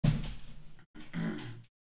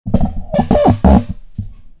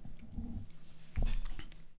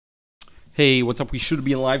Hey, what's up? We should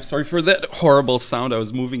be live. Sorry for that horrible sound. I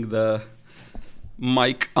was moving the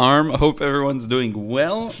mic arm. I hope everyone's doing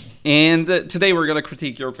well. And today we're going to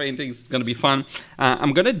critique your paintings. It's going to be fun.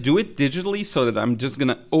 I'm going to do it digitally so that I'm just going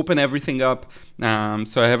to open everything up.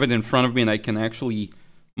 So I have it in front of me and I can actually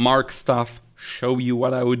mark stuff, show you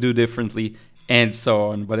what I would do differently, and so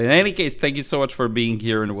on. But in any case, thank you so much for being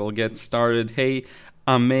here and we'll get started. Hey,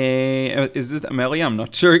 is this Amelia? I'm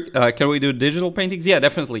not sure. Can we do digital paintings? Yeah,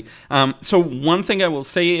 definitely. So one thing I will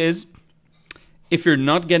say is, if you're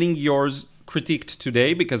not getting yours critiqued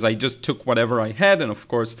today, because I just took whatever I had, and of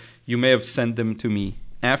course you may have sent them to me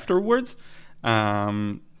afterwards,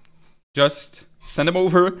 just send them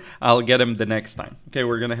over. I'll get them the next time. Okay,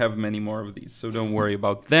 we're gonna have many more of these, so don't worry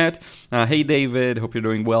about that. Hey David, hope you're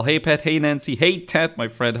doing well. Hey Pat, hey Nancy, hey Ted, my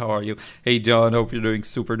friend, how are you? Hey John, hope you're doing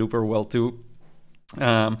super duper well too.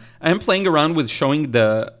 I'm playing around with showing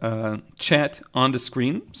the chat on the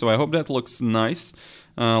screen, so I hope that looks nice.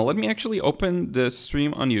 Let me actually open the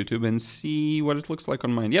stream on YouTube and see what it looks like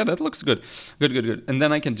on mine. Yeah, that looks good. Good. And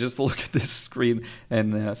then I can just look at this screen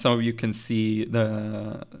and some of you can see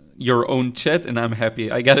your own chat, and I'm happy.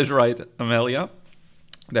 I got it right, Amelia.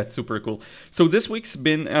 That's super cool. So this week's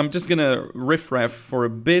been, I'm just gonna riff-raff for a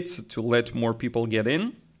bit to let more people get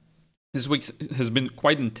in. This week has been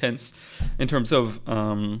quite intense in terms of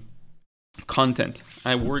content.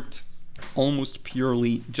 I worked almost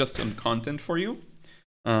purely just on content for you.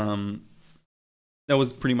 That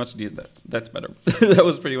was pretty much that's better. That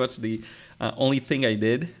was pretty much the only thing I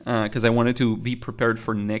did because I wanted to be prepared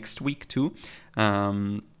for next week too.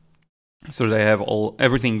 So that I have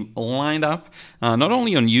everything lined up, not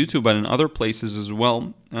only on YouTube but in other places as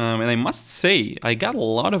well. And I must say, I got a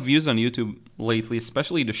lot of views on YouTube lately,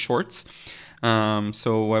 especially the shorts.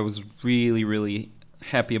 So I was really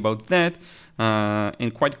happy about that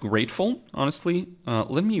and quite grateful, honestly.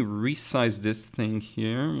 Let me resize this thing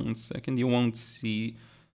here. 1 second. You won't see.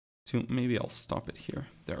 Maybe I'll stop it here.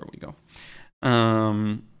 There we go.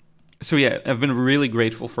 So yeah, I've been really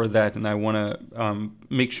grateful for that, and I want to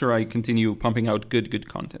make sure I continue pumping out good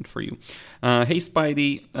content for you. Hey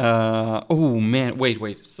Spidey, oh man,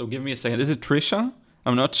 wait, so give me a second. Is it Trisha?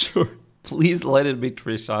 I'm not sure. Please let it be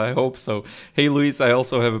Trisha, I hope so. Hey Luis, I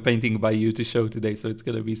also have a painting by you to show today, so it's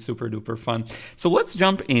gonna be super duper fun. So let's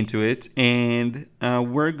jump into it, and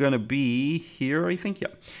we're gonna be here, I think, yeah.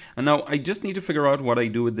 And now I just need to figure out what I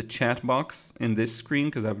do with the chat box in this screen,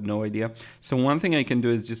 because I have no idea. So one thing I can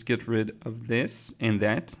do is just get rid of this and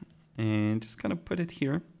that, and just kind of put it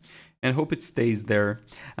here, and hope it stays there.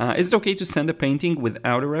 Is it okay to send a painting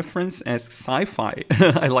without a reference? Ask Sci-Fi.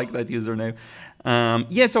 I like that username.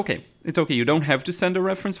 Yeah, it's okay. It's okay. You don't have to send a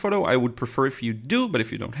reference photo. I would prefer if you do, but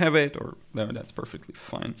if you don't have it, or no, that's perfectly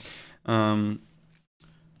fine.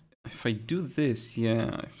 If I do this,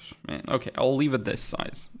 yeah, man, okay, I'll leave it this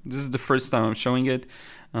size. This is the first time I'm showing it.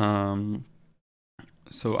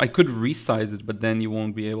 So I could resize it, but then you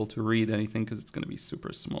won't be able to read anything because it's going to be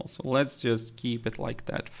super small. So let's just keep it like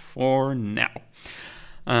that for now.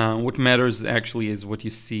 What matters actually is what you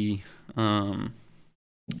see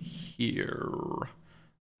here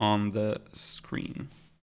on the screen.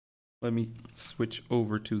 Let me switch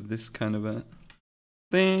over to this kind of a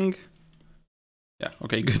thing. Yeah,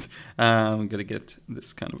 okay, good. I'm gonna get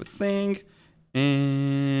this kind of a thing.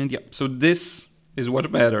 And yeah, so this is what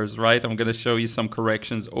matters, right? I'm gonna show you some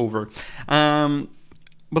corrections over. But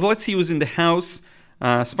let's see who's in the house.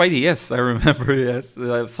 Spidey, yes, I remember, yes,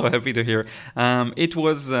 I'm so happy to hear. It's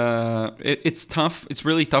tough, it's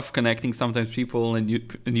really tough connecting sometimes people and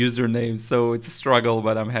usernames, so it's a struggle,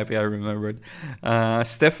 but I'm happy I remembered.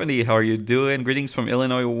 Stephanie, how are you doing? Greetings from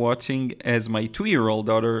Illinois, watching as my 2-year-old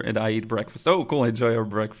daughter and I eat breakfast. Oh, cool, enjoy our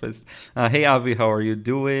breakfast. Hey Avi, how are you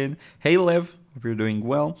doing? Hey Lev, hope you're doing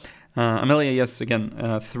well. Amelia, yes,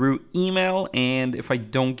 again, through email, and if I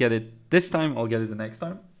don't get it this time, I'll get it the next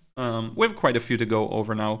time. We have quite a few to go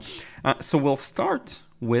over now. So we'll start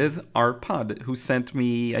with Arpad, who sent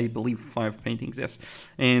me, I believe, 5 paintings, yes.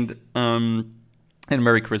 And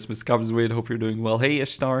Merry Christmas comes with, hope you're doing well. Hey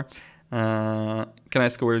Ishtar, can I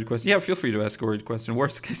ask a weird question? Yeah, feel free to ask a weird question.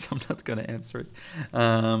 Worst case, I'm not going to answer it.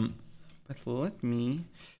 But let me...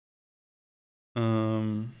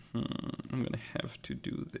 I'm going to have to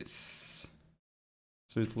do this.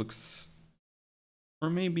 So it looks...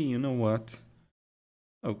 Or maybe, you know what?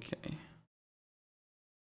 Okay.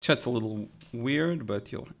 Chat's a little weird,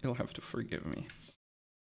 but you'll have to forgive me.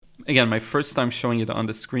 Again, my first time showing it on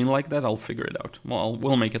the screen like that, I'll figure it out. Well,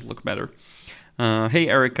 we'll make it look better. Hey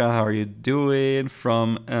Erica, how are you doing?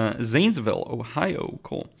 From Zanesville, Ohio.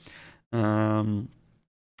 Cool.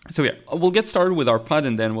 So yeah, we'll get started with our PUD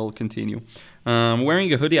and then we'll continue.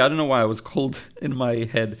 Wearing a hoodie, I don't know why I was cold in my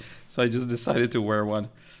head, so I just decided to wear one.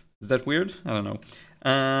 Is that weird? I don't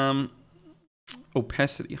know.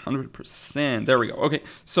 Opacity, 100%. There we go. Okay,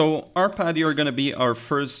 so our PUD are going to be our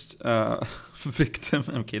first victim.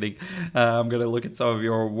 I'm kidding. I'm going to look at some of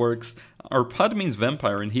your works. Our PUD means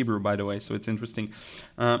vampire in Hebrew, by the way, so it's interesting.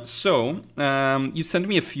 You sent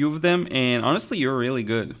me a few of them, and honestly, you're really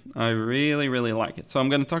good. I really, really like it. So I'm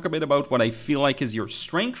going to talk a bit about what I feel like is your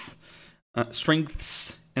strengths,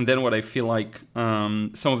 and then what I feel like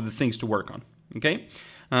some of the things to work on. Okay?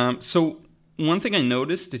 So one thing I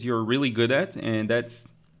noticed that you're really good at, and that's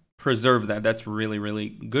preserve that, that's really, really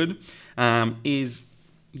good, is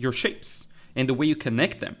your shapes. And the way you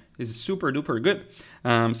connect them is super duper good.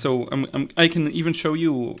 I can even show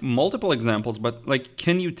you multiple examples, but like,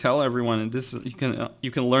 can you tell everyone, and this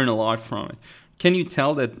you can learn a lot from it. Can you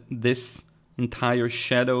tell that this entire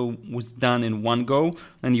shadow was done in one go?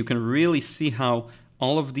 And you can really see how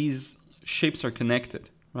all of these shapes are connected,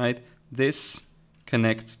 right? This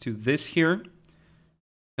connects to this here,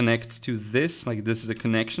 connects to this, like this is a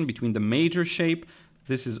connection between the major shape.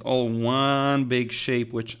 This is all one big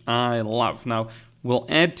shape, which I love. Now, we'll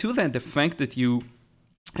add to that the fact that you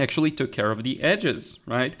actually took care of the edges,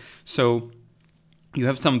 right? So you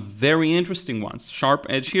have some very interesting ones. Sharp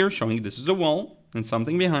edge here, showing this is a wall and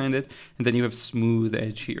something behind it. And then you have smooth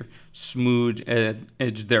edge here, smooth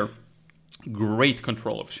edge there. Great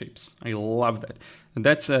control of shapes. I love that. And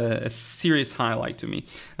that's a serious highlight to me.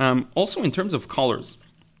 Also, in terms of colors,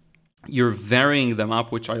 you're varying them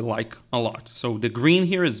up, which I like a lot. So the green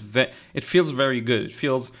here it feels very good. It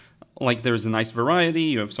feels like there's a nice variety.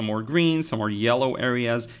 You have some more green, some more yellow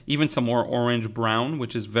areas, even some more orange brown,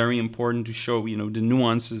 which is very important to show, the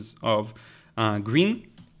nuances of green.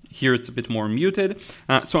 Here it's a bit more muted.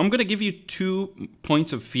 So I'm going to give you 2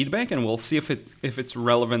 points of feedback, and we'll see if it's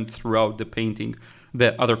relevant throughout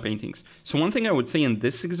the other paintings. So one thing I would say in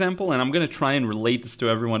this example, and I'm going to try and relate this to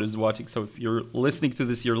everyone who's watching. So if you're listening to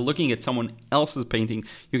this, you're looking at someone else's painting,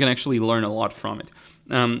 you can actually learn a lot from it.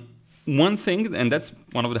 One thing, and that's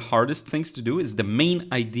one of the hardest things to do, is the main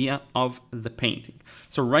idea of the painting.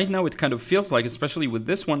 So right now it kind of feels like, especially with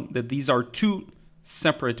this one, that these are 2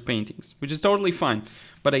 separate paintings, which is totally fine.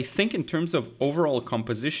 But I think in terms of overall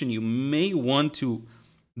composition, you may want to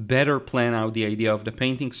better plan out the idea of the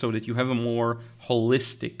painting so that you have a more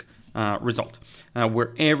holistic result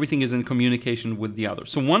where everything is in communication with the other.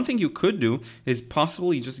 So one thing you could do is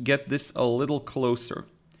possibly just get this a little closer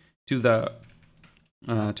to the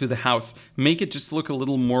house. Make it just look a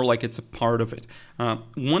little more like it's a part of it.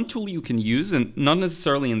 One tool you can use, and not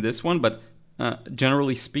necessarily in this one, but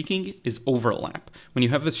generally speaking, is overlap. When you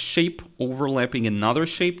have a shape overlapping another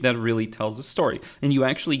shape, that really tells a story. And you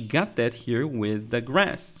actually got that here with the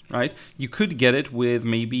grass, right? You could get it with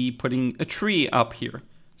maybe putting a tree up here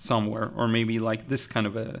somewhere, or maybe like this kind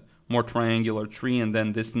of a more triangular tree, and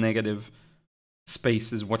then this negative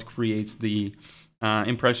space is what creates the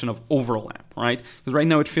impression of overlap, right? Because right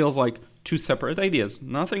now it feels like 2 separate ideas.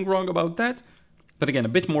 Nothing wrong about that. But again, a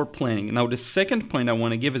bit more planning. Now, the second point I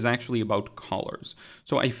want to give is actually about colors.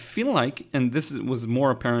 So I feel like, and this was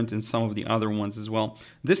more apparent in some of the other ones as well,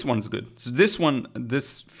 this one's good. So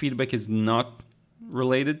this feedback is not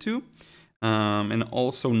related to, and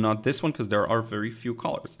also not this one, because there are very few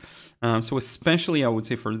colors. So especially, I would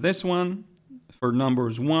say for this one, for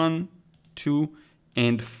numbers 1, 2,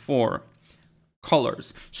 and 4.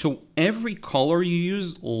 Colors. So every color you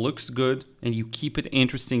use looks good, and you keep it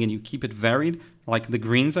interesting and you keep it varied. Like the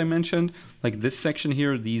greens I mentioned, like this section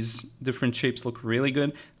here, these different shapes look really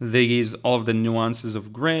good. These, all of the nuances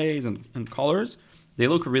of grays and colors, they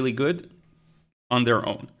look really good on their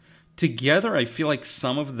own. Together, I feel like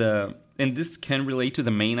some of the, and this can relate to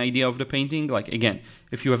the main idea of the painting. Like again,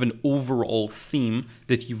 if you have an overall theme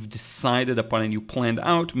that you've decided upon and you planned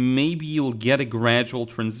out, maybe you'll get a gradual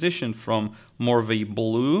transition from more of a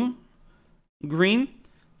blue green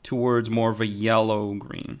towards more of a yellow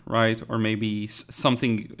green, right? Or maybe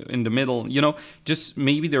something in the middle, just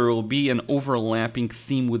maybe there will be an overlapping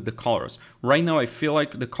theme with the colors. Right now, I feel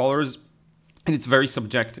like the colors, and it's very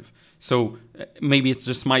subjective. So maybe it's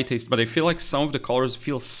just my taste, but I feel like some of the colors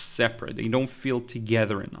feel separate. They don't feel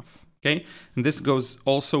together enough, okay? And this goes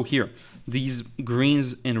also here. These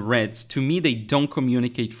greens and reds, to me, they don't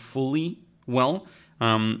communicate fully well.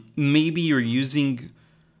 Maybe you're using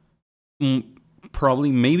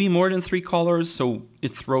probably maybe more than 3 colors, so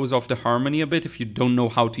it throws off the harmony a bit if you don't know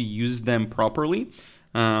how to use them properly.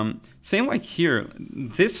 Same like here,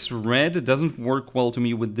 this red doesn't work well to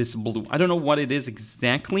me with this blue. I don't know what it is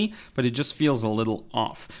exactly, but it just feels a little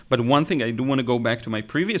off. But one thing I do want to go back to my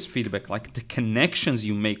previous feedback, like the connections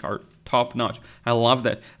you make are top notch. I love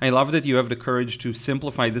that. I love that you have the courage to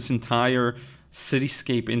simplify this entire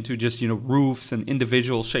cityscape into just, you know, roofs and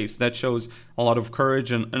individual shapes. That shows a lot of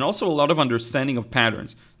courage and also a lot of understanding of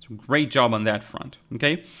patterns. So great job on that front,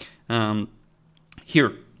 okay?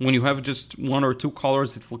 Here, when you have just one or two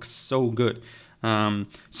colors, it looks so good.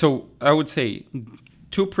 So I would say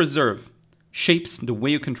to preserve shapes, the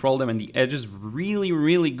way you control them, and the edges, really,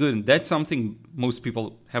 really good. And that's something most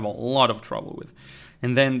people have a lot of trouble with.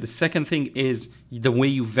 And then the second thing is the way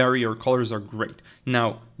you vary your colors are great.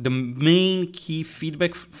 Now, the main key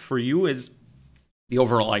feedback for you is the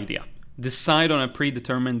overall idea. Decide on a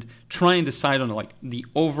predetermined, try and decide on like the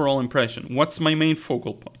overall impression. What's my main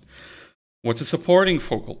focal point? What's a supporting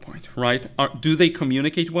focal point, right? Do they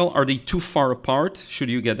communicate well? Are they too far apart? Should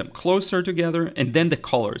you get them closer together? And then the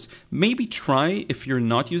colors. Maybe try, if you're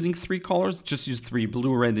not using 3 colors, just use 3,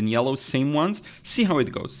 blue, red, and yellow, same ones. See how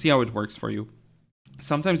it goes. See how it works for you.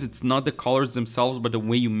 Sometimes it's not the colors themselves, but the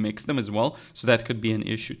way you mix them as well. So that could be an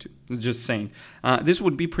issue too. Just saying. This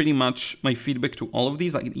would be pretty much my feedback to all of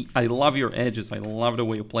these. I love your edges. I love the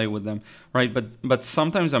way you play with them, right? But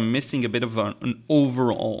sometimes I'm missing a bit of an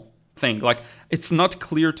overall thing. Like, it's not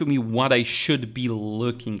clear to me what I should be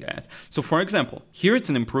looking at. So for example, here it's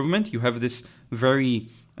an improvement. You have this very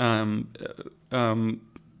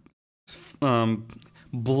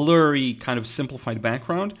blurry kind of simplified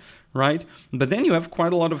background, right? But then you have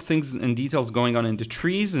quite a lot of things and details going on in the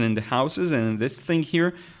trees and in the houses and in this thing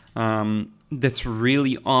here that's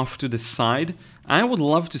really off to the side. I would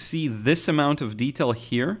love to see this amount of detail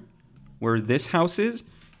here where this house is,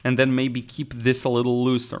 and then maybe keep this a little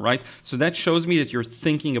looser, right? So that shows me that you're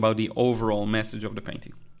thinking about the overall message of the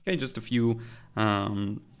painting. Okay, just a few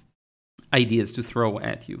ideas to throw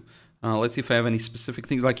at you. Let's see if I have any specific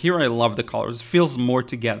things. Like here, I love the colors. It feels more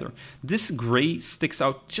together. This gray sticks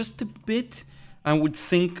out just a bit. I would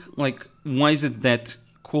think, like, why is it that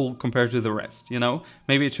cool compared to the rest, you know?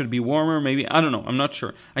 Maybe it should be warmer, maybe, I don't know, I'm not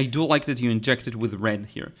sure. I do like that you injected with red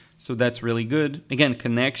here. So that's really good. Again,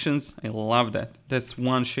 connections, I love that. That's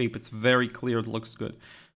one shape, it's very clear, it looks good.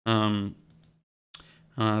 This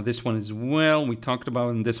one as well, we talked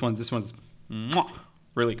about, and this one's mwah,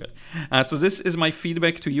 really good. So this is my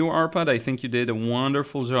feedback to you, Arpad. I think you did a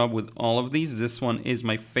wonderful job with all of these. This one is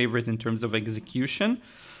my favorite in terms of execution.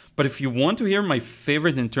 But if you want to hear my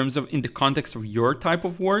favorite in terms of in the context of your type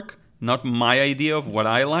of work, not my idea of what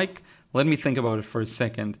I like, let me think about it for a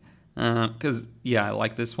second. Because, yeah, I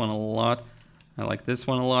like this one a lot. I like this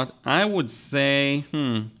one a lot. I would say,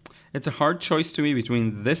 it's a hard choice to me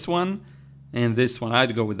between this one and this one.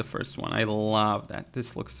 I'd go with the first one. I love that.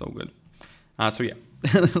 This looks so good. So, yeah,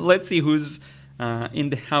 let's see who's in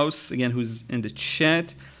the house. Again, who's in the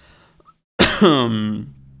chat.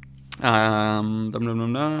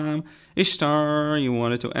 Ishtar, you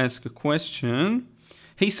wanted to ask a question.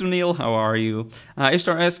 Hey Sunil, how are you?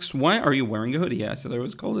 Ishtar asks, why are you wearing a hoodie? Yeah, I said I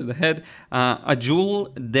was called in the head. Ajul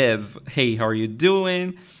Dev, hey, how are you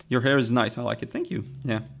doing? Your hair is nice. I like it. Thank you.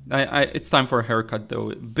 Yeah, it's time for a haircut though.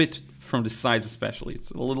 A bit from the sides especially. It's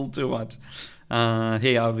a little too much.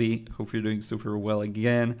 Hey Avi, hope you're doing super well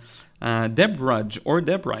again. Deborah,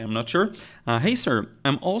 I'm not sure. Hey sir,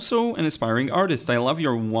 I'm also an aspiring artist. I love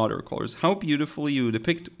your watercolors. How beautifully you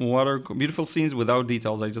depict beautiful scenes without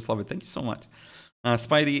details. I just love it. Thank you so much.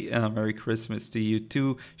 Spidey, Merry Christmas to you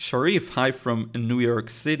too. Sharif, hi from New York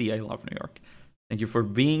City. I love New York. Thank you for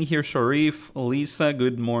being here, Sharif. Lisa,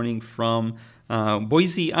 good morning from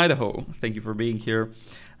Boise, Idaho. Thank you for being here.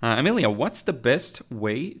 Amelia, what's the best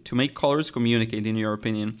way to make colors communicate in your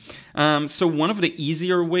opinion? So one of the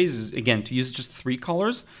easier ways is, again, to use just 3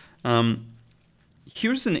 colors.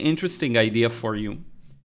 Here's an interesting idea for you.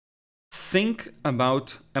 Think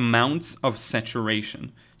about amounts of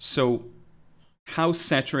saturation. So how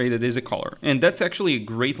saturated is a color? And that's actually a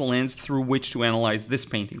great lens through which to analyze this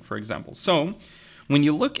painting, for example. So when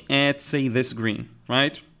you look at, say, this green,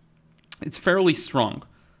 right? It's fairly strong.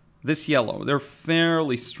 This yellow, they're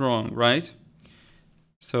fairly strong, right?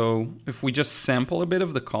 So if we just sample a bit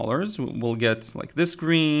of the colors, we'll get like this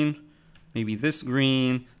green, maybe this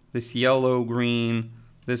green, this yellow green,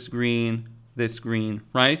 this green,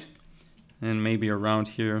 right? And maybe around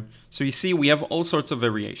here. So you see, we have all sorts of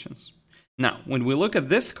variations. Now, when we look at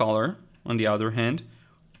this color, on the other hand,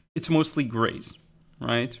 it's mostly grays,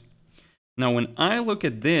 right? Now, when I look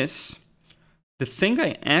at this, the thing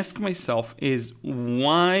I ask myself is,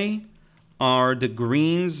 why are the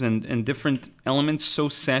greens and different elements so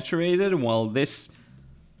saturated while this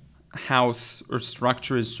house or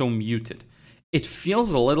structure is so muted. It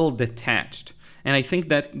feels a little detached. And I think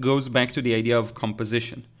that goes back to the idea of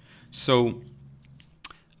composition. So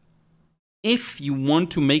if you want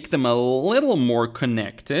to make them a little more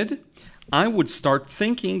connected, I would start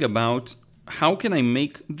thinking about how can I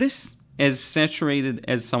make this as saturated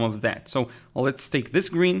as some of that. So let's take this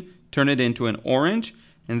green, turn it into an orange,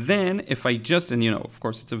 and then if I just, and of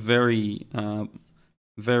course it's a very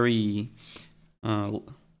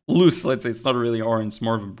loose, let's say it's not really orange, it's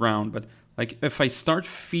more of a brown, but like if I start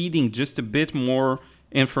feeding just a bit more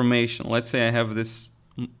information, let's say I have this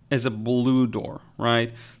as a blue door,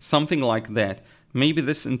 right? Something like that. Maybe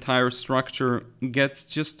this entire structure gets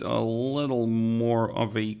just a little more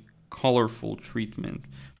of a colorful treatment.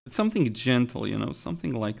 But something gentle,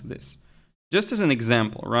 something like this. Just as an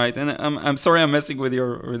example, right? And I'm sorry I'm messing with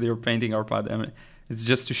your painting, Arpad. It's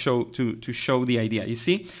just to show the idea. You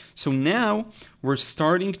see? So now we're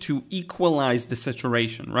starting to equalize the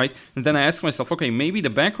saturation, right? And then I ask myself, okay, maybe the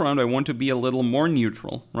background I want to be a little more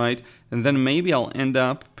neutral, right? And then maybe I'll end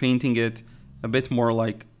up painting it a bit more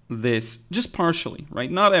like this, just partially,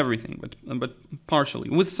 right? Not everything, but partially,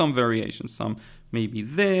 with some variations. Some maybe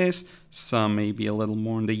this, some maybe a little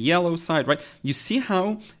more on the yellow side, right? You see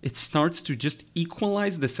how it starts to just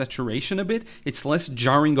equalize the saturation a bit? It's less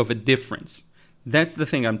jarring of a difference. That's the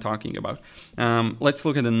thing I'm talking about. Let's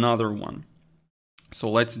look at another one. So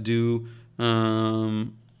let's do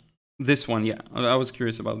this one. Yeah, I was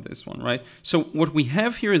curious about this one, right? So what we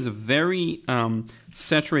have here is a very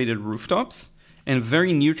saturated rooftops and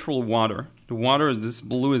very neutral water. The water, this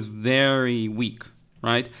blue, is very weak,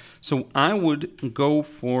 right? So I would go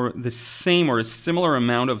for the same or a similar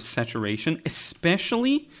amount of saturation,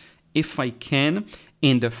 especially if I can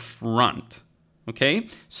in the front. Okay,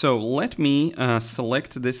 so let me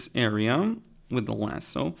select this area with the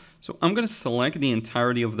lasso. So I'm going to select the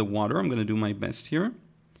entirety of the water. I'm going to do my best here.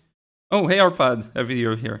 Oh, hey Arpad, happy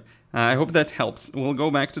you're here. I hope that helps. We'll go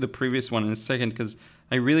back to the previous one in a second because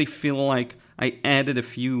I really feel like I added a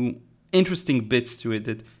few interesting bits to it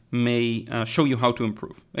that may show you how to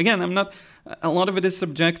improve. Again, a lot of it is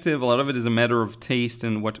subjective, a lot of it is a matter of taste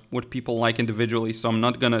and what people like individually, so I'm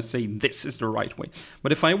not gonna say this is the right way.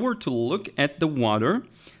 But if I were to look at the water,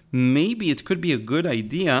 maybe it could be a good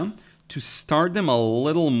idea to start them a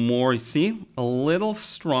little more, see, a little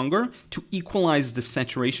stronger to equalize the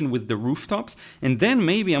saturation with the rooftops, and then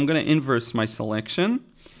maybe I'm gonna inverse my selection,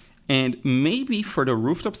 and maybe for the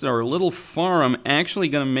rooftops that are a little far, I'm actually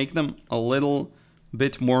gonna make them a little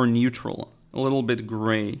bit more neutral, a little bit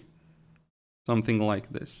gray, something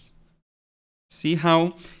like this. See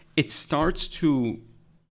how it starts to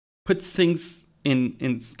put things in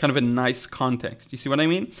kind of a nice context. You see what I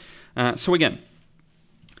mean? So again,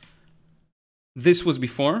 this was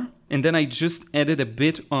before, and then I just added a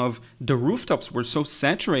bit of the rooftops were so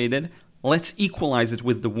saturated, let's equalize it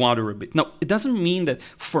with the water a bit. Now, it doesn't mean that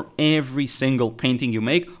for every single painting you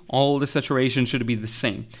make, all the saturation should be the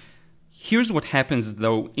same. Here's what happens,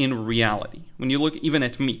 though, in reality. When you look even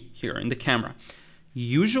at me here in the camera,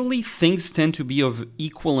 usually things tend to be of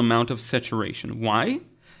equal amount of saturation. Why?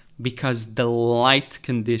 Because the light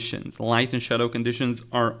conditions, light and shadow conditions,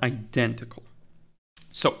 are identical.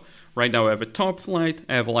 So right now I have a top light,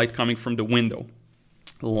 I have a light coming from the window.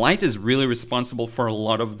 Light is really responsible for a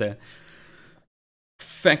lot of the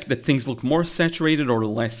fact that things look more saturated or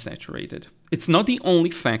less saturated. It's not the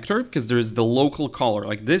only factor, because there's the local color.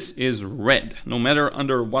 Like this is red. No matter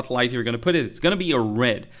under what light you're going to put it, it's going to be a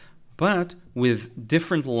red. But with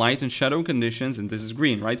different light and shadow conditions, and this is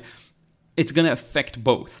green, right? It's going to affect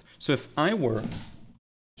both. So if I were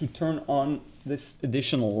to turn on this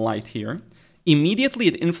additional light here, immediately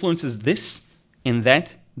it influences this and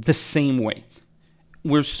that the same way.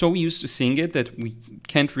 We're so used to seeing it that we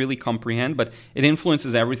can't really comprehend, but it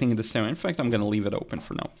influences everything in the same way. In fact, I'm going to leave it open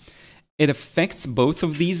for now. It affects both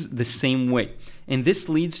of these the same way. And this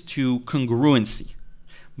leads to congruency.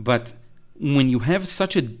 But when you have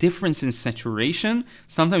such a difference in saturation,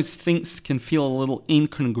 sometimes things can feel a little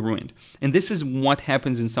incongruent. And this is what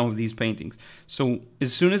happens in some of these paintings. So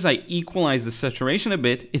as soon as I equalize the saturation a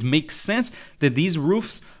bit, it makes sense that these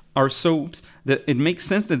roofs are so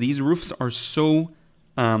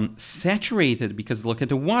saturated, because look at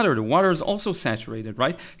the water. The water is also saturated,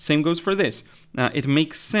 right? Same goes for this. It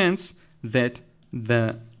makes sense that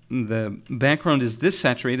the background is this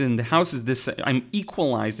saturated and the house is this. I'm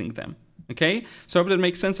equalizing them. Okay, so I hope that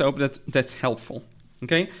makes sense. I hope that that's helpful.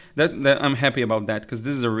 Okay, that I'm happy about that, because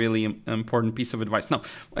this is a really important piece of advice. Now,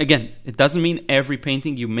 again, it doesn't mean every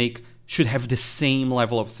painting you make should have the same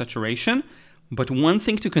level of saturation, But one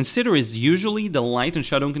thing to consider is usually the light and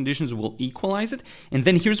shadow conditions will equalize it. And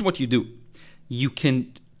then here's what you do. You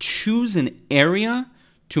can choose an area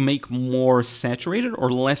to make more saturated or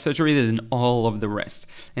less saturated than all of the rest.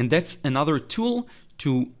 And that's another tool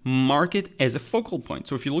to mark it as a focal point.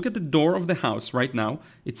 So if you look at the door of the house right now,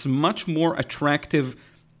 it's much more attractive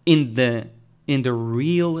in the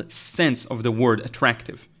real sense of the word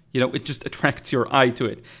attractive. You know, it just attracts your eye to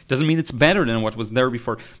it. Doesn't mean it's better than what was there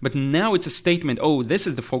before, but now it's a statement, oh, this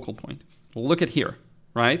is the focal point. Look at here,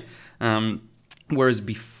 right? Whereas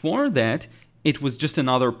before that, it was just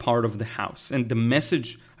another part of the house, and the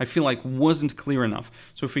message, I feel like, wasn't clear enough.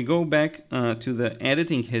 So if we go back to the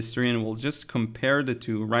editing history, and we'll just compare the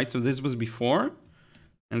two, right? So this was before,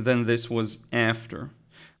 and then this was after.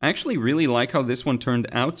 I actually really like how this one turned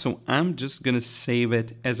out, so I'm just gonna save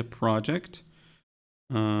it as a project.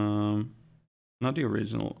 Not the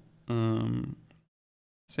original.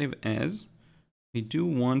 Save as. I do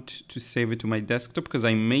want to save it to my desktop because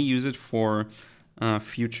I may use it for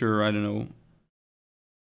future, I don't know.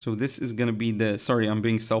 So this is going to be the, sorry, I'm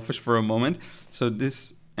being selfish for a moment. So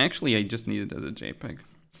this, actually I just need it as a JPEG.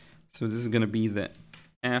 So this is going to be the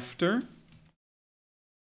after.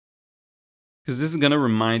 Because this is going to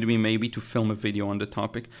remind me maybe to film a video on the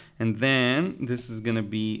topic. And then this is going to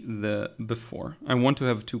be the before. I want to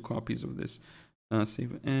have 2 copies of this.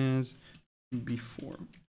 Save as before.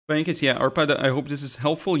 But in case, yeah, Arpad, I hope this is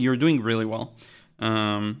helpful. You're doing really well.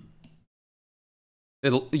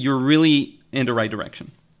 You're really in the right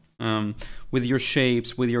direction. With your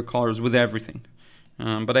shapes, with your colors, with everything.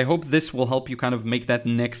 But I hope this will help you kind of make that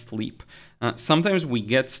next leap. Sometimes we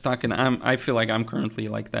get stuck, and I feel like I'm currently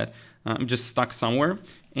like that. I'm just stuck somewhere,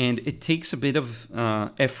 and it takes a bit of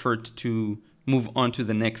effort to move on to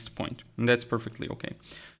the next point, and that's perfectly okay.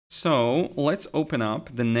 So let's open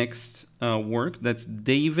up the next work. That's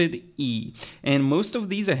David E. And most of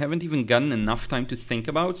these I haven't even gotten enough time to think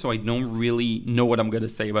about, so I don't really know what I'm going to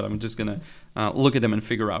say, but I'm just going to look at them and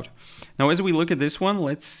figure out. Now, as we look at this one,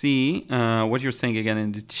 let's see what you're saying again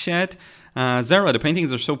in the chat. Zara, the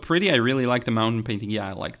paintings are so pretty. I really like the mountain painting. Yeah,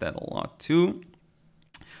 I like that a lot too.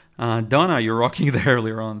 Donna, you're rocking there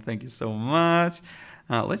earlier on. Thank you so much.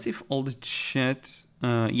 Let's see if all the chat...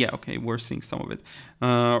 yeah, okay, we're seeing some of it.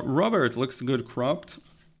 Robert, looks good cropped.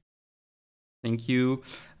 Thank you.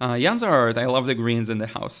 Janzard, I love the greens in the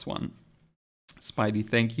house one. Spidey,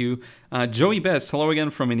 thank you. Joey Best, hello again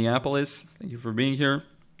from Minneapolis. Thank you for being here.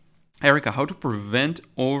 Erica, how to prevent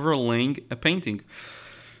overlaying a painting?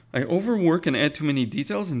 I overwork and add too many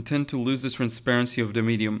details and tend to lose the transparency of the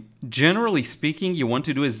medium. Generally speaking, you want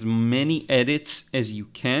to do as many edits as you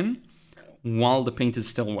can while the paint is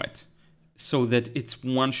still wet, so that it's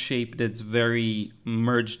one shape that's very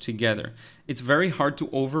merged together. It's very hard to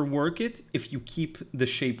overwork it if you keep the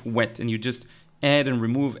shape wet and you just add and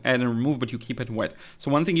remove, but you keep it wet.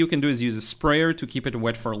 So one thing you can do is use a sprayer to keep it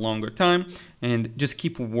wet for a longer time and just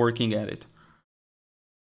keep working at it.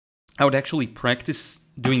 I would actually practice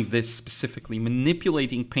doing this specifically,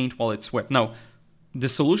 manipulating paint while it's wet. Now, the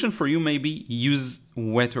solution for you may be use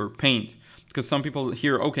wetter paint, because some people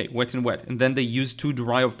hear, okay, wet and wet, and then they use too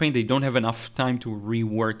dry of paint. They don't have enough time to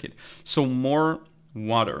rework it. So more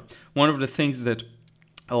water. One of the things that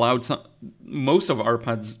allowed most of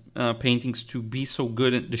Arpad's paintings to be so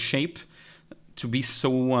good at the shape, to be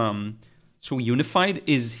so so unified,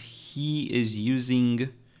 is he is using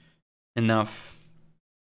enough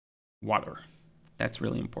water. That's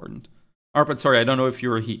really important. Arpad, sorry, I don't know if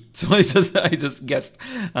you're a he, so I just guessed,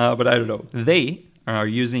 but I don't know. They are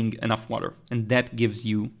using enough water, and that gives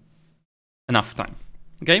you enough time.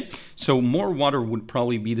 Okay, so more water would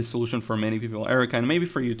probably be the solution for many people, Erica, and maybe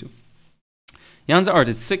for you too. Jan's art,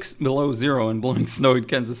 it's 6 below 0 and blowing snow in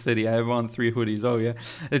Kansas City. I have on 3 hoodies. Oh yeah,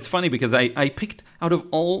 it's funny because I picked, out of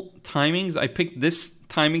all timings, I picked this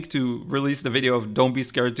timing to release the video of don't be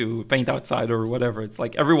scared to paint outside or whatever. It's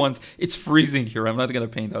like it's freezing here. I'm not gonna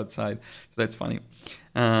paint outside, so that's funny.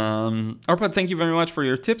 Arpad, thank you very much for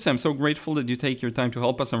your tips. I'm so grateful that you take your time to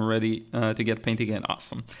help us. I'm ready to get painting again.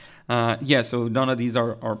 Awesome. Yeah, so Donna, these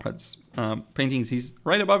are Arpad's paintings. He's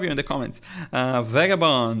right above you in the comments.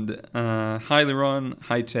 Vagabond, hi Liron,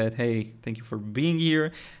 hi Chat, hey, thank you for being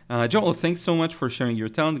here. Joel, thanks so much for sharing your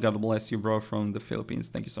talent. God bless you, bro, from the Philippines.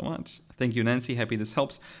 Thank you so much. Thank you, Nancy. Happy this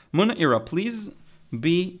helps. Muna Ira, please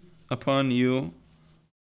be upon you.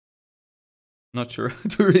 Not sure how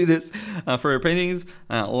to read this. For your paintings,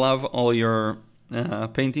 love all your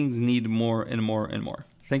paintings. Need more and more and more.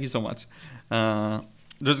 Thank you so much.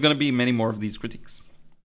 There's going to be many more of these critiques.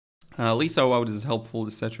 Lisa, wow, this is helpful,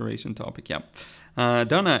 the saturation topic, yeah.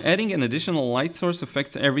 Donna, adding an additional light source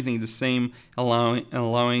affects everything the same,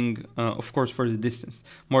 allowing of course, for the distance.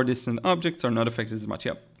 More distant objects are not affected as much.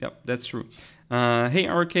 Yep, that's true. Hey,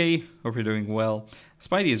 RK, hope you're doing well.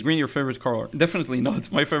 Spidey, is green your favorite color? Definitely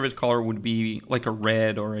not. My favorite color would be like a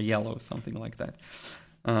red or a yellow, something like that.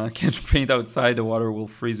 Can't paint outside, the water will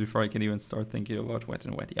freeze before I can even start thinking about wet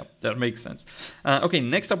and wet. Yep, that makes sense. Okay,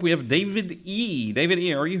 next up we have David E. David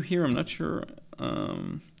E, are you here? I'm not sure.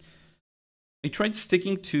 I tried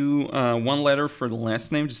sticking to one letter for the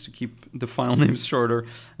last name just to keep the file names shorter,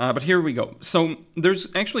 but here we go. So there's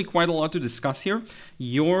actually quite a lot to discuss here.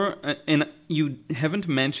 And you haven't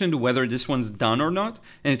mentioned whether this one's done or not,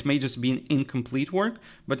 and it may just be an incomplete work,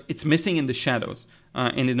 but it's missing in the shadows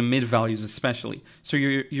and in the mid values especially. So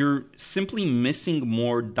you're simply missing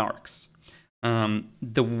more darks.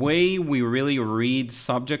 The way we really read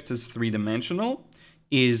subjects as three-dimensional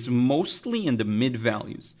is mostly in the mid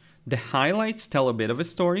values. The highlights tell a bit of a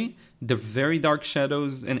story, the very dark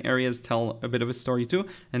shadows and areas tell a bit of a story too,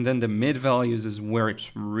 and then the mid values is where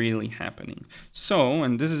it's really happening. So,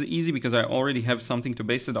 and this is easy because I already have something to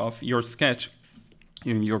base it off, your sketch,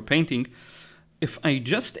 your painting. If I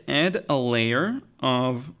just add a layer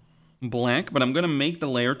of black, but I'm going to make the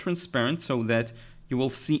layer transparent so that you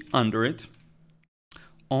will see under it.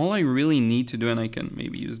 All I really need to do, and I can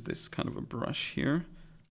maybe use this kind of a brush here,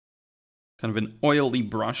 kind of an oily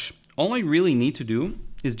brush. All I really need to do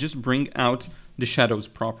is just bring out the shadows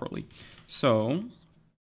properly. So,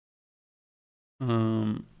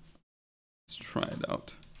 let's try it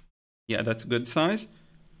out. Yeah, that's a good size.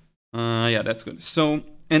 Yeah, that's good. So,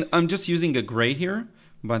 and I'm just using a gray here,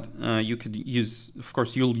 but you could use, of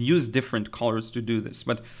course, you'll use different colors to do this,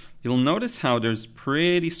 but you'll notice how there's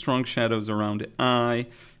pretty strong shadows around the eye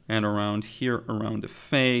and around here, around the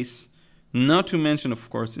face. Not to mention, of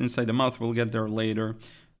course, inside the mouth. We'll get there later.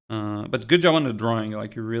 But good job on the drawing.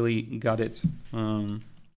 Like, you really got it down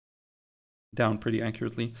pretty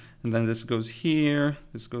accurately. And then this goes here.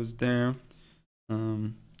 This goes there.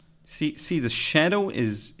 See, the shadow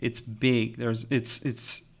it's big.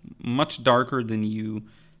 It's much darker than you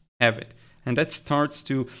have it. And that starts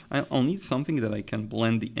to... I'll need something that I can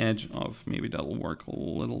blend the edge of. Maybe that'll work a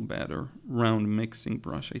little better. Round mixing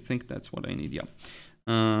brush. I think that's what I need. Yeah.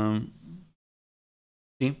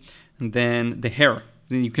 See? And then the hair.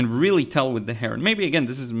 Then you can really tell with the hair. And maybe, again,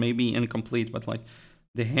 this is maybe incomplete, but like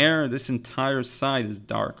the hair, this entire side is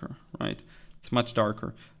darker, right? It's much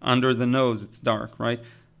darker. Under the nose, it's dark, right?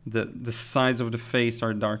 The sides of the face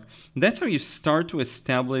are dark. That's how you start to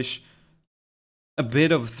establish a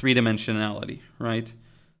bit of three-dimensionality, right?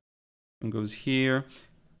 And goes here.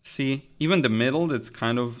 See, even the middle, that's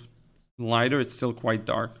kind of lighter, it's still quite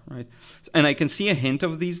dark, right? And I can see a hint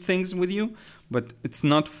of these things with you, but it's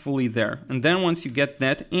not fully there. And then once you get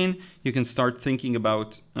that in, you can start thinking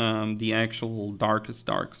about the actual darkest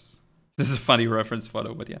darks. This is a funny reference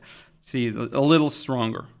photo, but yeah. See, a little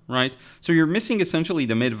stronger, right? So you're missing essentially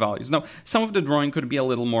the mid values. Now, some of the drawing could be a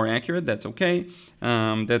little more accurate. That's okay.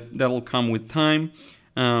 That'll come with time.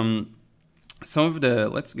 Some of the...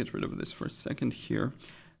 Let's get rid of this for a second here.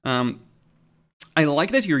 I like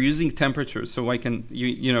that you're using temperature, so I can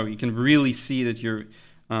you can really see that you're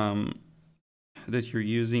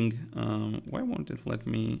using. Why won't it let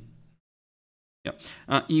me? Yeah,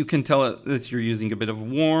 you can tell that you're using a bit of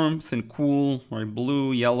warmth and cool, or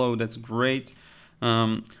blue, yellow. That's great.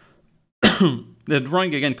 The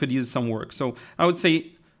drawing again could use some work, so I would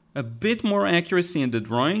say a bit more accuracy in the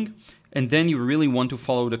drawing, and then you really want to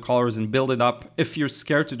follow the colors and build it up. If you're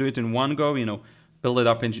scared to do it in one go, build it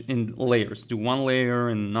up in layers. Do one layer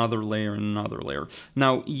and another layer and another layer.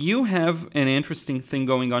 Now, you have an interesting thing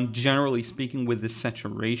going on, generally speaking, with the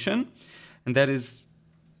saturation, and that is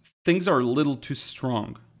things are a little too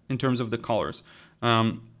strong in terms of the colors.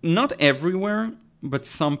 Not everywhere, but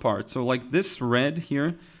some parts. So like this red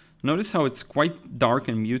here, notice how it's quite dark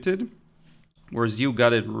and muted, whereas you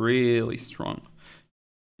got it really strong.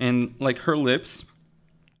 And like her lips,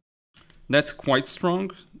 that's quite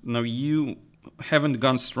strong. Now you haven't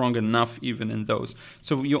gone strong enough even in those.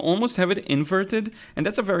 So you almost have it inverted, and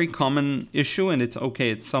that's a very common issue, and it's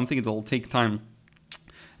okay. It's something that'll take time.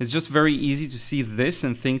 It's just very easy to see this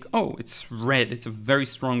and think, oh, it's red. It's a very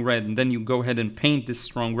strong red. And then you go ahead and paint this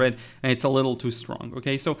strong red, and it's a little too strong,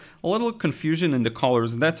 okay? So a little confusion in the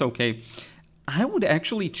colors, that's okay. I would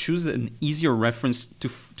actually choose an easier reference to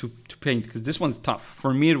paint, because this one's tough.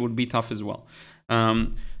 For me, it would be tough as well.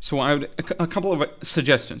 So I would, a couple of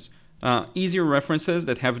suggestions. Easier references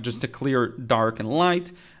that have just a clear dark and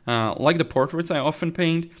light, like the portraits I often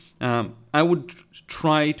paint. I would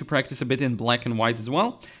try to practice a bit in black and white as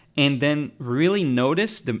well, and then really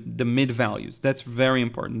notice the mid values. That's very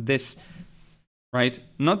important. This, right?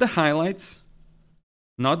 Not the highlights,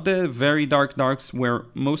 not the very dark darks. Where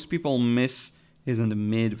most people miss is in the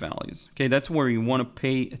mid values. Okay, that's where you want to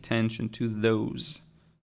pay attention to those.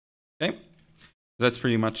 Okay, that's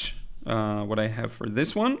pretty much what I have for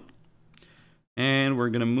this one. And we're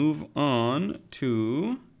gonna move on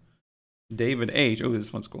to David H. Oh,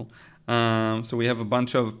 this one's cool. So we have a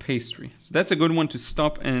bunch of pastry. So that's a good one to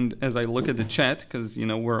stop. And as I look at the chat, because you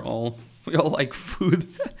know we all like food.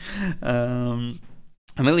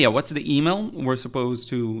 Amelia, what's the email we're supposed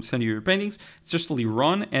to send you your paintings? It's just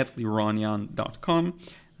liron@lironyan.com.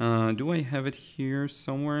 Do I have it here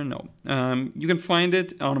somewhere? No. You can find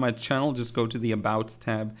it on my channel. Just go to the About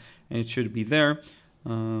tab and it should be there.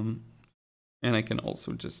 And I can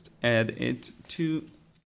also just add it to...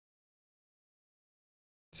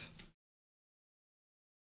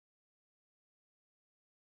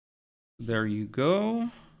 There you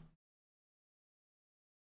go.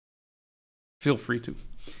 Feel free to.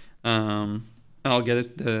 I'll get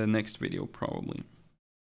it the next video probably.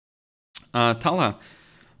 Tala,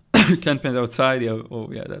 can't paint outside.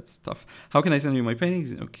 Oh yeah, that's tough. How can I send you my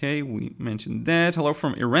paintings? Okay, we mentioned that. Hello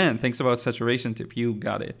from Iran. Thanks about saturation tip. You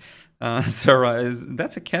got it. Sarah,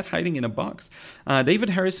 that's a cat hiding in a box.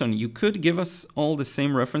 David Harrison, you could give us all the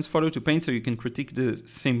same reference photo to paint so you can critique the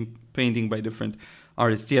same painting by different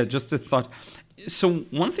artists. Yeah, just a thought. So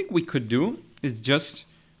one thing we could do is just...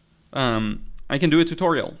 I can do a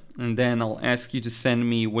tutorial, and then I'll ask you to send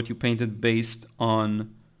me what you painted based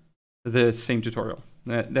on the same tutorial.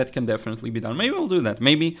 That can definitely be done. Maybe I'll do that.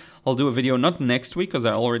 Maybe I'll do a video not next week because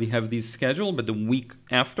I already have these scheduled, but the week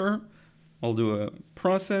after I'll do a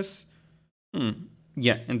process.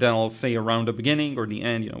 Yeah, and then I'll say around the beginning or the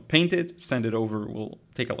end, you know, paint it, send it over, we'll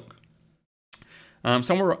take a look.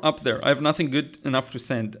 Somewhere up there, I have nothing good enough to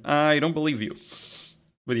send. I don't believe you,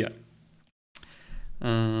 but yeah.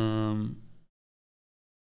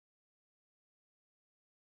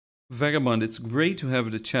 Vagabond, it's great to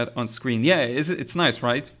have the chat on screen. Yeah, it's nice,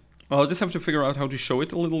 right? Well, I'll just have to figure out how to show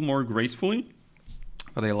it a little more gracefully,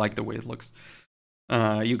 but I like the way it looks.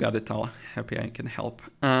 You got it, Tala. Happy I can help.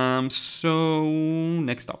 So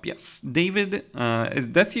next up, yes, David.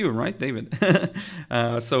 That's you, right, David?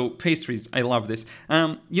 So pastries, I love this.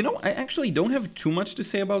 You know, I actually don't have too much to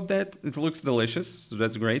say about that. It looks delicious, so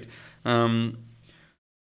that's great.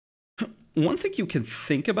 One thing you can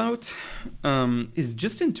think about is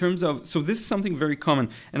just in terms of, so this is something very common,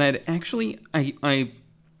 and I'd actually, I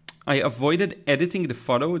avoided editing the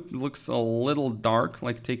photo. It looks a little dark,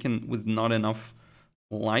 like taken with not enough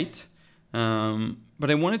light, but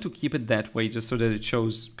I wanted to keep it that way just so that it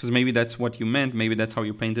shows, because maybe that's what you meant, maybe that's how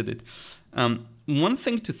you painted it. One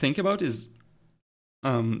thing to think about is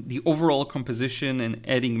the overall composition and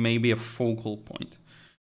adding maybe a focal point.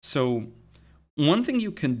 So one thing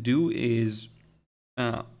you can do is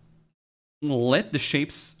let the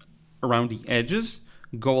shapes around the edges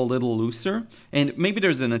go a little looser, and maybe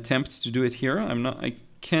there's an attempt to do it here. I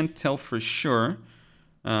can't tell for sure,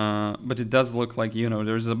 but it does look like, you know,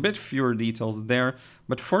 there's a bit fewer details there,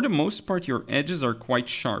 but for the most part your edges are quite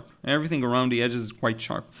sharp. Everything around the edges is quite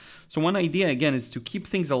sharp. So one idea again is to keep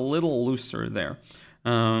things a little looser there.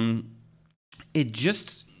 It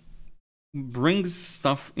just brings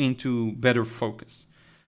stuff into better focus.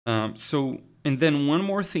 And then one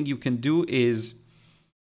more thing you can do is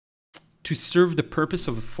to serve the purpose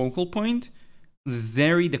of a focal point,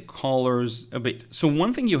 vary the colors a bit. So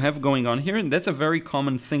one thing you have going on here, and that's a very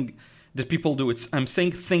common thing that people do. I'm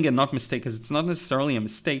saying thing and not mistake, because it's not necessarily a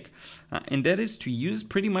mistake, and that is to use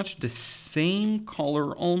pretty much the same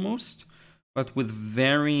color almost, but with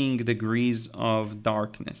varying degrees of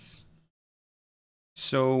darkness.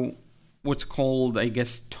 So what's called, I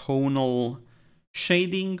guess, tonal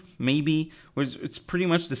shading, maybe, where it's pretty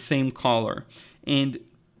much the same color. And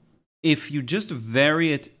if you just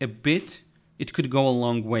vary it a bit, it could go a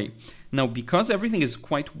long way. Now, because everything is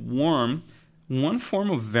quite warm, one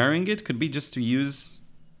form of varying it could be just to use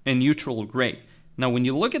a neutral gray. Now, when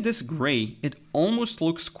you look at this gray, it almost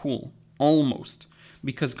looks cool, almost,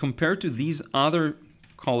 because compared to these other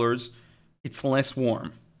colors, it's less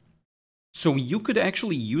warm. So you could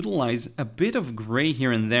actually utilize a bit of gray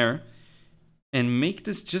here and there and make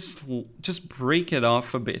this just break it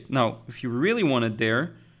off a bit. Now, if you really want to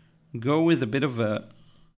dare, go with a bit of a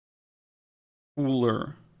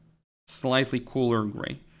cooler, slightly cooler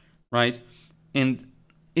gray, right? And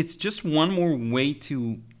it's just one more way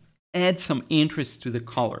to add some interest to the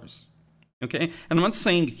colors, okay? And I'm not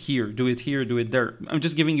saying here, do it there. I'm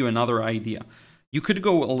just giving you another idea. You could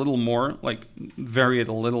go a little more, like vary it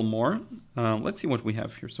a little more. Let's see what we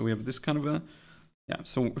have here. So we have this kind of a, yeah.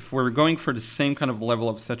 So if we're going for the same kind of level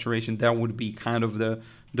of saturation, that would be kind of the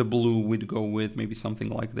blue we'd go with, maybe something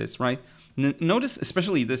like this, right? Notice,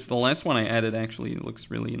 especially this, the last one I added actually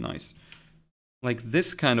looks really nice. Like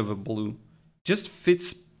this kind of a blue just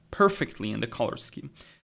fits perfectly in the color scheme.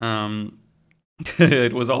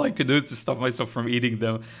 It was all I could do to stop myself from eating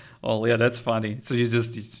them. Oh yeah, that's funny. So you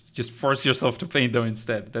just force yourself to paint them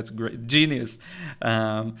instead. That's great, genius.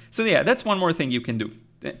 So yeah, that's one more thing you can do.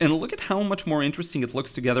 And look at how much more interesting it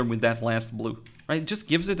looks together with that last blue, right? It just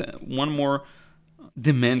gives it one more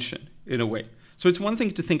dimension in a way. So it's one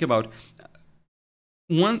thing to think about.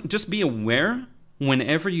 One, just be aware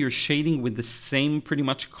whenever you're shading with the same pretty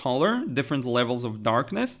much color, different levels of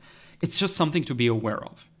darkness, it's just something to be aware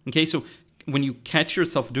of. Okay, so when you catch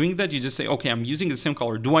yourself doing that, you just say, okay, I'm using the same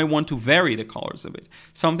color. Do I want to vary the colors a bit?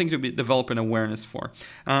 Something to develop an awareness for.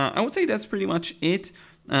 I would say that's pretty much it.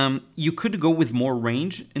 You could go with more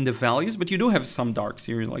range in the values, but you do have some darks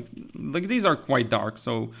here. Like these are quite dark,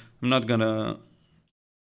 so I'm not gonna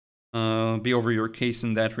be over your case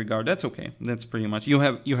in that regard. That's okay. That's pretty much, you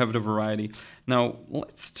have the variety. Now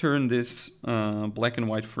let's turn this black and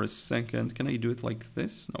white for a second. Can I do it like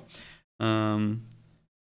this? No.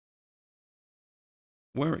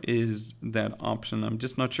 Where is that option? I'm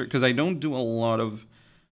just not sure, because I don't do a lot of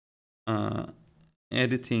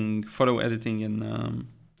editing, photo editing in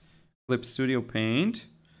Clip Studio Paint.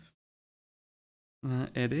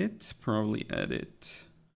 Edit, probably edit.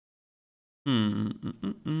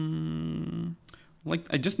 Like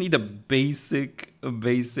I just need a basic.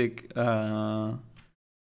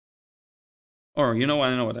 Or you know what?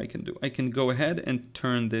 I know what I can do. I can go ahead and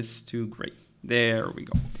turn this to gray. There we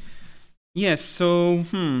go. Yeah, so,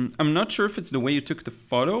 I'm not sure if it's the way you took the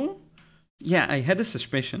photo. Yeah, I had a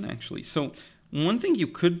suspicion, actually. So, one thing you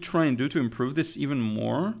could try and do to improve this even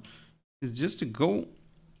more is just to go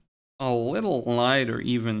a little lighter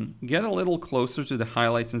even. Get a little closer to the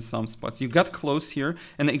highlights in some spots. You got close here,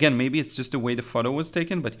 and again, maybe it's just the way the photo was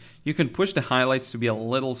taken, but you can push the highlights to be a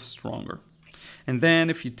little stronger. And then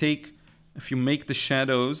if you make the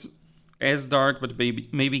shadows as dark, but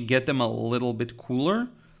maybe get them a little bit cooler,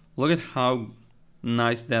 look at how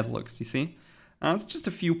nice that looks, you see? It's just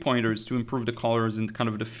a few pointers to improve the colors and kind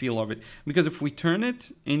of the feel of it. Because if we turn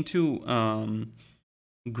it into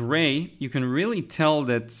gray, you can really tell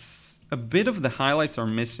that a bit of the highlights are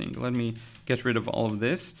missing. Let me get rid of all of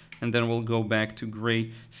this, and then we'll go back to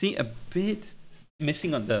gray. See, a bit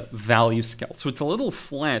missing on the value scale. So it's a little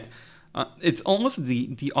flat. It's almost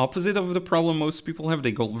the opposite of the problem most people have.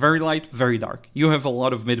 They go very light, very dark. You have a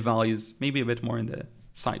lot of mid values, maybe a bit more in the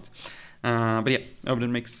sides. But yeah, I hope that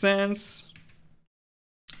makes sense.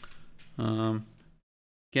 Again,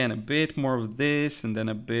 a bit more of this, and then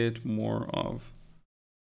a bit more of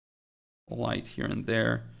light here and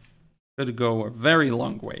there. Could go a very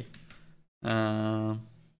long way. I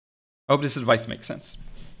hope this advice makes sense.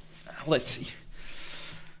 Let's see.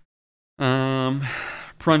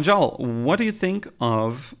 Pranjal, what do you think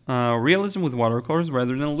of realism with watercolors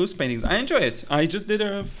rather than loose paintings? I enjoy it. I just did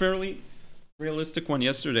a fairly realistic one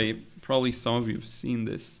yesterday. Probably some of you have seen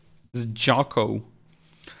this. This is Jocko.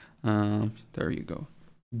 There you go.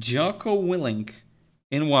 Jocko Willink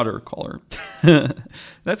in watercolor.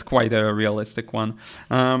 That's quite a realistic one.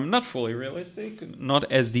 Not fully realistic,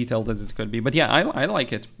 not as detailed as it could be, but yeah, I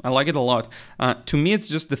like it. I like it a lot. To me, it's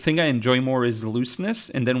just the thing I enjoy more is looseness,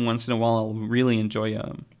 and then once in a while I'll really enjoy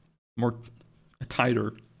a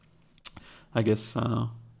tighter, I guess,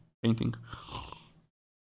 painting.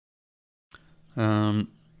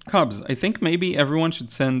 Cubs, I think maybe everyone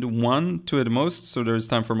should send one, two at most, so there's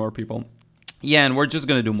time for more people. Yeah, and we're just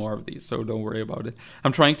going to do more of these, so don't worry about it.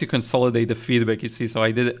 I'm trying to consolidate the feedback, you see, so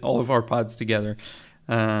I did all of our pods together.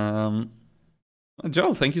 Joe,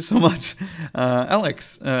 thank you so much.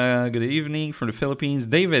 Alex, good evening from the Philippines.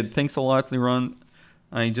 David, thanks a lot, Liron.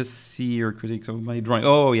 I just see your critiques of my drawing.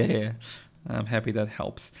 Oh, yeah. I'm happy that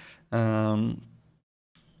helps.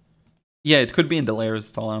 Yeah, it could be in the layers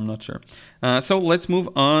style, I'm not sure. So let's move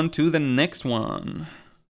on to the next one.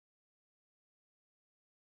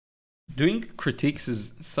 Doing critiques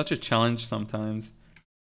is such a challenge sometimes,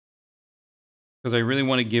 because I really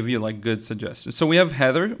want to give you like good suggestions. So we have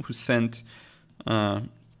Heather, who sent,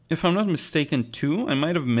 if I'm not mistaken, 2. I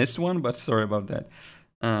might have missed one, but sorry about that.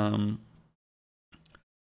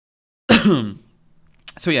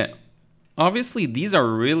 So yeah, obviously these are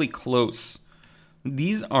really close.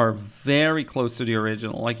 These are very close to the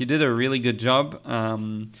original. Like, you did a really good job,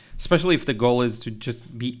 especially if the goal is to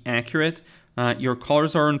just be accurate. Your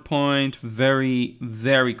colors are on point, very,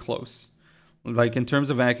 very close. Like in terms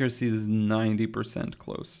of accuracy, this is 90%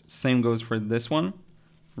 close. Same goes for this one.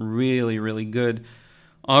 Really, really good.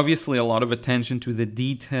 Obviously, a lot of attention to the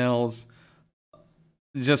details.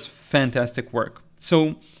 Just fantastic work.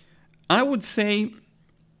 So I would say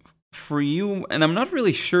for you, and I'm not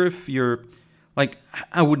really sure if you're like,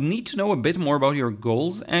 I would need to know a bit more about your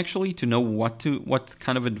goals actually to know what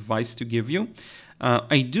kind of advice to give you.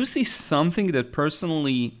 I do see something that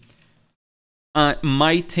personally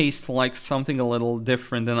my taste likes something a little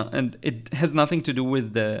different, and it has nothing to do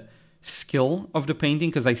with the skill of the painting,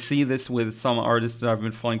 because I see this with some artists that I've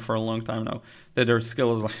been following for a long time now, that their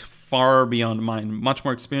skill is like far beyond mine, much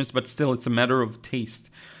more experienced, but still it's a matter of taste.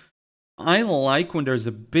 I like when there's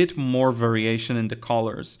a bit more variation in the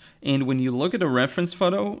colors, and when you look at a reference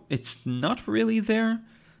photo, it's not really there.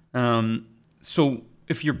 So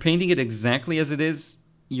if you're painting it exactly as it is,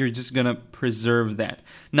 you're just gonna preserve that.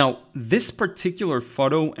 Now, this particular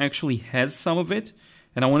photo actually has some of it,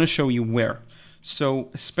 and I want to show you where. So,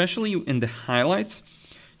 especially in the highlights,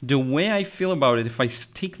 the way I feel about it, if I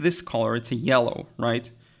take this color, it's a yellow, right?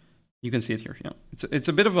 You can see it here, yeah. It's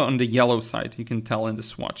a bit of on the yellow side, you can tell in the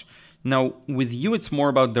swatch. Now, with you, it's more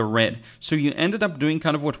about the red. So you ended up doing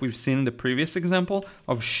kind of what we've seen in the previous example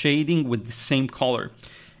of shading with the same color.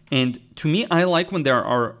 And to me, I like when there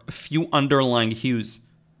are a few underlying hues.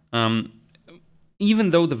 Even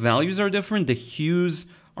though the values are different, the hues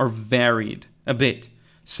are varied a bit.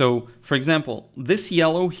 So, for example, this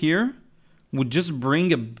yellow here would just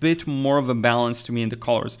bring a bit more of a balance to me in the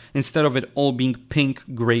colors, instead of it all being pink,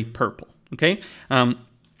 gray, purple, okay?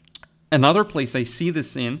 Another place I see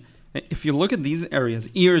this in, if you look at these areas,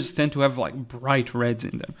 ears tend to have like bright reds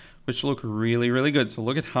in them, which look really, really good. So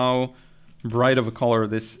look at how bright of a color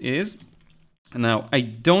this is. Now, I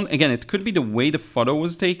don't, again, it could be the way the photo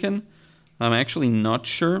was taken. I'm actually not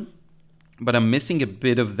sure, but I'm missing a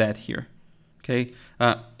bit of that here, okay?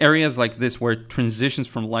 Areas like this where transitions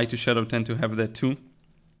from light to shadow tend to have that too.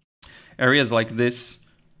 Areas like this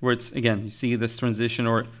where it's, again, you see this transition,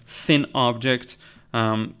 or thin objects,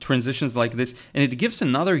 transitions like this, and it gives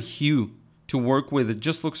another hue to work with. It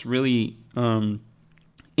just looks really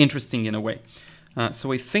interesting in a way.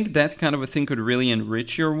 So I think that kind of a thing could really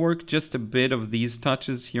enrich your work, just a bit of these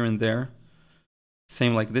touches here and there.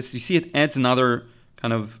 Same like this. You see it adds another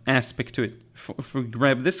kind of aspect to it. If we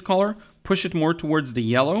grab this color, push it more towards the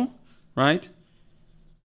yellow, right?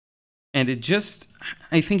 And it just,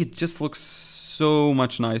 I think it just looks so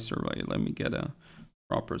much nicer, right? Let me get a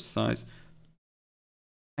proper size.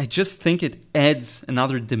 I just think it adds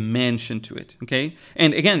another dimension to it, okay?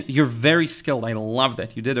 And again, you're very skilled. I love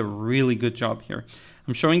that. You did a really good job here.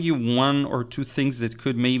 I'm showing you one or two things that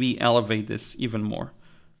could maybe elevate this even more.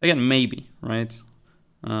 Again, maybe, right?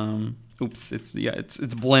 Oops,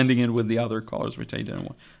 it's blending in with the other colors, which I didn't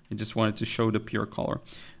want. I just wanted to show the pure color.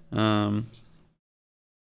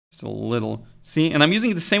 Just a little, see, and I'm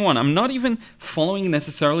using the same one. I'm not even following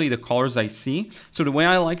necessarily the colors I see. So the way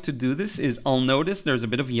I like to do this is I'll notice there's a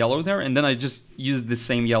bit of yellow there, and then I just use the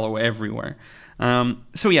same yellow everywhere.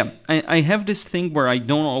 So yeah, I have this thing where I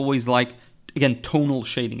don't always like, again, tonal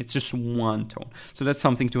shading. It's just one tone. So that's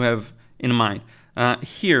something to have in mind.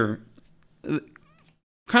 Here,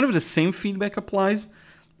 kind of the same feedback applies.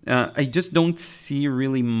 I just don't see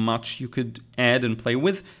really much you could add and play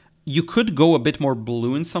with. You could go a bit more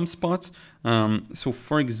blue in some spots. So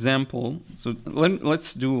for example, so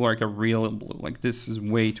let's do like a real blue. Like this is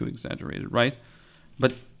way too exaggerated, right?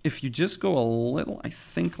 But if you just go a little, I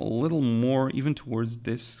think a little more even towards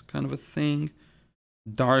this kind of a thing.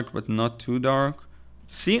 Dark, but not too dark.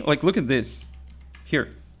 See, like look at this.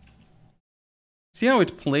 Here. See how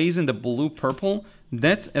it plays in the blue-purple?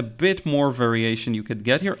 That's a bit more variation you could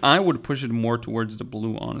get here. I would push it more towards the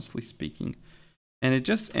blue, honestly speaking. And it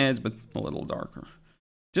just adds, but a little darker.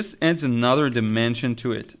 Just adds another dimension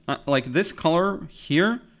to it. Like this color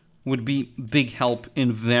here would be big help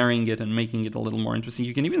in varying it and making it a little more interesting.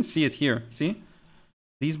 You can even see it here, see?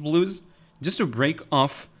 These blues, just to break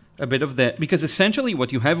off a bit of that. Because essentially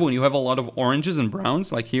what you have when you have a lot of oranges and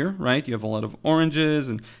browns, like here, right? You have a lot of oranges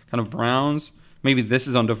and kind of browns. Maybe this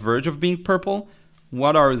is on the verge of being purple.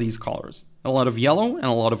 What are these colors? A lot of yellow and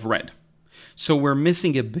a lot of red. So we're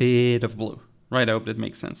missing a bit of blue. Right, I hope that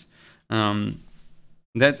makes sense.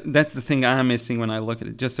 That's the thing I'm missing when I look at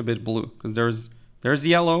it, just a bit blue. Because there's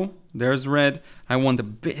yellow, there's red. I want a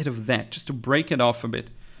bit of that, just to break it off a bit.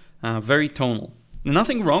 Very tonal.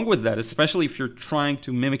 Nothing wrong with that, especially if you're trying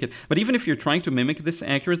to mimic it. But even if you're trying to mimic this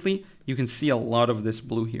accurately, you can see a lot of this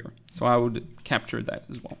blue here. So I would capture that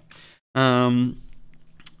as well.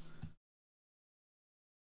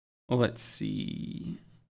 Let's see.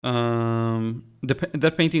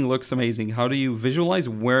 That painting looks amazing. How do you visualize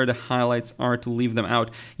where the highlights are to leave them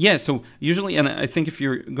out? Yeah, so usually, and I think if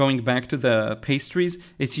you're going back to the pastries,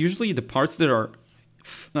 it's usually the parts that are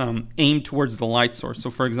aimed towards the light source. So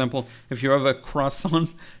for example, if you have a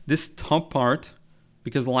croissant, this top part,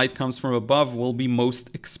 because the light comes from above, will be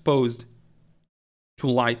most exposed to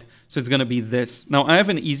light. So it's going to be this. Now I have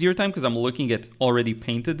an easier time because I'm looking at already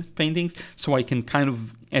painted paintings, so I can kind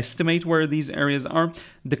of estimate where these areas are.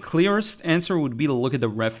 The clearest answer would be to look at the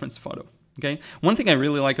reference photo. Okay. One thing I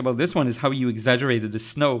really like about this one is how you exaggerated the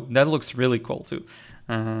snow. That looks really cool too.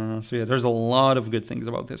 So yeah, there's a lot of good things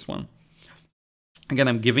about this one. Again,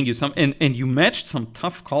 I'm giving you some, and you matched some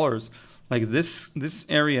tough colors. Like this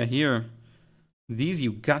area here, these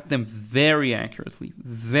you got them very accurately,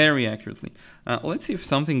 very accurately. Let's see if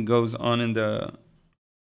something goes on in the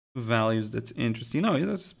values that's interesting. No,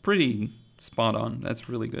 that's pretty spot on. That's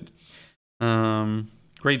really good.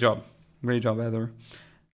 Great job, Heather.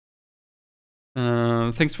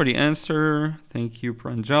 Thanks for the answer. Thank you,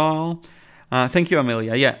 Pranjal. Thank you,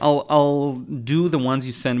 Amelia. Yeah, I'll do the ones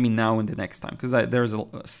you send me now in the next time, because there's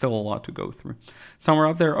still a lot to go through. Somewhere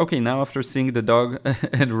up there. Okay, now after seeing the dog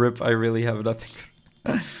and Rip, I really have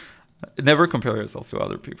nothing. Never compare yourself to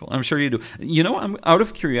other people. I'm sure you do. You know, I'm out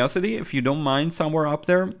of curiosity, if you don't mind, somewhere up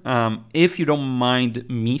there, if you don't mind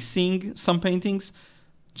me seeing some paintings,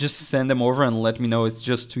 just send them over and let me know it's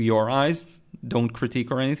just to your eyes. Don't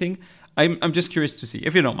critique or anything. I'm just curious to see,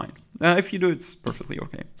 if you don't mind. If you do, it's perfectly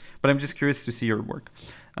okay. But I'm just curious to see your work.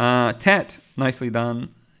 Tat, nicely done,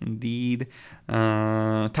 indeed.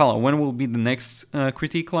 Tala, when will be the next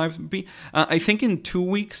critique live be? I think in 2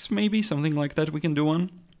 weeks, maybe, something like that, we can do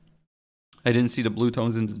one. I didn't see the blue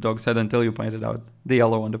tones in the dog's head until you pointed out the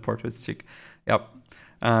yellow on the portrait's cheek. Yep.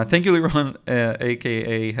 Thank you, Liron,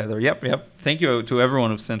 a.k.a. Heather. Yep. Thank you to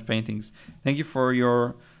everyone who sent paintings. Thank you for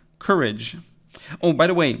your courage. Oh, by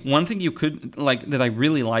the way, one thing you could like that I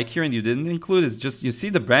really like here and you didn't include is just, you see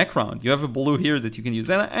the background. You have a blue here that you can use.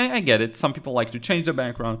 And I get it. Some people like to change the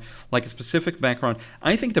background, like a specific background.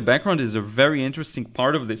 I think the background is a very interesting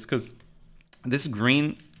part of this, because this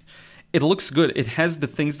green, it looks good. It has the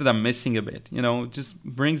things that I'm missing a bit. You know, it just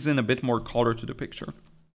brings in a bit more color to the picture,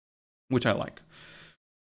 which I like.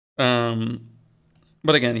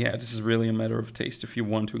 But again, yeah, this is really a matter of taste if you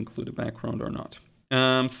want to include a background or not.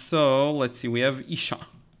 So let's see, we have Isha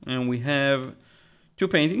and we have 2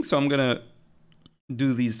 paintings. So I'm going to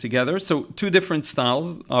do these together. So 2 different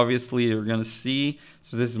styles, obviously you're going to see.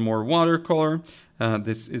 So this is more watercolor.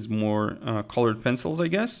 This is more colored pencils, I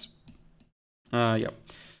guess. Yeah.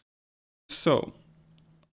 So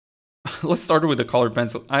let's start with the colored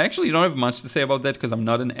pencil. I actually don't have much to say about that because I'm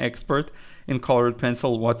not an expert in colored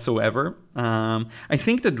pencil whatsoever. I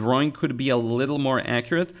think the drawing could be a little more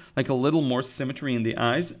accurate, like a little more symmetry in the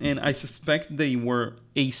eyes, and I suspect they were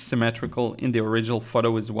asymmetrical in the original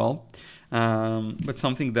photo as well. But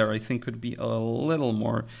something there I think could be a little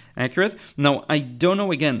more accurate. Now, I don't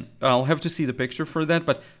know, again, I'll have to see the picture for that,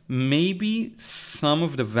 but maybe some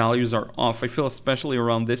of the values are off. I feel especially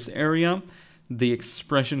around this area, the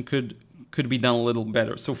expression could be done a little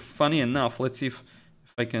better. So funny enough, let's see if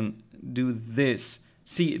I can do this.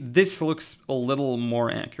 See, this looks a little more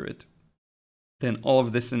accurate than all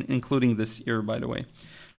of this, including this ear, by the way.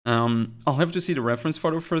 I'll have to see the reference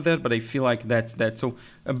photo for that, but I feel like that's that. So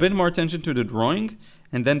a bit more attention to the drawing,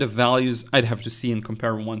 and then the values I'd have to see and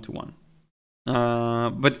compare 1 to 1.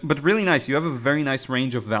 But really nice. You have a very nice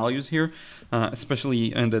range of values here,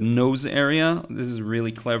 especially in the nose area. This is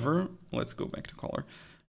really clever. Let's go back to color.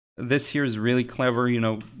 This here is really clever. You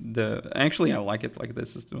know, actually I like it like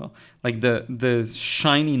this as well. Like the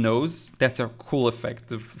shiny nose. That's a cool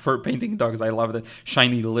effect for painting dogs. I love the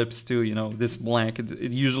shiny lips too. You know, this black.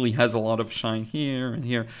 It usually has a lot of shine here and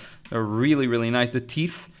here. They're really, really nice. The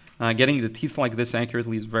teeth. Getting the teeth like this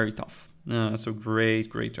accurately is very tough. So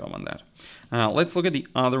great job on that. Let's look at the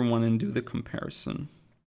other one and do the comparison.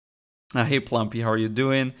 Hey Plumpy, how are you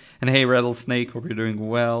doing? And hey Rattlesnake, hope you're doing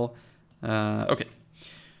well. Okay.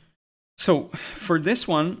 So for this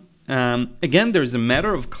one, again, there's a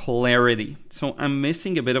matter of clarity. So I'm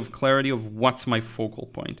missing a bit of clarity of what's my focal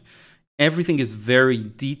point. Everything is very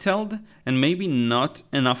detailed and maybe not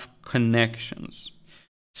enough connections.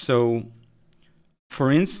 So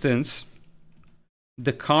for instance,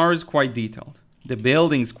 the car is quite detailed. The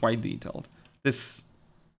building is quite detailed. This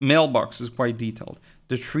mailbox is quite detailed.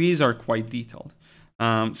 The trees are quite detailed.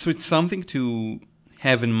 So it's something to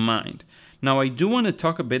have in mind. Now, I do want to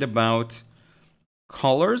talk a bit about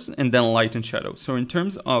colors and then light and shadow. So in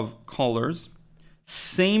terms of colors,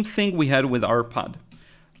 same thing we had with our pod.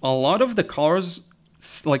 A lot of the colors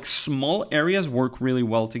like small areas work really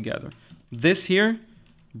well together. This here,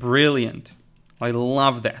 brilliant. I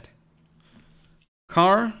love that.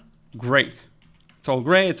 Car, great. It's all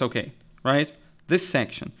gray, it's okay, right? This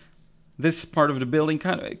section, this part of the building,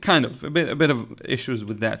 kind of a bit of issues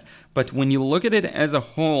with that. But when you look at it as a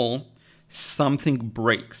whole, something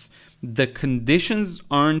breaks. The conditions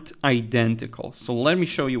aren't identical. So let me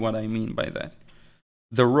show you what I mean by that.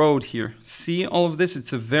 The road here, see all of this?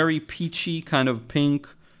 It's a very peachy kind of pink,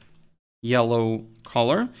 yellow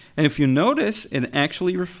color. And if you notice, it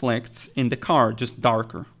actually reflects in the car, just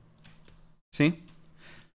darker. See?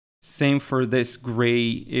 Same for this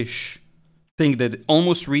grayish thing that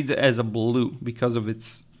almost reads as a blue because of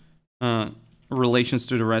its relations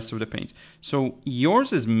to the rest of the paints. So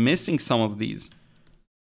yours is missing some of these.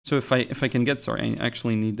 So if I can get, sorry, I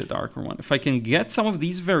actually need the darker one. If I can get some of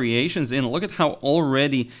these variations in, look at how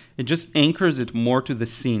already it just anchors it more to the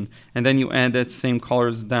scene. And then you add that same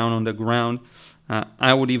colors down on the ground.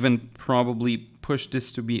 I would even probably push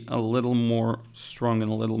this to be a little more strong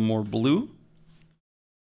and a little more blue.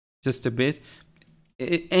 Just a bit.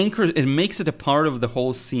 It anchors, it makes it a part of the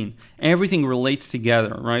whole scene. Everything relates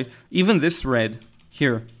together, right? Even this red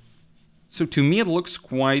here. So to me, it looks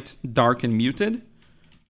quite dark and muted.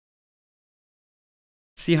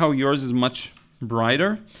 See how yours is much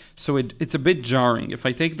brighter? So it's a bit jarring. If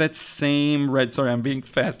I take that same red, sorry, I'm being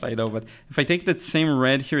fast, I know, but if I take that same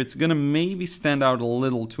red here, it's gonna maybe stand out a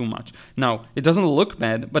little too much. Now, it doesn't look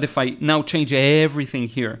bad, but if I now change everything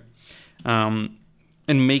here and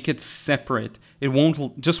make it separate, it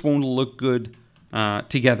just won't look good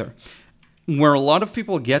together. Where a lot of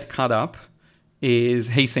people get caught up is,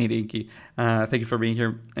 hey, Saint Inky, thank you for being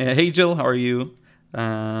here. Hey, Jill, how are you?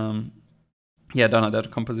 Yeah, Donna,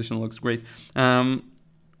 that composition looks great. And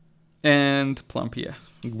Plump, yeah,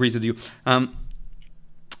 greeted you. A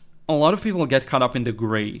lot of people get caught up in the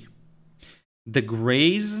gray. The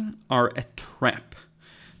grays are a trap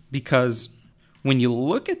because when you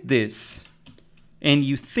look at this and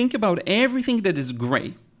you think about everything that is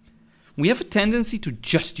gray, we have a tendency to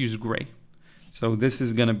just use gray. So this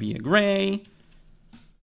is going to be a gray.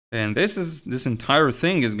 And this entire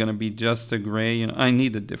thing is going to be just a gray. You know, I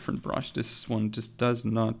need a different brush. This one just does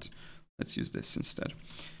not. Let's use this instead.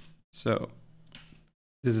 So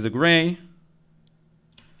this is a gray.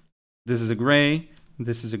 This is a gray.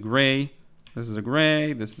 This is a gray. This is a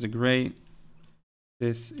gray. This is a gray.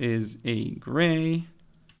 This is a gray.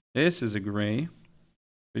 This is a gray.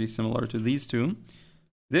 Pretty similar to these two.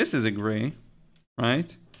 This is a gray,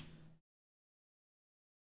 right?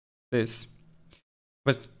 This.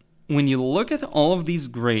 But when you look at all of these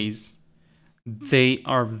grays, they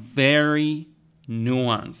are very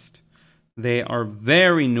nuanced. They are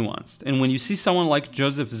very nuanced. And when you see someone like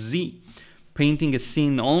Joseph Z painting a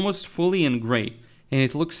scene almost fully in gray, and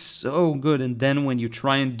it looks so good, and then when you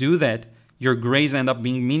try and do that, your grays end up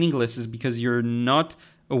being meaningless, is because you're not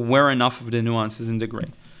aware enough of the nuances in the gray.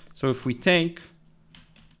 So if we take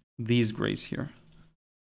these grays here,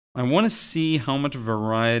 I want to see how much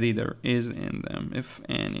variety there is in them, if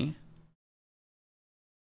any.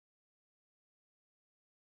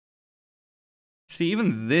 See,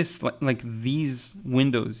 even this, like these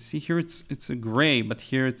windows, see here it's a gray, but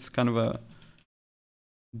here it's kind of a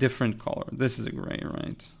different color. This is a gray,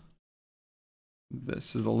 right?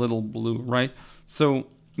 This is a little blue, right? So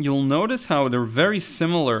you'll notice how they're very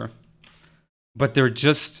similar, but they're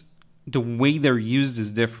just, the way they're used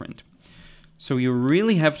is different. So you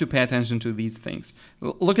really have to pay attention to these things.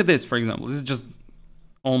 Look at this, for example. This is just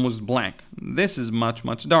almost black. This is much,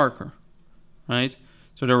 much darker, right?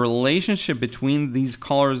 So the relationship between these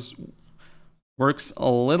colors works a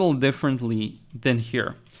little differently than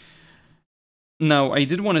here. Now, I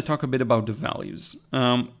did want to talk a bit about the values.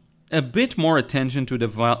 A bit more attention to the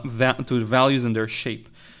values and their shape.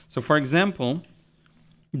 So for example,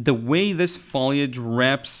 the way this foliage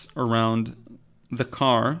wraps around the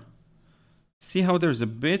car, see how there's a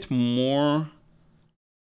bit more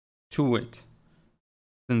to it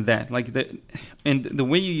than that. Like and the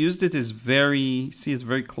way you used it is is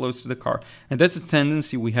very close to the car. And that's a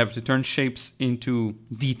tendency we have to turn shapes into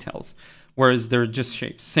details, whereas they're just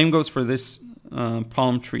shapes. Same goes for this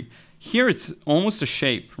palm tree. Here it's almost a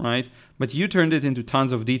shape, right? But you turned it into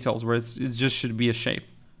tons of details where it just should be a shape.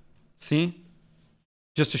 See?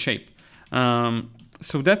 Just a shape.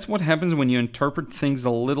 So that's what happens when you interpret things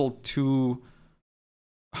a little too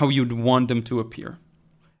how you'd want them to appear.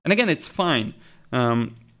 And again, it's fine.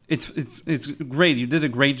 It's great. You did a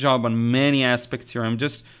great job on many aspects here. I'm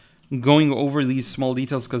just going over these small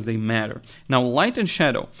details because they matter. Now, light and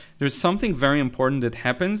shadow. There's something very important that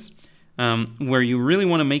happens where you really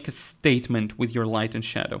want to make a statement with your light and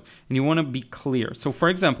shadow, and you want to be clear. So for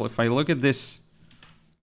example, if I look at this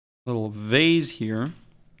little vase here,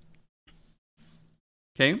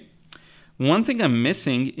 okay, one thing I'm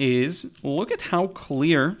missing is, look at how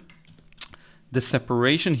clear the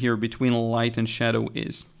separation here between light and shadow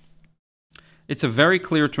is. It's a very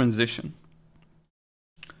clear transition.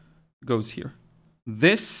 It goes here.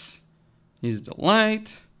 This is the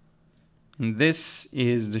light, and this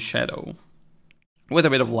is the shadow, with a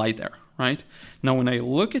bit of light there, right? Now, when I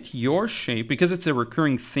look at your shape, because it's a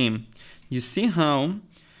recurring theme, you see how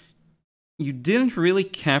you didn't really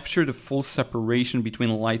capture the full separation between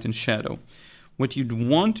light and shadow. What you'd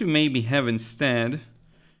want to maybe have instead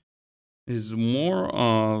is more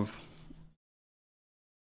of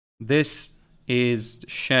this is the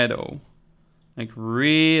shadow, like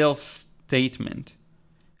real statement.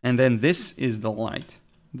 And then this is the light,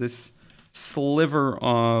 this sliver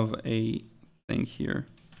of a thing here.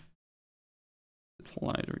 It's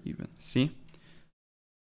lighter even, see?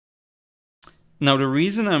 Now the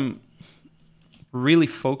reason I'm really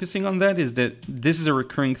focusing on that is that this is a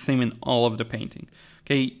recurring theme in all of the painting.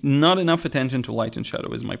 Okay, not enough attention to light and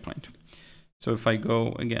shadow is my point. So if I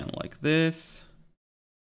go again like this,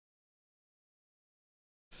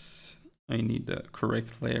 I need the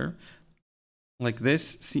correct layer. Like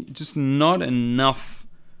this, see, just not enough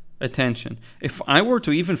attention. If I were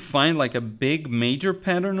to even find like a big major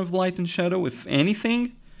pattern of light and shadow, if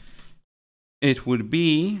anything, it would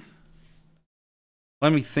be,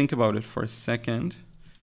 let me think about it for a second.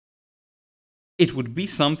 It would be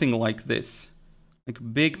something like this, like a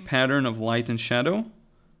big pattern of light and shadow.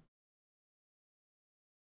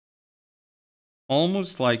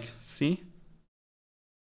 Almost like, see?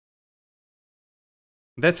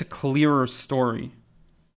 That's a clearer story.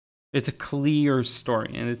 It's a clear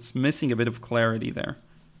story, and it's missing a bit of clarity there.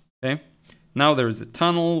 Okay? Now there's a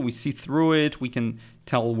tunnel, we see through it, we can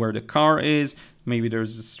tell where the car is. Maybe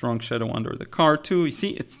there's a strong shadow under the car too. You see,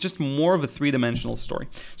 it's just more of a three-dimensional story.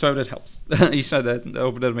 So I hope that helps. Isha, I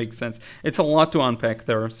hope that makes sense. It's a lot to unpack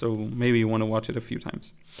there, so maybe you want to watch it a few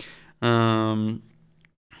times.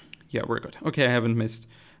 Yeah, we're good. Okay, I haven't missed.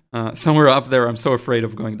 Somewhere up there, I'm so afraid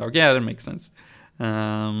of going dark. Yeah, that makes sense.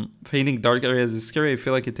 Painting dark areas is scary. I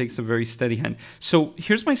feel like it takes a very steady hand. So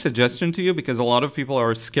here's my suggestion to you, because a lot of people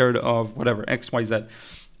are scared of whatever, X, Y, Z.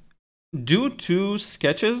 Do 2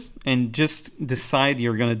 sketches and just decide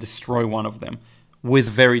you're going to destroy one of them with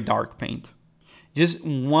very dark paint. Just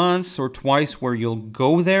once or twice where you'll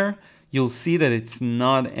go there, you'll see that it's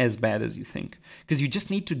not as bad as you think. Because you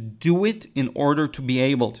just need to do it in order to be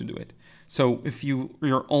able to do it. So if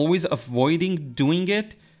you're always avoiding doing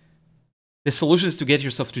it, the solution is to get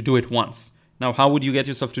yourself to do it once. Now, how would you get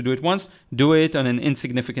yourself to do it once? Do it on an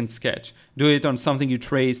insignificant sketch. Do it on something you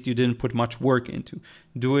traced, you didn't put much work into.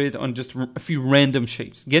 Do it on just a few random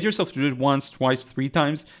shapes. Get yourself to do it once, twice, 3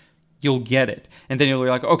 times. You'll get it. And then you'll be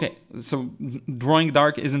like, okay, so drawing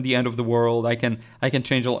dark isn't the end of the world. I can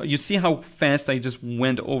change a lot. You see how fast I just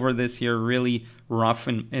went over this here, really rough,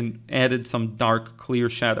 and added some dark, clear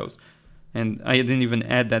shadows. And I didn't even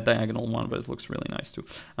add that diagonal one, but it looks really nice too.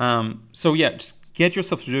 So yeah, just get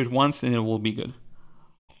yourself to do it once and it will be good.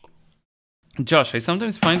 Josh, I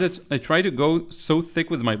sometimes find that I try to go so thick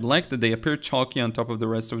with my black that they appear chalky on top of the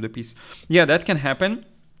rest of the piece. Yeah, that can happen.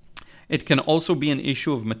 It can also be an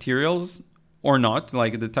issue of materials or not,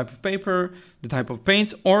 like the type of paper, the type of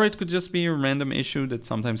paints, or it could just be a random issue that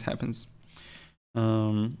sometimes happens.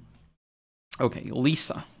 Okay,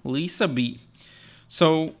 Lisa B.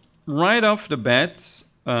 So right off the bat,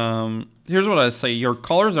 here's what I say. Your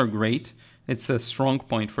colors are great. It's a strong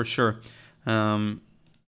point for sure.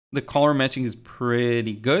 The color matching is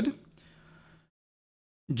pretty good.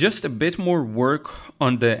 Just a bit more work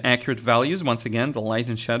on the accurate values. Once again, the light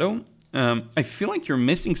and shadow. I feel like you're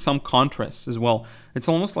missing some contrast as well. It's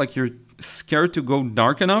almost like you're scared to go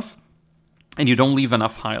dark enough and you don't leave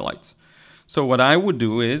enough highlights. So what I would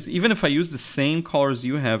do is, even if I use the same colors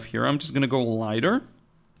you have here, I'm just going to go lighter.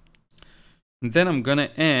 And then I'm going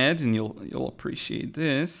to add, and you'll appreciate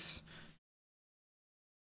this,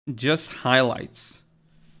 just highlights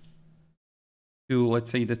to,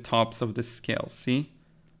 let's say, the tops of the scale. See?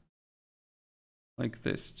 Like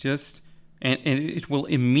this. Just, and it will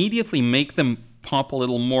immediately make them pop a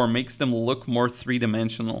little more, makes them look more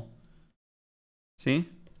three-dimensional. See?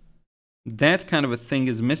 That kind of a thing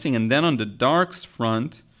is missing. And then on the darks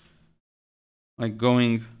front, like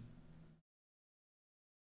going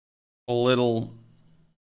a little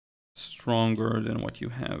stronger than what you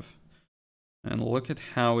have. And look at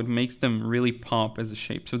how it makes them really pop as a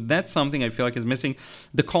shape. So that's something I feel like is missing.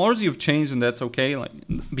 The colors you've changed, and that's okay, like,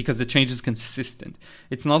 because the change is consistent.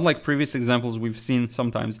 It's not like previous examples we've seen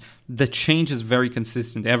sometimes. The change is very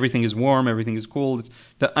consistent. Everything is warm, everything is cool.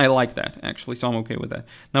 I like that, actually, so I'm okay with that.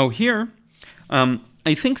 Now here, I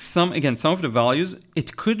think some of the values,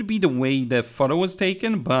 it could be the way the photo was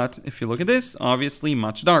taken, but if you look at this, obviously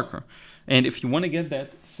much darker. And if you want to get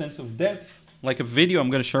that sense of depth, like a video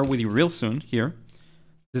I'm going to share with you real soon here.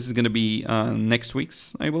 This is going to be next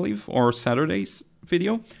week's, I believe, or Saturday's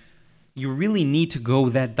video. You really need to go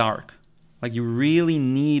that dark. Like, you really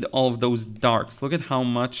need all of those darks. Look at how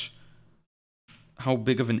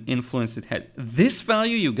big of an influence it had. This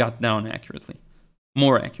value you got down accurately.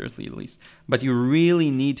 More accurately, at least. But you really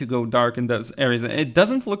need to go dark in those areas. It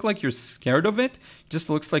doesn't look like you're scared of it. It just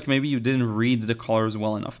looks like maybe you didn't read the colors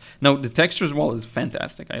well enough. Now, the texture as well is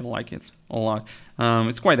fantastic. I like it a lot.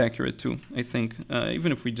 It's quite accurate, too, I think.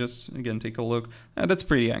 Even if we just, again, take a look. That's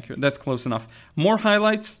pretty accurate. That's close enough. More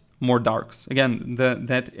highlights, more darks. Again,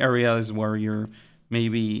 that area is where you're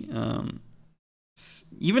maybe...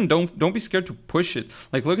 even don't be scared to push it.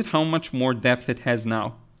 Like, look at how much more depth it has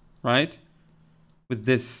now, right? With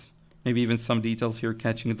this, maybe even some details here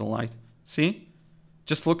catching the light. See?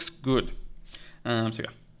 Just looks good. So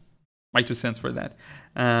yeah, my 2 cents for that.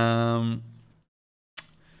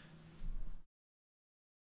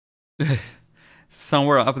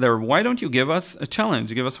 Somewhere up there, why don't you give us a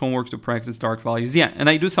challenge? Give us homework to practice dark values. Yeah, and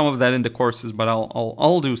I do some of that in the courses, but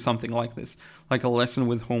I'll do something like this, like a lesson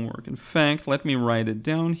with homework. In fact, let me write it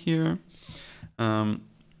down here.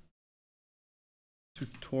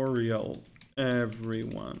 Tutorial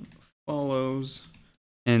everyone follows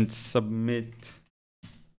and submit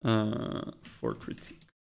for critique.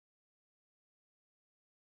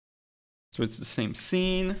 So it's the same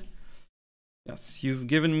scene. Yes, you've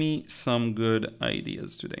given me some good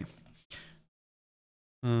ideas today.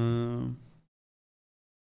 There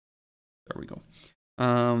we go.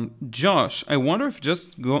 Josh, I wonder if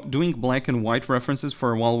just doing black and white references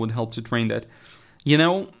for a while would help to train that. You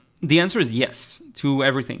know, the answer is yes to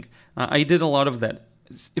everything. I did a lot of that.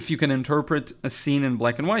 If you can interpret a scene in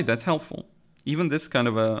black and white, that's helpful. Even this kind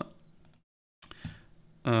of a...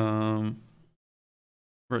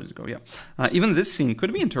 where did it go? Yeah. Even this scene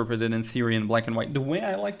could be interpreted in theory in black and white. The way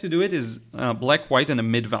I like to do it is black, white, and a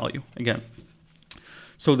mid value, again.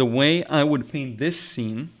 So the way I would paint this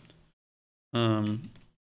scene, I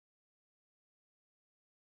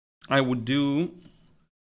would do...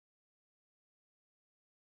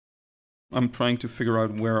 I'm trying to figure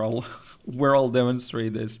out where I'll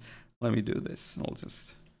demonstrate this. Let me do this. I'll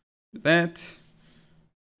just do that.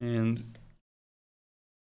 And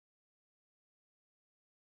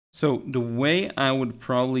so the way I would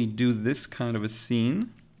probably do this kind of a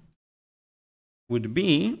scene would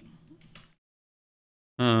be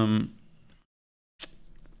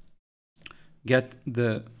get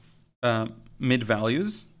the mid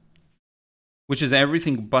values, which is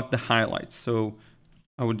everything but the highlights. So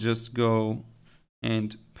I would just go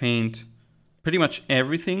and paint pretty much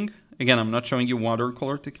everything. Again, I'm not showing you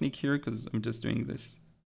watercolor technique here because I'm just doing this,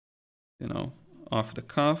 you know, off the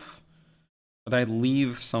cuff. But I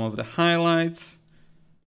leave some of the highlights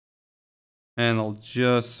and I'll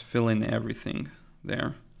just fill in everything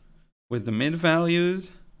there with the mid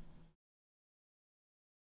values.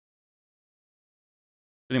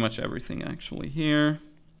 Pretty much everything actually here.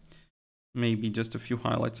 Maybe just a few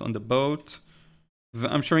highlights on the boat.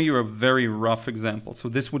 I'm showing you a very rough example. So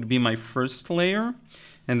this would be my first layer,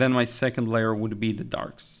 and then my second layer would be the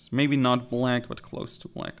darks. Maybe not black, but close to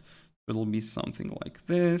black. It'll be something like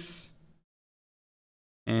this,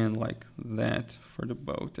 and like that for the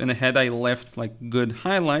boat. And had I left like good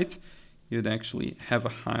highlights, you'd actually have a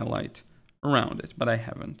highlight around it, but I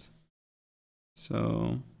haven't.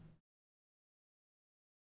 So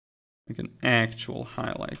like an actual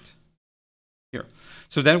highlight here.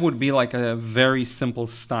 So that would be like a very simple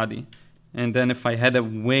study. And then if I had a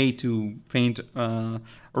way to paint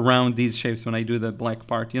around these shapes when I do the black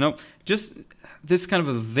part, you know, just this kind of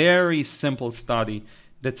a very simple study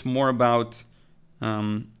that's more about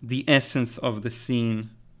the essence of the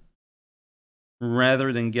scene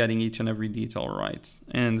rather than getting each and every detail right.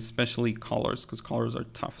 And especially colors, because colors are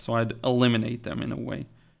tough. So I'd eliminate them in a way.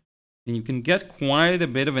 And you can get quite a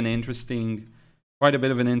bit of an interesting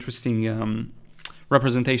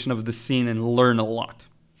representation of the scene and learn a lot.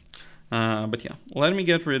 But yeah, let me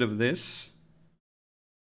get rid of this.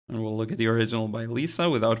 And we'll look at the original by Lisa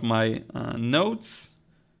without my notes,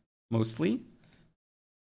 mostly.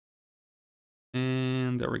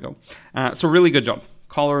 And there we go. So really good job.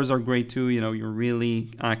 Colors are great too. You know, you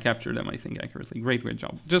really capture them, I think, accurately. Great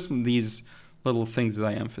job. Just these little things that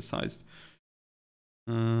I emphasized.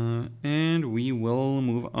 And we will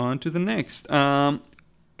move on to the next.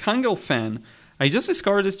 Kangel Fan. I just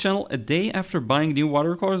discovered this channel a day after buying new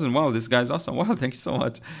watercolors, and wow, this guy's awesome. Wow, thank you so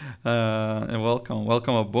much. And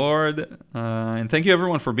welcome aboard. And thank you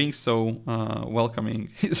everyone for being so welcoming.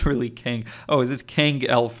 He's really Kang. Oh, is it Kang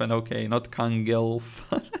Elfen? Okay, not Kang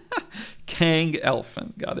Elf. Kang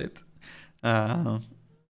Elfen, got it.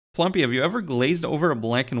 Plumpy, have you ever glazed over a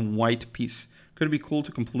black and white piece? Could it be cool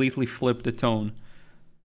to completely flip the tone?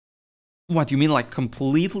 What, you mean like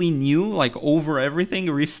completely new, like over everything,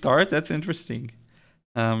 restart? That's interesting.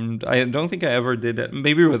 I don't think I ever did that.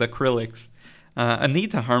 Maybe with acrylics.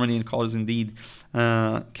 Anita, harmony in colors indeed.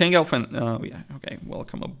 King Elfin, yeah, okay,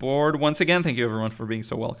 welcome aboard. Once again, thank you everyone for being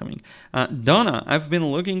so welcoming. Donna, I've been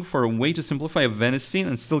looking for a way to simplify a Venice scene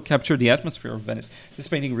and still capture the atmosphere of Venice. This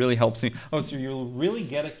painting really helps me. Oh, so you'll really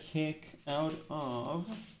get a kick out of...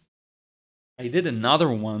 I did another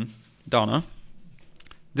one, Donna.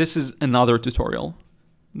 This is another tutorial.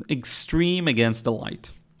 Extreme against the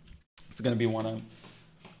light. It's going to be one I'm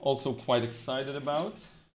also quite excited about.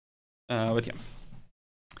 But yeah,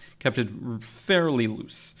 kept it fairly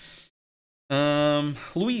loose.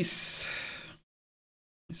 Luis.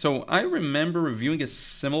 So I remember reviewing a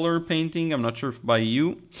similar painting. I'm not sure if by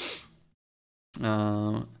you.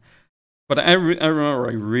 But I remember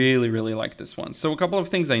I really like this one. So a couple of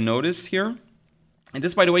things I noticed here. And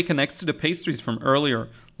this, by the way, connects to the pastries from earlier.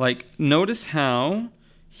 Like, notice how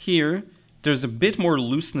here there's a bit more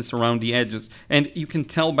looseness around the edges. And you can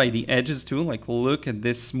tell by the edges too. Like, look at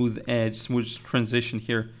this smooth edge, smooth transition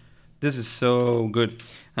here. This is so good.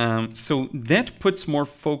 So that puts more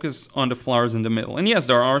focus on the flowers in the middle. And yes,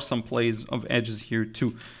 there are some plays of edges here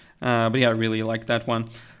too. But yeah, I really like that one.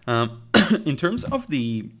 In terms of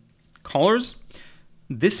the colors,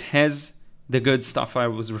 this has the good stuff I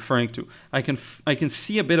was referring to. I can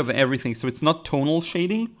see a bit of everything, so it's not tonal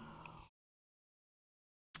shading.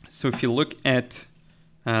 So if you look at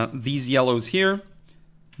these yellows here,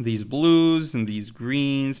 these blues and these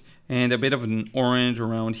greens, and a bit of an orange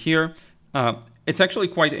around here, it's actually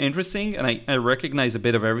quite interesting, and I recognize a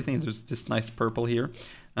bit of everything. There's this nice purple here,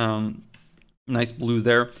 nice blue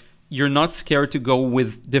there. You're not scared to go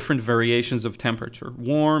with different variations of temperature,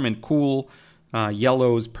 warm and cool,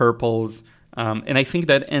 yellows, purples, and I think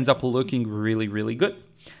that ends up looking really good.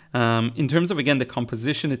 In terms of, again, the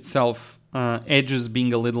composition itself, edges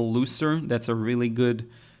being a little looser, that's a really good,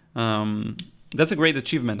 that's a great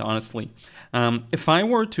achievement, honestly. If I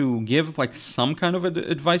were to give like some kind of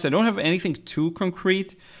advice, I don't have anything too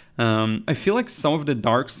concrete. I feel like some of the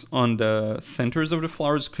darks on the centers of the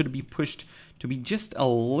flowers could be pushed to be just a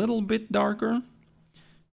little bit darker.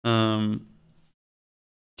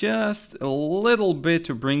 Just a little bit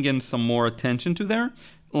to bring in some more attention to there,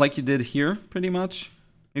 like you did here, pretty much.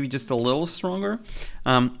 Maybe just a little stronger.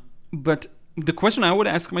 But the question I would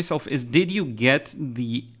ask myself is, did you get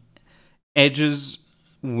the edges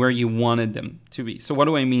where you wanted them to be? So what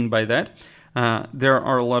do I mean by that? There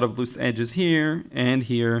are a lot of loose edges here, and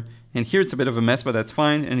here, and here it's a bit of a mess, but that's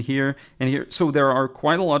fine, and here, and here. So there are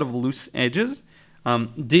quite a lot of loose edges.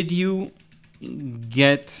 Did you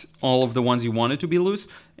get all of the ones you wanted to be loose?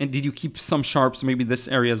 And did you keep some sharps? Maybe this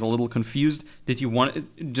area is a little confused. Did you want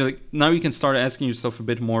it? Now you can start asking yourself a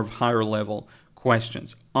bit more of higher level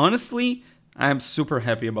questions. Honestly, I'm super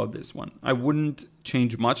happy about this one. I wouldn't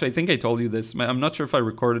change much. I think I told you this. I'm not sure if I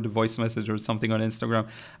recorded a voice message or something on Instagram.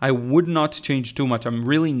 I would not change too much. I'm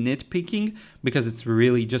really nitpicking because it's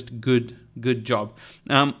really just good job.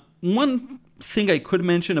 One thing I could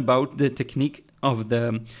mention about the technique of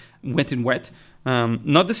the wet and wet,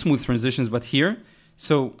 not the smooth transitions, but here.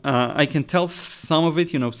 So I can tell some of it,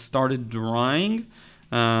 started drying.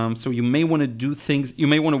 So you may want to do things, you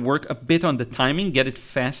may want to work a bit on the timing, get it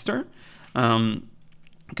faster.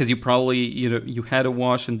 Because you probably, you had a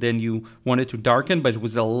wash and then you wanted to darken, but it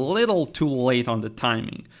was a little too late on the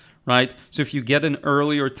timing, right? So if you get an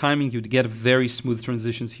earlier timing, you'd get very smooth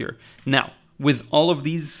transitions here. Now, with all of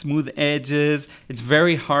these smooth edges, it's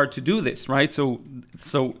very hard to do this, right? So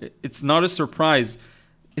it's not a surprise.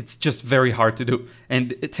 It's just very hard to do.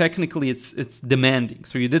 And technically, it's demanding.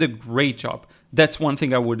 So you did a great job. That's one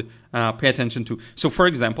thing I would pay attention to. So for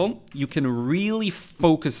example, you can really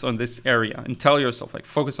focus on this area and tell yourself, like,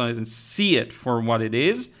 focus on it and see it for what it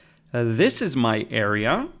is. This is my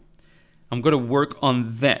area. I'm going to work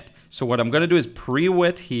on that. So what I'm going to do is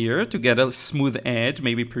pre-wet here to get a smooth edge,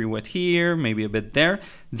 maybe pre-wet here, maybe a bit there.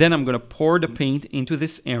 Then I'm going to pour the paint into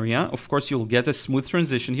this area. Of course, you'll get a smooth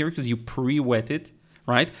transition here because you pre-wet it,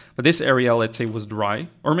 right? But this area, let's say, was dry,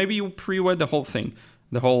 or maybe you pre-wet the whole thing,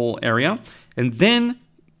 the whole area, and then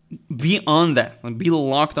be on that, and be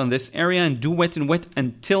locked on this area and do wet and wet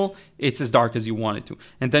until it's as dark as you want it to.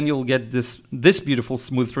 And then you'll get this beautiful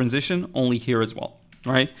smooth transition only here as well,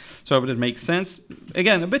 right? So I hope it makes sense.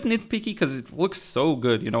 Again, a bit nitpicky because it looks so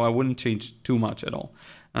good, you know, I wouldn't change too much at all.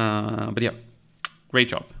 But yeah, great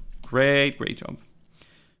job. Great job.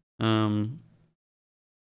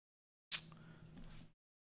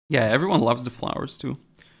 Yeah, everyone loves the flowers too.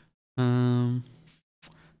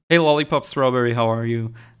 Hey, Lollipop Strawberry, how are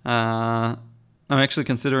you? I'm actually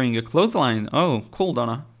considering a clothesline. Oh, cool,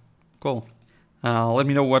 Donna. Cool. Let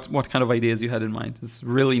me know what kind of ideas you had in mind. It's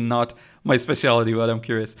really not my specialty, but I'm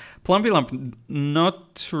curious. Plumpy Lump,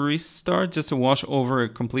 not to restart, just to wash over a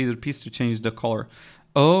completed piece to change the color.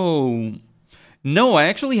 Oh, no, I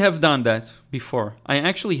actually have done that before. I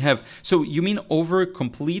actually have. So you mean over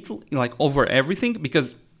completely, like over everything?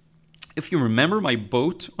 Because if you remember my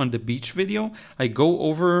boat on the beach video, I go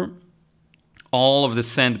over all of the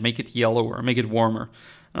sand, make it yellower, make it warmer.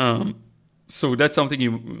 So that's something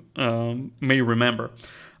you may remember.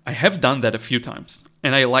 I have done that a few times,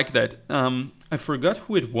 and I like that. I forgot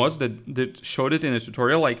who it was that showed it in a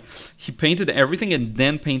tutorial. Like, he painted everything and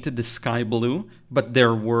then painted the sky blue, but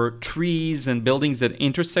there were trees and buildings that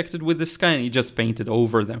intersected with the sky, and he just painted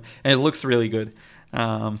over them. And it looks really good.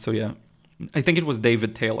 So yeah, I think it was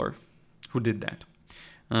David Taylor who did that.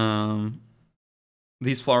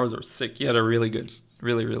 These flowers are sick. Yeah, they're really good.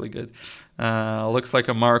 Really good. Looks like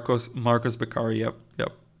a Marcos Beccari.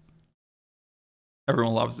 Yep.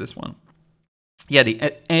 Everyone loves this one. Yeah,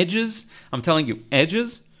 the edges, I'm telling you,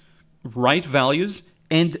 edges, right values,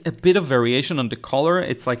 and a bit of variation on the color.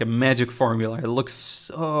 It's like a magic formula. It looks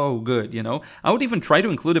so good, you know? I would even try to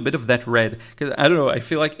include a bit of that red, because I don't know, I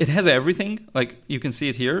feel like it has everything, like you can see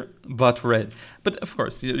it here, but red. But of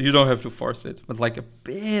course, you don't have to force it. But like a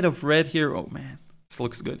bit of red here, oh man, this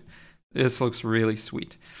looks good. This looks really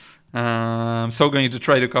sweet. I'm so going to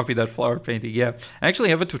try to copy that flower painting. Yeah, I actually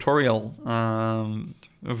have a tutorial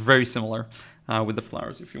very similar with the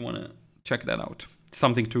flowers if you want to check that out.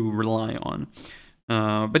 Something to rely on.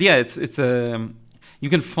 But yeah, it's you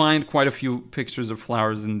can find quite a few pictures of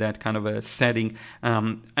flowers in that kind of a setting.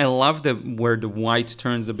 I love where the white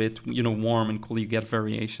turns a bit, you know, warm and cool. You get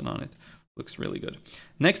variation on it. Looks really good.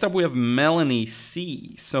 Next up, we have Melanie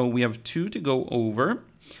C. So we have 2 to go over.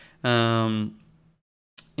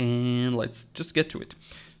 And let's just get to it.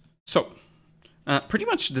 So pretty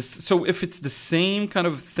much this. So if it's the same kind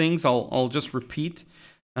of things, I'll just repeat.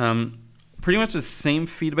 Pretty much the same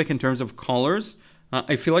feedback in terms of colors.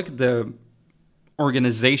 I feel like the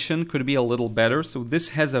organization could be a little better. So this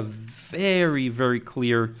has a very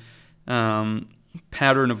clear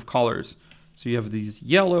pattern of colors. So you have these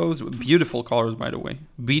yellows, beautiful colors, by the way,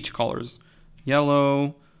 beach colors,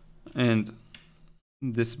 yellow and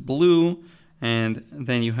this blue, and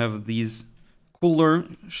then you have these cooler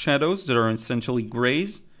shadows that are essentially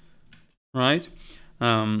grays, right?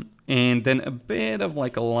 And then a bit of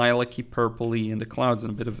like a lilac-y purpley in the clouds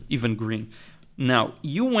and a bit of even green. Now,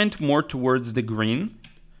 you went more towards the green,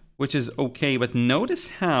 which is okay, but notice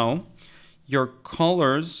how your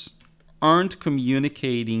colors aren't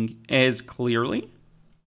communicating as clearly.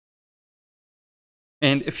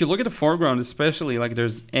 And if you look at the foreground, especially, like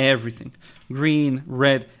there's everything. Green,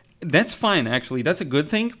 red. That's fine, actually. That's a good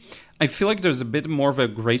thing. I feel like there's a bit more of a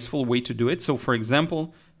graceful way to do it. So, for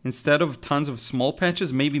example, instead of tons of small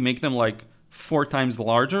patches, maybe make them like 4 times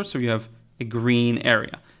larger. So you have a green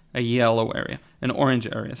area, a yellow area, an orange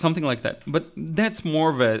area, something like that. But that's more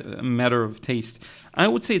of a matter of taste. I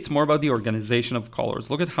would say it's more about the organization of colors.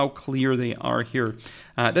 Look at how clear they are here.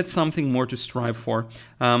 That's something more to strive for.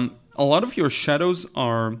 A lot of your shadows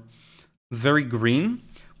are very green,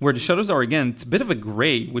 where the shadows are, again, it's a bit of a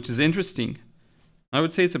gray, which is interesting. I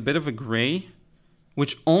would say it's a bit of a gray,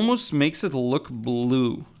 which almost makes it look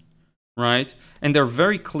blue, right? And they're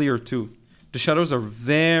very clear too. The shadows are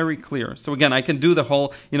very clear. So again, I can do the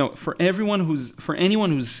whole, you know, for anyone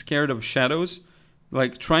who's scared of shadows,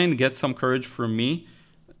 like try and get some courage from me.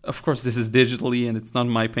 Of course, this is digitally and it's not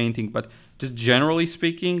my painting, but just generally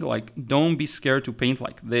speaking, like don't be scared to paint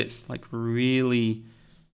like this. Like really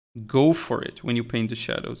go for it when you paint the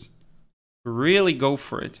shadows. Really go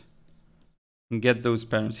for it and get those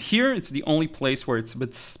patterns. Here, it's the only place where it's a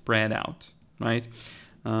bit spread out, right?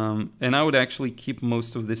 And I would actually keep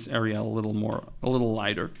most of this area a little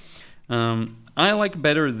lighter. I like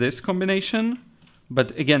better this combination,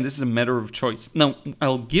 but again, this is a matter of choice. Now,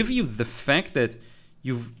 I'll give you the fact that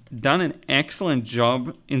you've done an excellent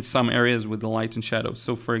job in some areas with the light and shadow.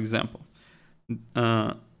 So for example,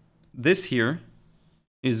 this here,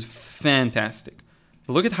 is fantastic.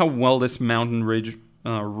 Look at how well this mountain ridge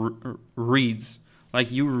reads.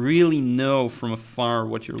 Like, you really know from afar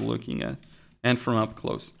what you're looking at, and from up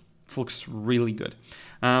close. It looks really good.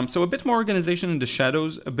 So a bit more organization in the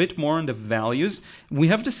shadows, a bit more in the values. We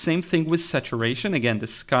have the same thing with saturation. Again, the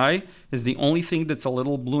sky is the only thing that's a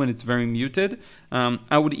little blue and it's very muted.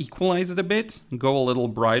 I would equalize it a bit, go a little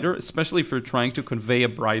brighter, especially if you're trying to convey a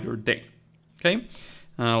brighter day. Okay,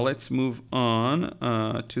 let's move on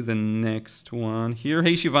to the next one here.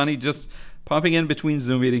 Hey, Shivani, just popping in between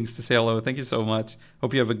Zoom meetings to say hello. Thank you so much.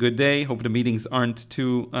 Hope you have a good day. Hope the meetings aren't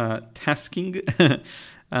too tasking.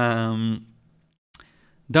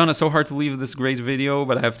 Donna, so hard to leave this great video,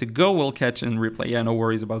 but I have to go. We'll catch and replay. Yeah, no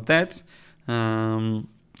worries about that.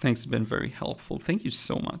 Thanks, it's been very helpful. Thank you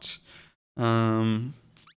so much.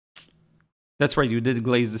 That's right, you did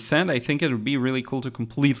glaze the sand. I think it would be really cool to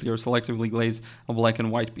completely or selectively glaze a black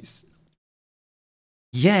and white piece.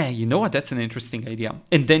 Yeah, you know what? That's an interesting idea.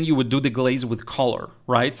 And then you would do the glaze with color,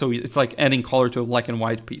 right? So it's like adding color to a black and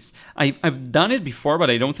white piece. I've done it before, but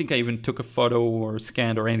I don't think I even took a photo or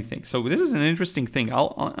scanned or anything. So this is an interesting thing.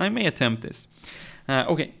 I may attempt this.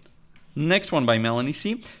 Okay, next one by Melanie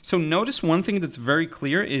C. So notice one thing that's very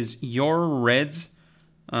clear is your reds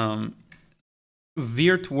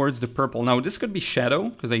veer towards the purple. Now this could be shadow,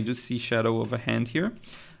 because I do see shadow of a hand here.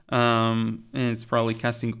 And it's probably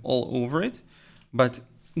casting all over it. But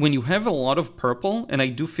when you have a lot of purple, and I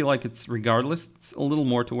do feel like it's regardless, it's a little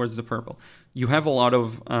more towards the purple. You have a lot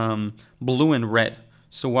of blue and red.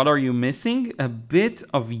 So what are you missing? A bit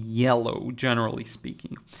of yellow, generally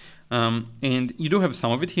speaking. And you do have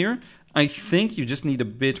some of it here. I think you just need a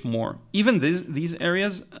bit more. Even these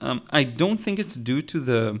areas, I don't think it's due to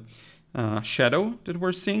the shadow that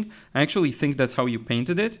we're seeing. I actually think that's how you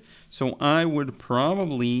painted it. So I would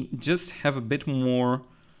probably just have a bit more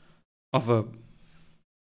of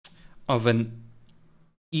an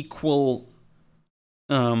equal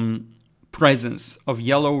presence of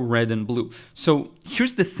yellow, red, and blue. So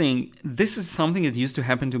here's the thing. This is something that used to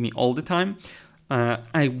happen to me all the time.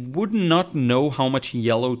 I would not know how much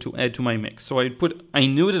yellow to add to my mix. So I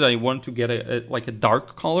knew that I want to get a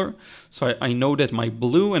dark color. So I know that my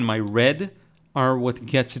blue and my red are what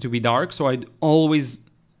gets it to be dark. So I'd always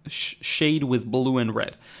shade with blue and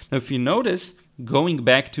red. Now, if you notice, going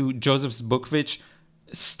back to Joseph Zbukvich,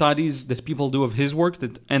 studies that people do of his work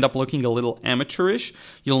that end up looking a little amateurish,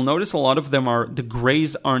 you'll notice a lot of them the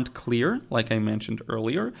grays aren't clear, like I mentioned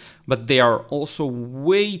earlier, but they are also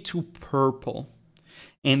way too purple.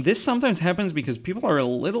 And this sometimes happens because people are a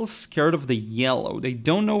little scared of the yellow. They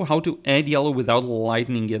don't know how to add yellow without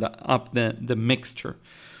lightening it up, the mixture.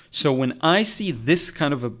 So when I see this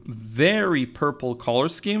kind of a very purple color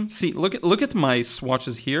scheme, see, look at my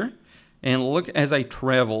swatches here, and look as I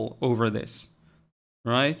travel over this.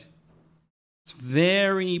 Right? It's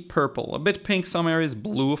very purple, a bit pink some areas,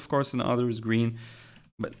 blue of course, and others green.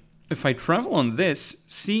 But if I travel on this,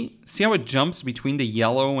 see how it jumps between the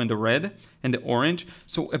yellow and the red and the orange?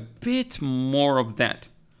 So a bit more of that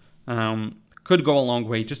could go a long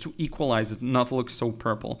way just to equalize it, not look so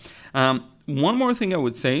purple. One more thing I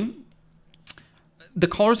would say, the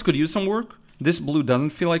colors could use some work. This blue doesn't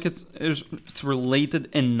feel like it's related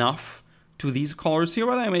enough to these colors here,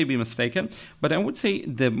 but I may be mistaken. But I would say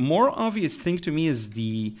the more obvious thing to me is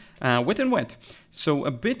the wet and wet. So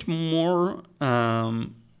a bit more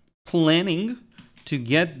planning to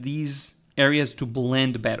get these areas to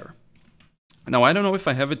blend better. Now, I don't know if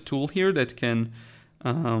I have a tool here that can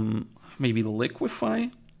maybe liquefy.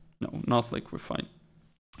 No, not liquefy.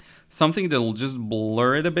 Something that will just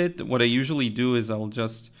blur it a bit. What I usually do is I'll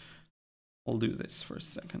do this for a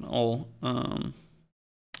second. I'll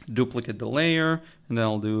duplicate the layer, and then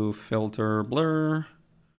I'll do filter blur,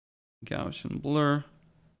 Gaussian blur.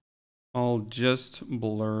 I'll just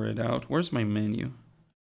blur it out. Where's my menu?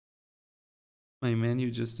 My menu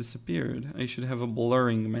just disappeared. I should have a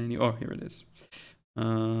blurring menu. Oh, here it is.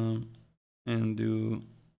 And do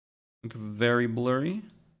very blurry.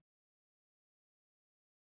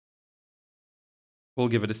 We'll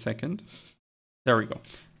give it a second. There we go.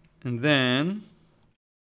 And then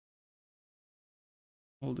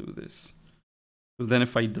I'll do this. So then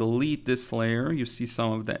if I delete this layer, you see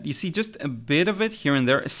some of that. You see just a bit of it here and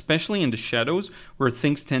there, especially in the shadows where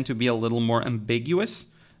things tend to be a little more ambiguous.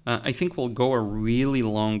 I think will go a really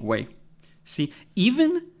long way. See,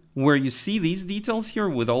 even where you see these details here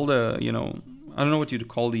with all the, I don't know what you'd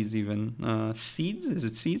call these even, seeds? Is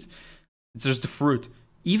it seeds? It's just the fruit.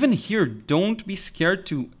 Even here, don't be scared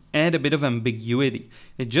to add a bit of ambiguity.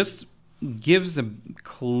 It just gives a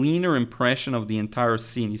cleaner impression of the entire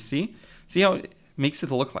scene. You see how makes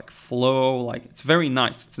it look like flow, like it's very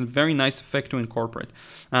nice. It's a very nice effect to incorporate.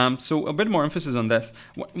 So a bit more emphasis on this.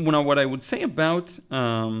 What I would say about,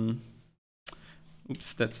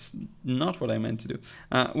 oops, that's not what I meant to do.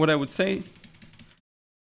 What I would say,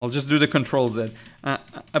 I'll just do the Control Z.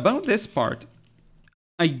 About this part,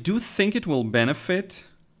 I do think it will benefit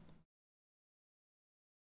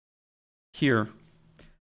here.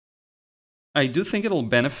 I do think it'll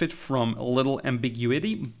benefit from a little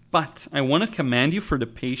ambiguity, but I want to commend you for the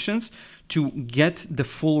patience to get the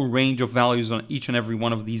full range of values on each and every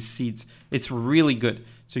one of these seeds. It's really good.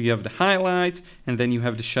 So you have the highlights, and then you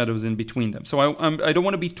have the shadows in between them. So I don't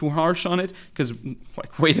want to be too harsh on it, because,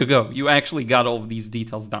 like, way to go. You actually got all of these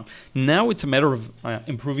details down. Now it's a matter of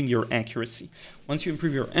improving your accuracy. Once you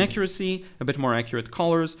improve your accuracy, a bit more accurate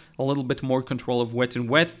colors, a little bit more control of wet and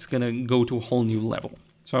wet, it's going to go to a whole new level.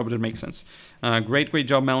 So I hope that makes sense. Great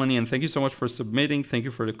job, Melanie, and thank you so much for submitting. Thank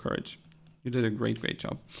you for the courage. You did a great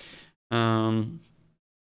job. Thank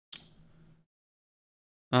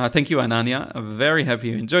you, Ananya. I'm very happy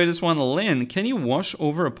you enjoyed this one. Lynn, can you wash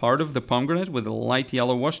over a part of the pomegranate with a light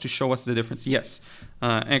yellow wash to show us the difference? Yes.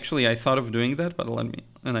 Actually, I thought of doing that, but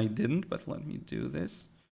I didn't, but let me do this.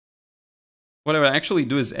 What I would actually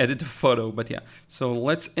do is edit the photo, but yeah. So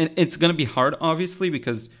and it's going to be hard, obviously,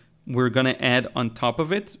 because we're going to add on top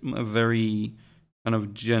of it a very kind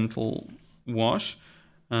of gentle wash.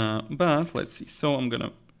 But let's see. So I'm going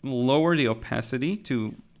to lower the opacity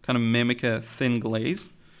to kind of mimic a thin glaze.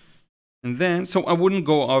 And then, so I wouldn't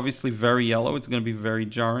go obviously very yellow. It's going to be very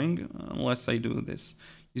jarring unless I do this.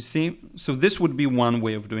 You see? So this would be one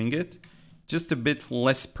way of doing it. Just a bit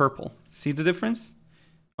less purple. See the difference?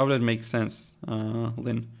 How that makes sense,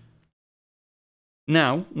 Lynn?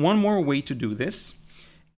 Now, one more way to do this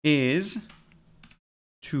is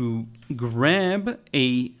to grab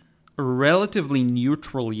a relatively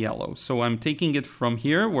neutral yellow. So I'm taking it from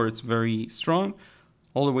here where it's very strong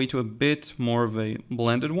all the way to a bit more of a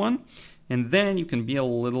blended one. And then you can be a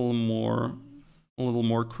little more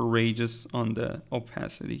courageous on the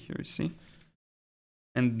opacity here, you see?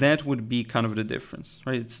 And that would be kind of the difference,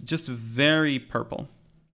 right? It's just very purple.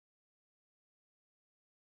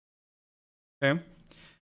 Okay.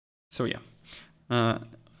 So yeah.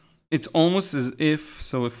 It's almost as if,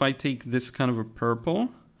 so if I take this kind of a purple,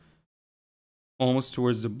 almost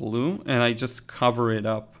towards the blue, and I just cover it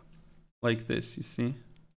up like this, you see?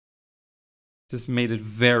 Just made it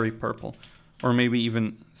very purple. Or maybe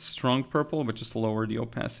even strong purple, but just lower the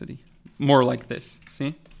opacity. More like this,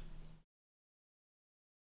 see?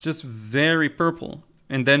 Just very purple.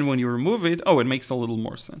 And then when you remove it, oh, it makes a little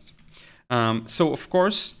more sense. So of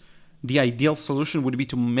course, the ideal solution would be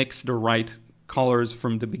to mix the right colors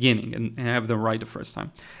from the beginning and have them right the first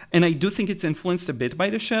time. And I do think it's influenced a bit by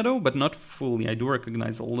the shadow, but not fully. I do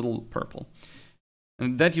recognize a little purple.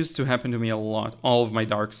 And that used to happen to me a lot. All of my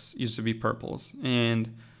darks used to be purples.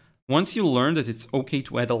 And once you learn that it's okay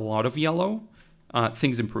to add a lot of yellow,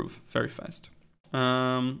 things improve very fast.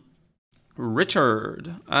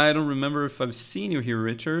 Richard. I don't remember if I've seen you here,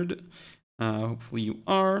 Richard. Hopefully you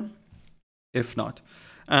are. If not.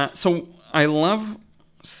 So I love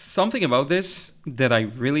something about this that I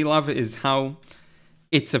really love is how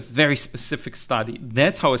it's a very specific study.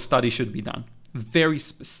 That's how a study should be done. Very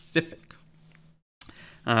specific.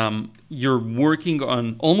 You're working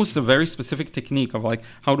on almost a very specific technique of like,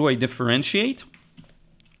 how do I differentiate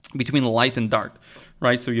between light and dark,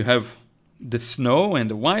 right? So you have the snow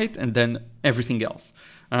and the white and then everything else.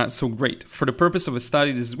 So great. For the purpose of a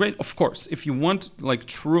study, this is great. Of course, if you want like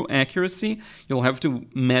true accuracy, you'll have to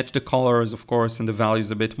match the colors, of course, and the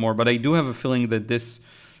values a bit more. But I do have a feeling that this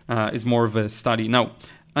is more of a study. Now,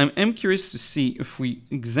 I'm curious to see if we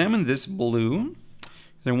examine this blue.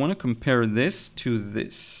 I want to compare this to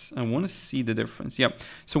this. I want to see the difference. Yeah.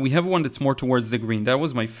 So we have one that's more towards the green. That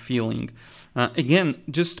was my feeling. Again,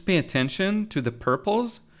 just pay attention to the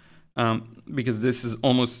purples because this is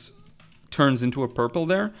almost turns into a purple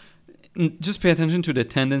there. Just pay attention to the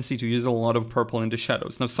tendency to use a lot of purple in the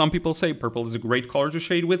shadows. Now, some people say purple is a great color to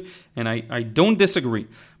shade with, and I don't disagree.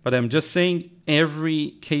 But I'm just saying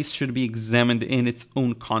every case should be examined in its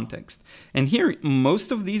own context. And here,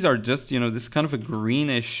 most of these are just, you know, this kind of a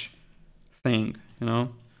greenish thing, you know,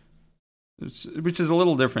 which is a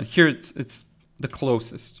little different. Here, it's the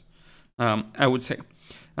closest, I would say.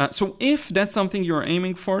 So if that's something you're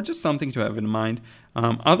aiming for, just something to have in mind.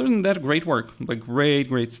 Other than that, great work. Like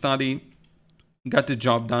great study. Got the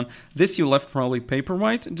job done. This you left probably paper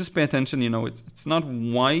white. Just pay attention, you know, it's not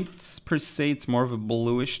white per se, it's more of a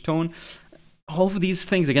bluish tone. All of these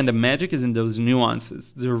things, again, the magic is in those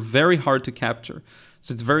nuances. They're very hard to capture.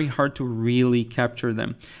 So it's very hard to really capture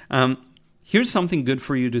them. here's something good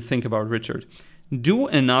for you to think about, Richard. Do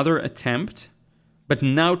another attempt, but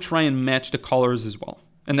now try and match the colors as well.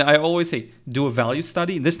 And I always say, do a value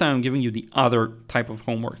study. This time I'm giving you the other type of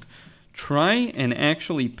homework. Try and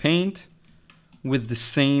actually paint with the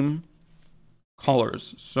same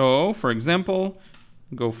colors. So, for example,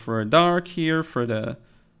 go for a dark here for the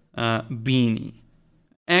beanie.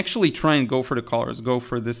 Actually try and go for the colors. Go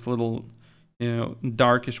for this little,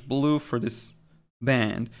 darkish blue for this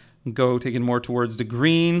band. Go take it more towards the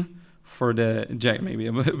green for the jacket, maybe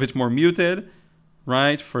a bit more muted,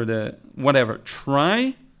 right? For the whatever.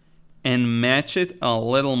 Try and match it a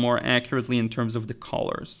little more accurately in terms of the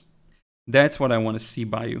colors. That's what I want to see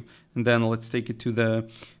by you. And then let's take it to the,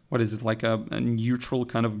 what is it, like a neutral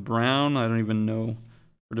kind of brown? I don't even know,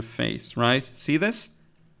 for the face, right? See this?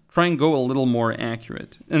 Try and go a little more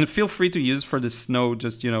accurate. And feel free to use for the snow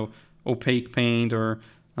just, opaque paint or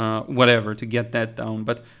whatever to get that down.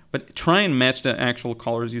 But try and match the actual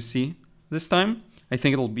colors you see this time. I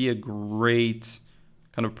think it'll be a great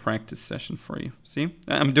kind of practice session for you. See?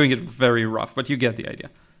 I'm doing it very rough, but you get the idea.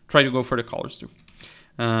 Try to go for the colors too.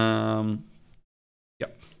 Yeah.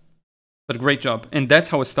 But great job. And that's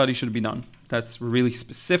how a study should be done. That's really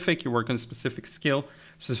specific. You work on a specific skill,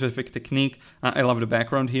 specific technique. I love the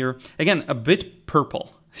background here. Again, a bit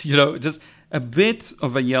purple, just a bit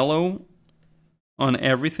of a yellow on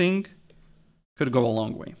everything could go a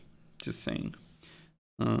long way. Just saying.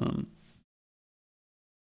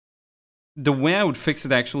 The way I would fix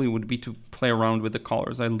it actually would be to play around with the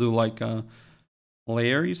colors. I'll do like a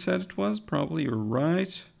layer, you said it was? Probably you're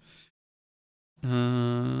right.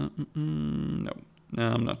 No, I'm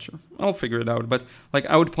not sure. I'll figure it out. But like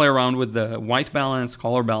I would play around with the white balance,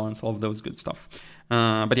 color balance, all of those good stuff.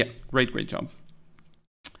 But yeah, great job.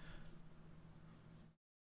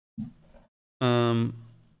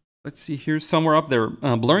 Let's see here, somewhere up there.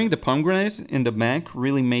 Blurring the pomegranate in the back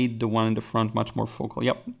really made the one in the front much more focal.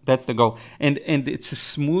 Yep, that's the goal. And it's a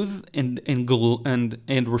smooth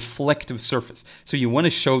and reflective surface. So you want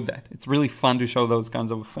to show that. It's really fun to show those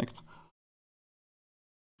kinds of effects.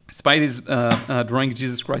 Spidey's drawing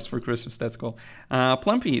Jesus Christ for Christmas. That's cool.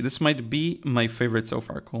 Plumpy, this might be my favorite so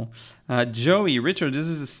far. Cool. Joey, Richard, this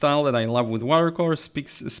is a style that I love with watercolor.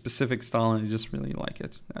 Speaks a specific style, and I just really like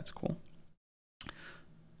it. That's cool.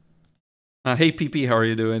 Hey, PP, how are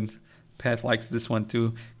you doing? Pat likes this one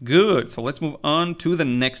too. Good. So let's move on to the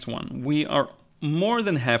next one. We are more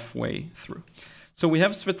than halfway through. So we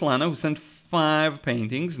have Svetlana, who sent 5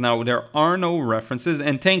 paintings. Now, there are no references.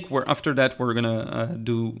 And Tank, after that, we're going to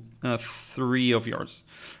do 3 of yours.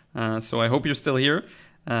 So I hope you're still here.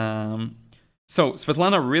 So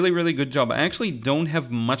Svetlana, really good job. I actually don't have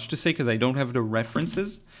much to say because I don't have the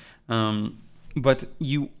references. But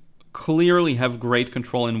you clearly have great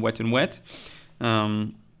control in wet and wet.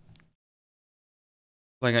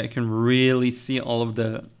 Like I can really see all of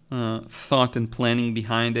the thought and planning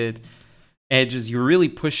behind it. Edges, you're really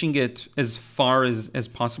pushing it as far as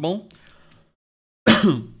possible,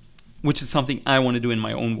 which is something I want to do in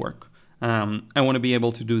my own work. I want to be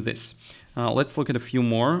able to do this. Let's look at a few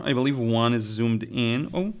more. I believe one is zoomed in.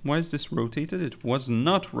 Oh, why is this rotated? It was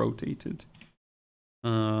not rotated.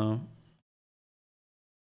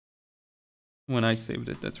 When I saved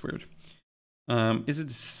it, that's weird. Is it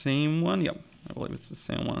the same one? Yep, I believe it's the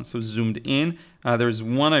same one. So zoomed in. There's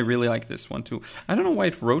one, I really like this one too. I don't know why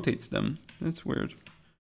it rotates them. That's weird.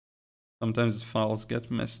 Sometimes files get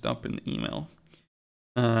messed up in email.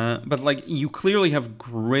 But like you clearly have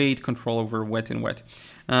great control over wet and wet.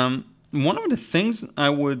 One of the things I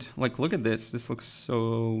would like, look at this. This looks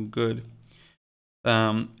so good.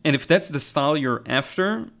 And if that's the style you're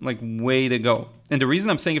after, like way to go. And the reason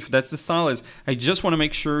I'm saying if that's the style is I just want to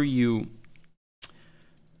make sure you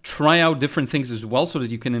try out different things as well so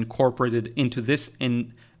that you can incorporate it into this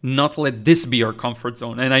and not let this be your comfort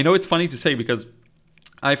zone. And I know it's funny to say because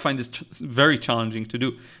I find this very challenging to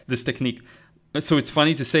do, this technique. So it's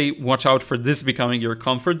funny to say, watch out for this becoming your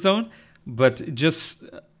comfort zone, but just,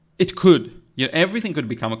 it could. Everything could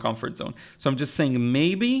become a comfort zone. So I'm just saying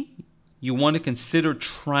maybe you want to consider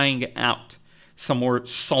trying out some more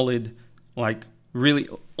solid, like really,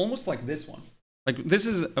 almost like this one. Like this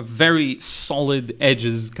is a very solid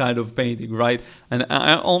edges kind of painting, right? And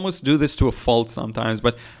I almost do this to a fault sometimes,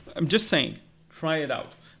 but I'm just saying, try it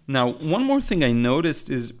out. Now, one more thing I noticed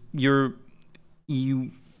is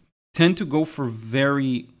you tend to go for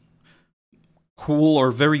very cool or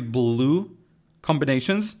very blue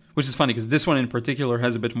combinations, which is funny because this one in particular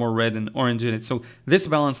has a bit more red and orange in it. So this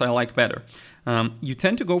balance I like better. You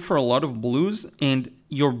tend to go for a lot of blues, and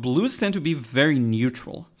your blues tend to be very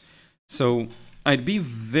neutral. So I'd be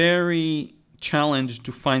very challenge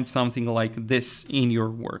to find something like this in your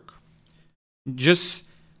work. Just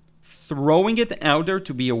throwing it out there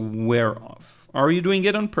to be aware of. Are you doing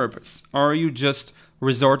it on purpose? Are you just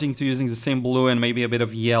resorting to using the same blue and maybe a bit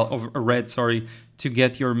of yellow, of red, sorry, to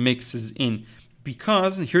get your mixes in?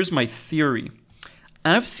 Because here's my theory.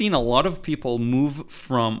 I've seen a lot of people move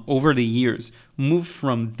from, over the years, move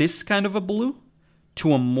from this kind of a blue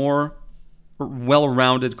to a more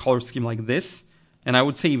well-rounded color scheme like this. And I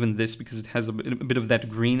would say even this, because it has a bit of that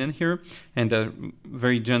green in here and a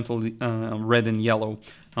very gentle red and yellow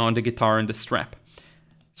on the guitar and the strap.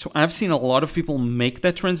 So I've seen a lot of people make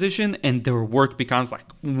that transition and their work becomes like,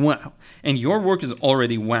 wow. And your work is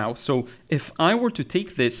already wow. So if I were to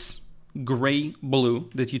take this gray blue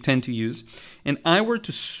that you tend to use and I were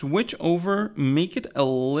to switch over, make it a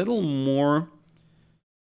little more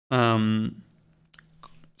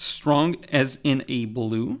strong as in a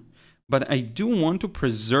blue, but I do want to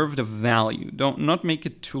preserve the value. Not make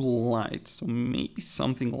it too light. So maybe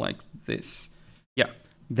something like this. Yeah,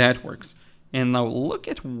 that works. And now look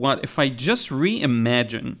at what, if I just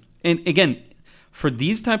reimagine, and again, for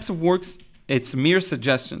these types of works, it's mere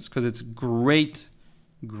suggestions because it's great,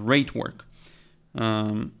 great work.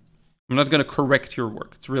 I'm not going to correct your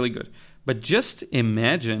work. It's really good. But just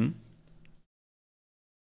imagine,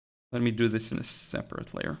 let me do this in a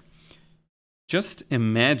separate layer. Just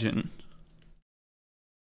imagine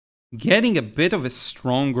getting a bit of a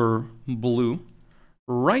stronger blue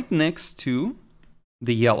right next to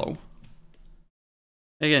the yellow.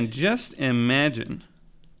 Again, just imagine,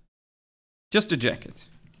 just a jacket.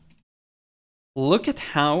 Look at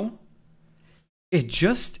how it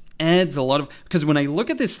just adds a lot of, because when I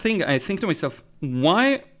look at this thing, I think to myself,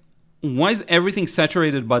 why is everything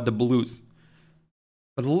saturated but the blues?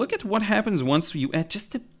 But look at what happens once you add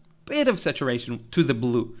just a bit of saturation to the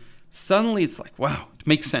blue. Suddenly it's like, wow, it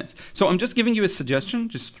makes sense. So I'm just giving you a suggestion,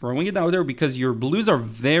 just throwing it out there because your blues are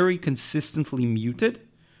very consistently muted.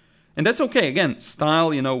 And that's okay. Again,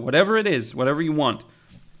 style, you know, whatever it is, whatever you want.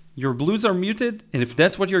 Your blues are muted, and if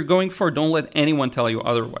that's what you're going for, don't let anyone tell you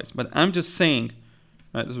otherwise. But I'm just saying,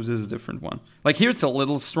 this is a different one. Like here, it's a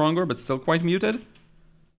little stronger, but still quite muted.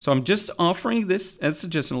 So I'm just offering this as a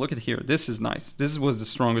suggestion. Look at here. This is nice. This was the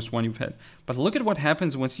strongest one you've had. But look at what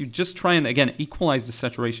happens once you just try and, again, equalize the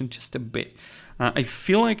saturation just a bit. I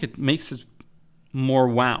feel like it makes it more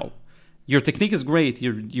wow. Your technique is great.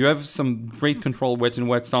 You have some great control, wet and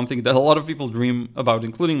wet, something that a lot of people dream about,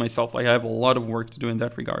 including myself. Like I have a lot of work to do in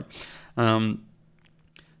that regard.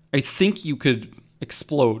 I think you could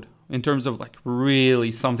explode in terms of like really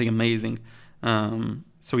something amazing.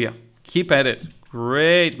 So yeah, keep at it.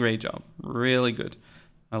 Great, great job. Really good.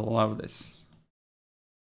 I love this.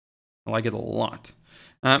 I like it a lot.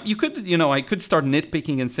 You could, you know, I could start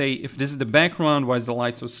nitpicking and say, if this is the background, why is the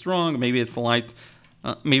light so strong? Maybe it's the light.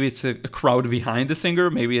 Maybe it's a crowd behind the singer.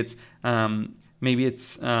 Maybe it's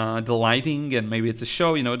the lighting, and maybe it's a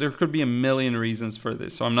show. You know, there could be a million reasons for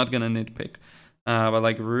this. So I'm not gonna nitpick. But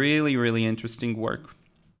like really, really interesting work.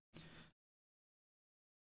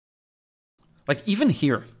 Like even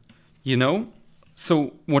here, you know.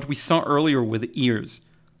 So what we saw earlier with the ears.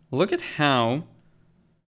 Look at how,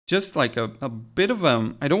 just like a bit of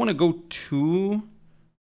I don't want to go too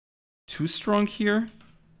strong here,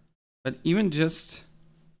 but even just.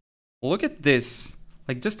 Look at this,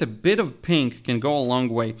 like just a bit of pink can go a long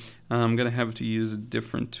way. I'm gonna have to use a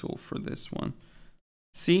different tool for this one.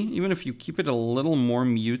 See, even if you keep it a little more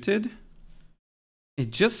muted, it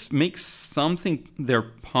just makes something there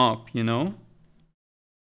pop, you know?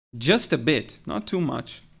 Just a bit, not too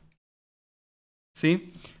much.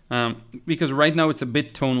 See? Because right now it's a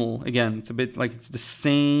bit tonal. Again, it's a bit like it's the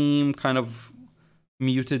same kind of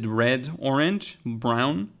muted red, orange,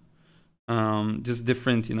 brown. Just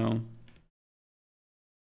different, you know.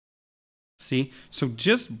 See? So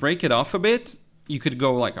just break it off a bit. You could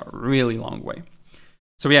go like a really long way.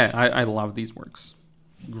 So yeah, I love these works.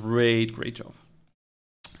 Great, great job.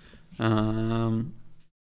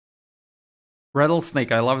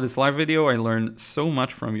 Rattlesnake, I love this live video. I learned so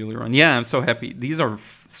much from you, Liron. Yeah, I'm so happy. These are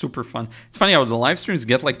super fun. It's funny how the live streams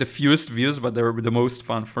get like the fewest views, but they're the most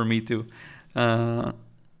fun for me too.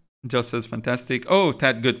 Just says fantastic. Oh,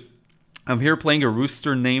 Tad, good. I'm here playing a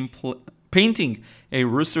rooster painting a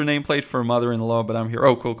rooster nameplate for mother-in-law, but I'm here.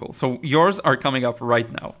 Oh, cool, cool. So yours are coming up right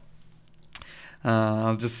now.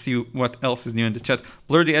 I'll just see what else is new in the chat.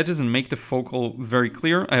 Blur the edges and make the focal very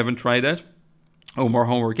clear. I haven't tried that. Oh, more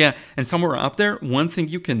homework. Yeah, and somewhere up there, one thing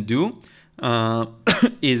you can do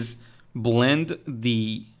is blend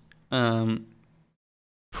the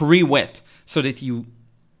pre-wet so that you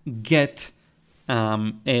get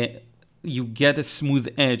you get a smooth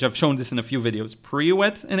edge. I've shown this in a few videos.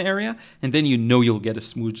 Pre-wet an area, and then you know you'll get a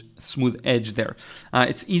smooth edge there.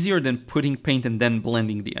 It's easier than putting paint and then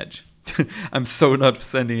blending the edge. I'm so not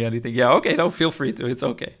sending anything. Yeah, okay, no, feel free to. It's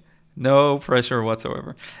okay. No pressure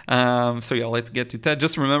whatsoever. So yeah, let's get to that.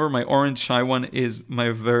 Just remember, my orange shy one is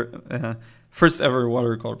my first ever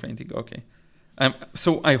watercolor painting. Okay.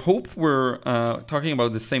 So I hope we're talking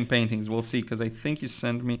about the same paintings. We'll see, because I think you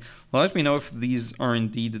sent me. Well, let me know if these are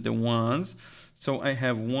indeed the ones. So I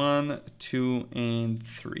have 1, 2, and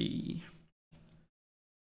 3.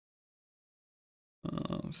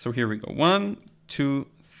 So here we go. 1, 2,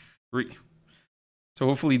 3. So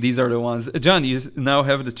hopefully these are the ones. John, you now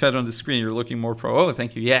have the chat on the screen. You're looking more pro. Oh,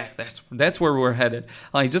 thank you. Yeah, that's where we're headed.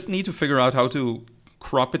 I just need to figure out how to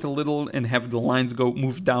crop it a little and have the lines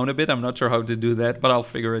move down a bit. I'm not sure how to do that, but I'll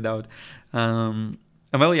figure it out.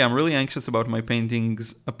 Amelia, I'm really anxious about my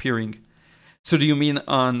paintings appearing. So do you mean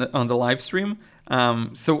on the live stream?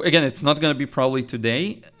 So again, it's not going to be probably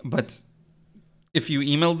today, but if you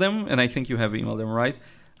email them, and I think you have emailed them, right?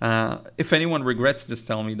 If anyone regrets, just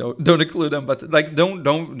tell me. Don't include them, but like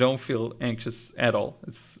don't feel anxious at all.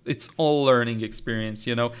 It's all learning experience,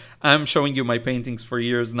 you know. I'm showing you my paintings for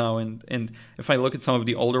years now, and if I look at some of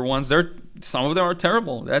the older ones, some of them are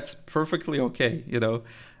terrible. That's perfectly okay, you know.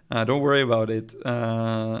 Don't worry about it.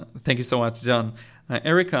 Thank you so much, John.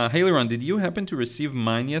 Erica, hey Liron, did you happen to receive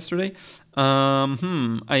mine yesterday?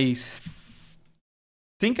 I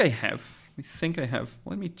think I have.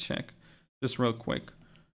 Let me check just real quick.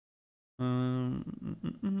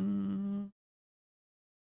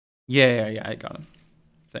 Yeah, I got it.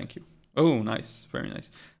 Thank you. Oh, nice. Very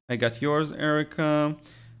nice. I got yours, Erica.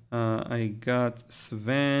 I got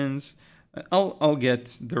Sven's. I'll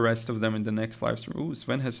get the rest of them in the next live stream. Ooh,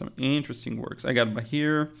 Sven has some interesting works. I got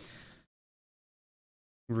Bahir.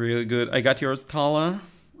 Really good. I got yours, Tala.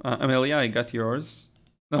 Amelia, I got yours.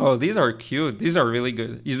 Oh, these are cute. These are really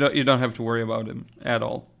good. You don't have to worry about them at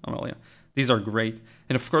all, Amelia. These are great.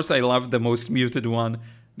 And of course, I love the most muted one.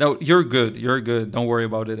 No, you're good. You're good. Don't worry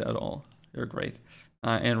about it at all. You're great.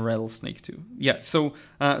 And Rattlesnake too. Yeah. So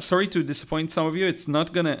sorry to disappoint some of you. It's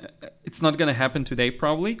not gonna happen today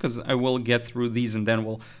probably, because I will get through these and then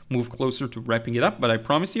we'll move closer to wrapping it up. But I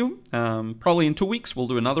promise you, probably in 2 weeks we'll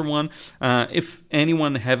do another one. If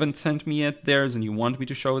anyone haven't sent me yet theirs and you want me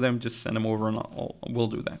to show them, just send them over and we'll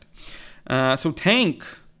do that. So Tank.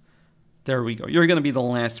 There we go. You're going to be the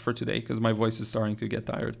last for today because my voice is starting to get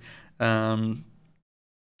tired.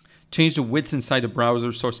 Change the width inside the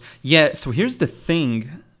browser source. Yeah, so here's the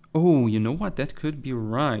thing. Oh, you know what? That could be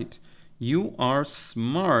right. You are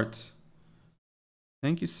smart.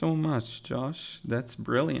 Thank you so much, Josh. That's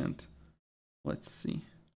brilliant. Let's see.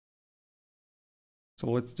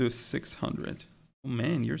 So let's do 600. Oh,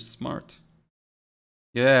 man, you're smart.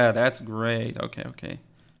 Yeah, that's great. Okay.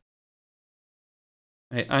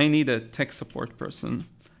 I need a tech support person.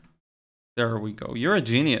 There we go. You're a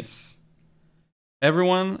genius.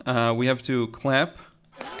 Everyone, we have to clap.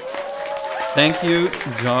 Thank you,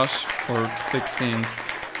 Josh, for fixing.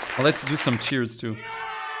 Well, let's do some cheers too.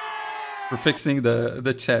 For fixing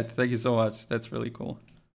the chat. Thank you so much. That's really cool.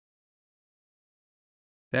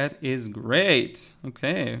 That is great.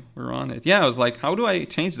 Okay, we're on it. Yeah, I was like, how do I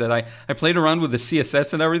change that? I played around with the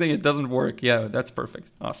CSS and everything. It doesn't work. Yeah, that's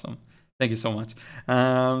perfect. Awesome. Thank you so much.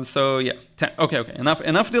 So yeah, okay.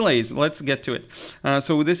 Enough delays. Let's get to it.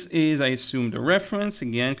 So this is, I assume, the reference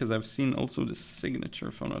again, because I've seen also the signature,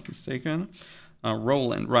 if I'm not mistaken.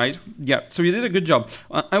 Roland, right? Yeah. So you did a good job.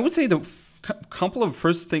 I would say the couple of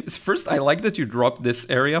first things. First, I like that you dropped this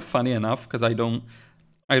area. Funny enough, because I don't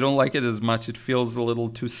like it as much. It feels a little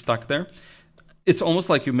too stuck there. It's almost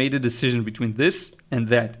like you made a decision between this and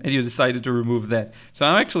that, and you decided to remove that. So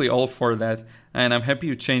I'm actually all for that, and I'm happy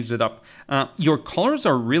you changed it up. Your colors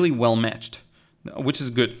are really well matched, which is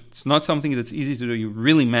good. It's not something that's easy to do. You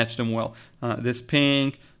really match them well. This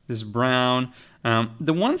pink, this brown.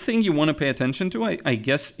 The one thing you want to pay attention to, I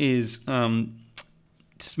guess, is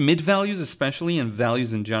just mid values, especially, and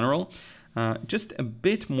values in general. Just a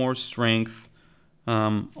bit more strength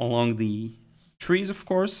along the trees, of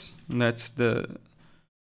course, and that's the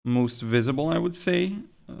most visible, I would say.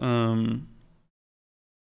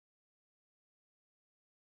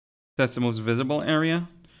 That's the most visible area.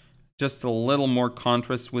 Just a little more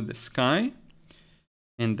contrast with the sky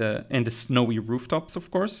and the snowy rooftops, of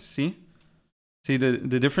course. See the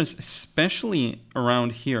difference, especially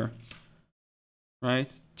around here,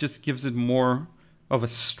 right? Just gives it more of a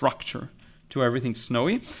structure to everything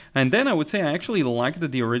snowy. And then I would say I actually like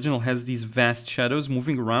that the original has these vast shadows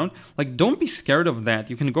moving around. Like, don't be scared of that.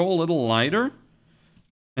 You can go a little lighter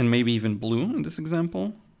and maybe even blue in this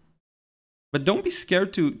example. But don't be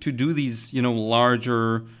scared to do these, you know,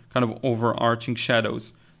 larger kind of overarching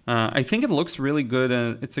shadows. I think it looks really good,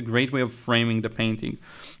 and it's a great way of framing the painting.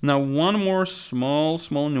 Now, one more small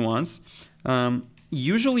nuance.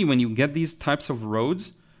 Usually when you get these types of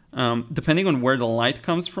roads, depending on where the light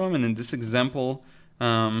comes from, and in this example,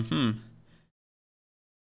 the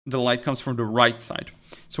light comes from the right side.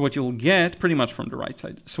 So what you'll get, pretty much from the right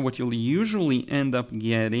side. So what you'll usually end up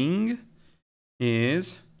getting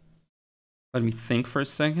is, let me think for a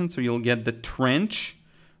second. So you'll get the trench,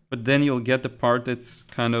 but then you'll get the part that's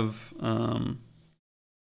kind of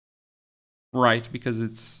right, because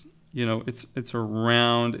it's, you know, it's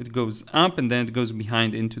around, it goes up and then it goes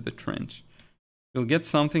behind into the trench. You'll get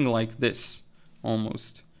something like this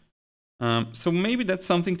almost. So maybe that's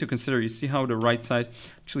something to consider. You see how the right side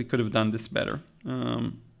actually could have done this better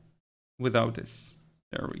without this.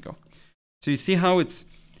 There we go. So you see how it's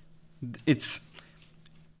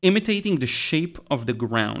imitating the shape of the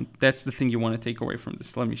ground. That's the thing you want to take away from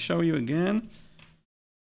this. Let me show you again.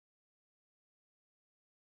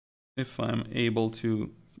 If I'm able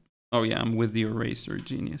to... Oh yeah, I'm with the eraser,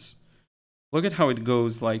 genius. Look at how it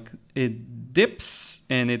goes, like it dips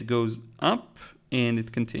and it goes up and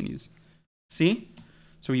it continues. See?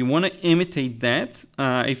 So you want to imitate that.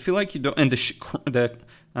 I feel like you don't... And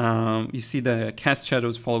you see the cast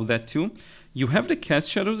shadows follow that too. You have the cast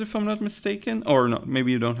shadows, if I'm not mistaken. Or no,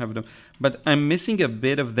 maybe you don't have them. But I'm missing a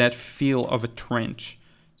bit of that feel of a trench.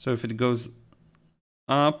 So if it goes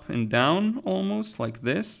up and down almost like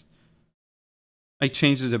this. I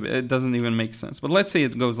changed it a bit. It doesn't even make sense. But let's say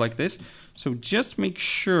it goes like this. So just make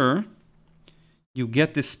sure you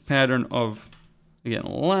get this pattern of, again,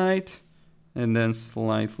 light and then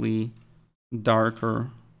slightly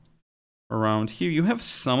darker around here. You have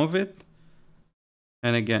some of it.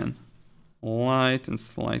 And again, light and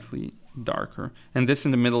slightly darker. And this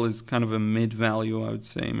in the middle is kind of a mid value, I would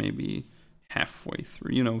say, maybe halfway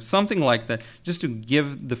through, you know, something like that, just to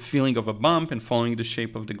give the feeling of a bump and following the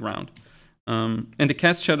shape of the ground. And the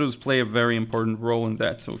cast shadows play a very important role in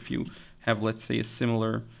that. So if you have, let's say, a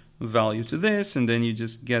similar value to this, and then you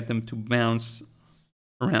just get them to bounce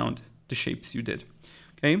around the shapes you did.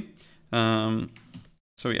 Okay.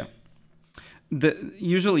 So yeah.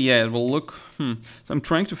 Usually, yeah, it will look... So I'm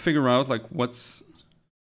trying to figure out, like, what's...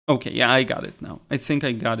 Okay, yeah, I got it now. I think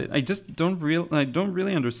I got it. I just don't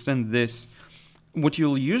really understand this. What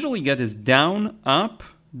you'll usually get is down, up,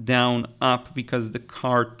 because the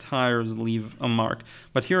car tires leave a mark.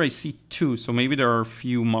 But here I see 2, so maybe there are a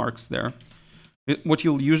few marks there. What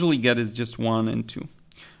you'll usually get is just 1 and 2.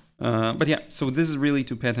 But yeah, so this is really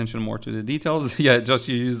to pay attention more to the details. Yeah, Josh,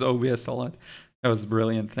 you use OBS a lot. That was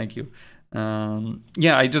brilliant, thank you.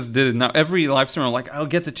 Yeah, I just did it now. Every live stream I'm like, I'll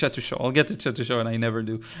get the chat to show, and I never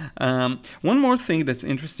do. One more thing that's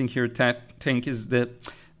interesting here, Tank, is that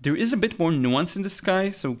there is a bit more nuance in the sky.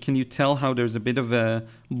 So can you tell how there's a bit of a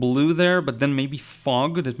blue there, but then maybe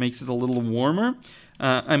fog that makes it a little warmer?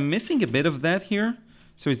 I'm missing a bit of that here.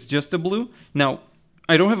 So it's just a blue. Now,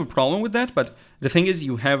 I don't have a problem with that, but the thing is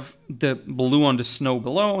you have the blue on the snow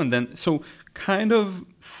below, and then, so kind of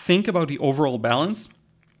think about the overall balance.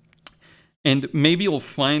 And maybe you'll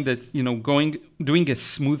find that, you know, doing a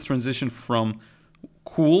smooth transition from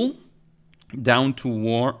cool down to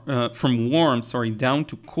warm, down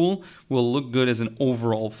to cool will look good as an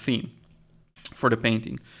overall theme for the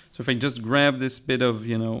painting. So if I just grab this bit of,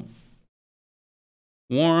 you know,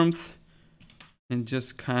 warmth and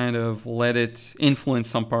just kind of let it influence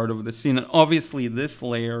some part of the scene. And obviously this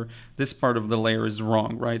part of the layer is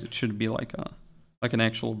wrong, right? It should be like an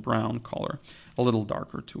actual brown color, a little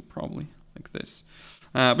darker too, probably like this.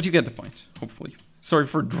 But you get the point, hopefully. Sorry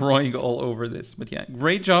for drawing all over this, but yeah,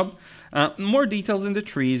 great job. More details in the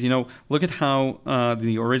trees. You know, look at how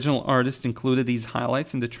the original artist included these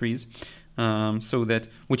highlights in the trees, so that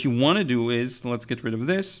what you want to do is, let's get rid of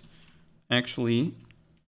this. Actually,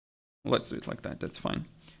 let's do it like that. That's fine.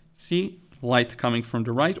 See, light coming from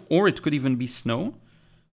the right, or it could even be snow.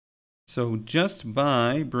 So just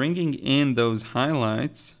by bringing in those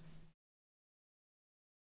highlights,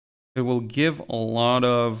 it will give a lot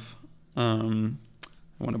of...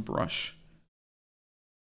 I want to brush.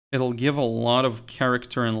 It'll give a lot of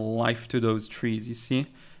character and life to those trees, you see?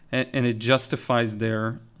 And it justifies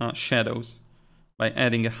their shadows by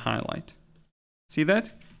adding a highlight. See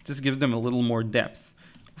that? Just gives them a little more depth.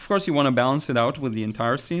 Of course, you want to balance it out with the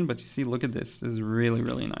entire scene, but you see, look at this. This is really,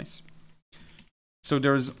 really nice. So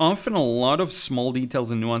there's often a lot of small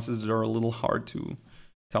details and nuances that are a little hard to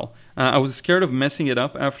tell. I was scared of messing it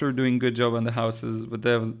up after doing good job on the houses,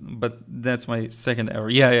 but that's my second ever.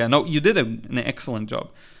 Yeah, no, you did an excellent job,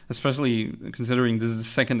 especially considering this is the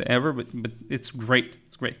second ever, but it's great.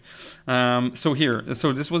 It's great. So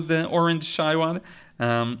this was the orange shy one.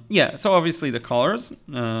 Yeah, so obviously the colors,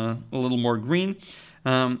 a little more green.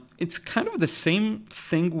 It's kind of the same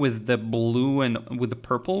thing with the blue and with the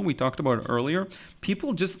purple we talked about earlier.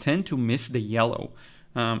 People just tend to miss the yellow.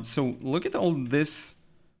 So look at all this,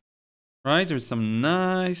 right? There's some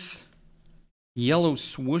nice yellow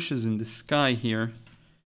swooshes in the sky here.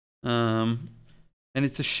 And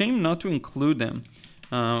it's a shame not to include them.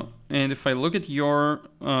 And if I look at your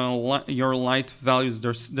light values,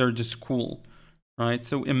 they're just cool, right?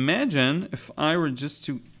 So imagine if I were just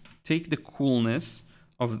to take the coolness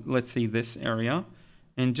of, let's say, this area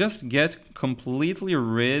and just get completely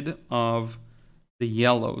rid of the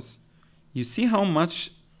yellows. You see how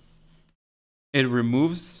much it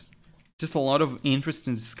removes just a lot of interest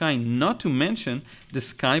in the sky. Not to mention, the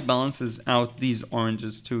sky balances out these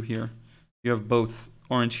oranges too here. You have both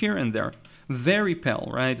orange here and there. Very pale,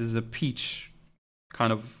 right? It's a peach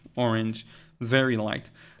kind of orange, very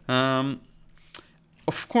light.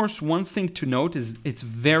 Of course, one thing to note is it's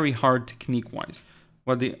very hard technique-wise.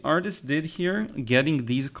 What the artist did here, getting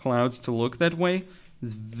these clouds to look that way,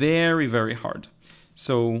 is very, very hard.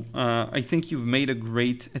 So I think you've made a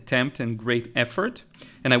great attempt and great effort,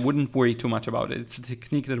 and I wouldn't worry too much about it. It's a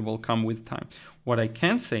technique that will come with time. What I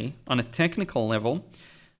can say, on a technical level,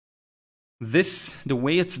 the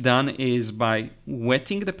way it's done is by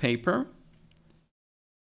wetting the paper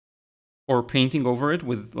or painting over it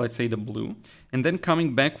with, let's say, the blue, and then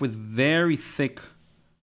coming back with very thick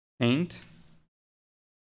paint.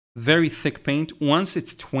 Very thick paint. Once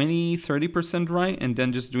it's 20-30% dry, and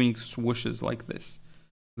then just doing swooshes like this.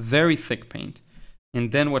 Very thick paint.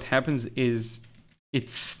 And then what happens is it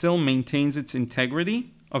still maintains its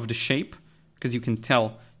integrity of the shape, because you can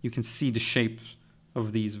tell, you can see the shape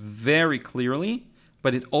of these very clearly,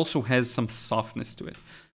 but it also has some softness to it.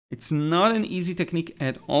 It's not an easy technique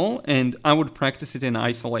at all, and I would practice it in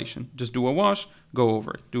isolation. Just do a wash, go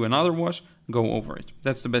over it. Do another wash, go over it.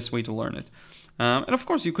 That's the best way to learn it. And of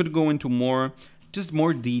course, you could go into more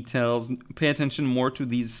details, pay attention more to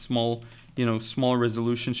these small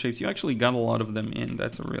resolution shapes. You actually got a lot of them in.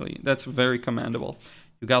 That's very commendable.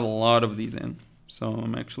 You got a lot of these in. So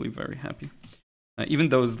I'm actually very happy. Even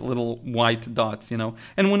those little white dots,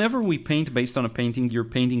 And whenever we paint based on a painting, you're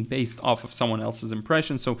painting based off of someone else's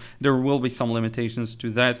impression. So there will be some limitations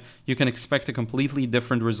to that. You can expect a completely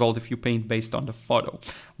different result if you paint based on the photo.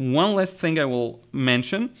 One last thing I will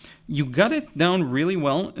mention. You got it down really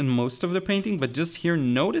well in most of the painting, but just here,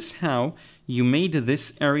 notice how you made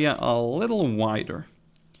this area a little wider.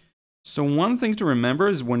 So one thing to remember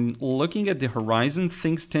is when looking at the horizon,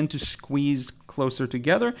 things tend to squeeze closer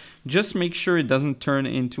together. Just make sure it doesn't turn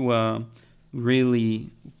into a really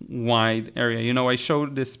wide area. I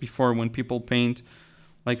showed this before when people paint,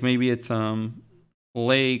 like maybe it's a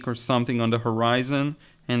lake or something on the horizon,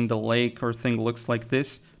 and the lake or thing looks like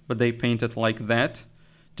this, but they paint it like that.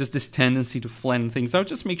 Just this tendency to flatten things out.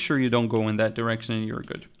 Just make sure you don't go in that direction and you're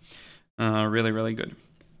good. Really, really good.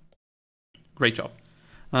 Great job.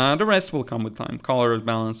 The rest will come with time. Color,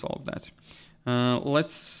 balance, all of that.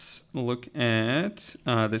 Let's look at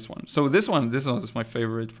this one. So this one is my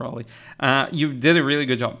favorite, probably. You did a really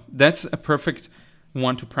good job. That's a perfect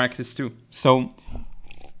one to practice too. So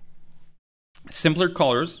simpler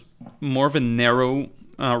colors, more of a narrow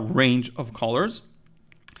range of colors.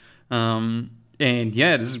 And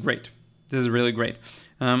yeah, this is great. This is really great.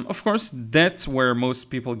 Of course, that's where most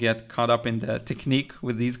people get caught up in the technique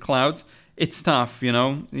with these clouds. It's tough,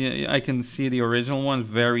 I can see the original one,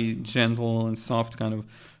 very gentle and soft kind of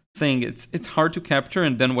thing. It's hard to capture,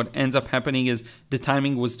 and then what ends up happening is the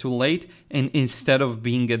timing was too late, and instead of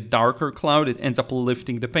being a darker cloud, it ends up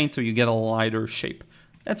lifting the paint, so you get a lighter shape.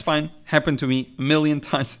 That's fine. Happened to me a million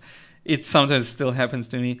times. It sometimes still happens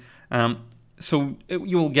to me. So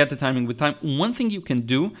you will get the timing with time. One thing you can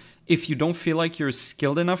do, if you don't feel like you're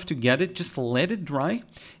skilled enough to get it, just let it dry,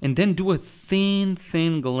 and then do a thin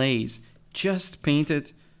glaze. Just paint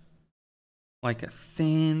it like a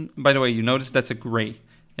thin... By the way, you notice that's a gray.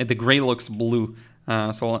 And the gray looks blue.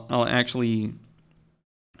 So I'll actually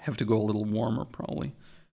have to go a little warmer, probably.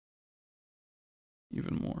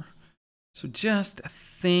 Even more. So just a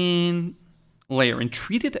thin layer. And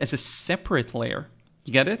treat it as a separate layer.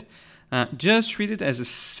 You get it? Just treat it as a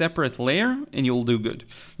separate layer and you'll do good.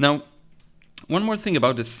 Now, one more thing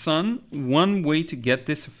about the sun. One way to get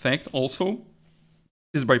this effect also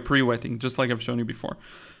is by pre-wetting, just like I've shown you before.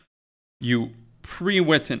 You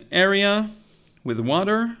pre-wet an area with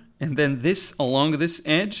water, and then this along this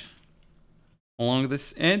edge,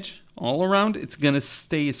 all around, it's gonna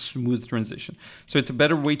stay a smooth transition. So it's a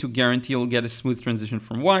better way to guarantee you'll get a smooth transition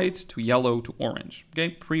from white to yellow to orange. Okay,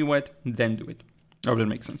 pre-wet, then do it. Oh, that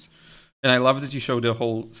makes sense. And I love that you showed the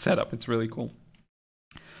whole setup. It's really cool.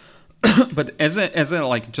 But as a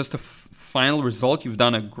like just a final result, you've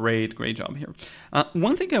done a great job here.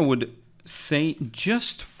 One thing I would say,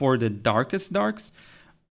 just for the darkest darks,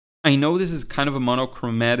 I know this is kind of a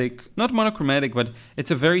monochromatic, not monochromatic, but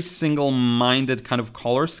it's a very single-minded kind of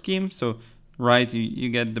color scheme. So, right, you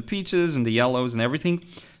get the peaches and the yellows and everything.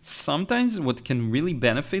 Sometimes what can really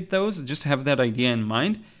benefit those, just have that idea in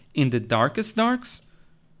mind, in the darkest darks,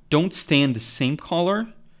 don't stay in the same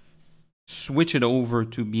color, switch it over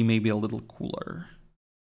to be maybe a little cooler.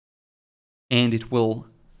 And it will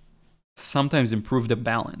sometimes improve the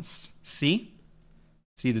balance. See?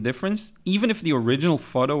 See the difference? Even if the original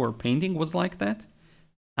photo or painting was like that,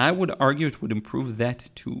 I would argue it would improve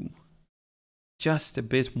that too. Just a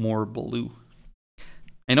bit more blue.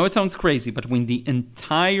 I know it sounds crazy, but when the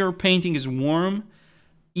entire painting is warm,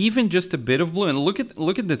 even just a bit of blue, and look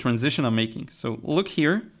at the transition I'm making. So look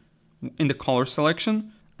here in the color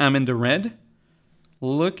selection, I'm in the red.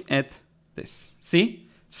 Look at this. See?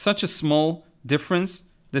 Such a small difference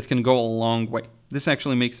that can go a long way. This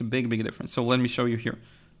actually makes a big difference. So let me show you here.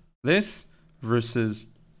 This versus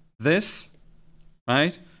this,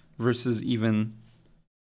 right? Versus even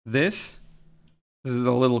this. This is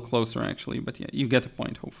a little closer actually, but yeah, you get the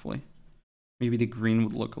point, hopefully. Maybe the green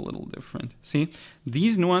would look a little different. See?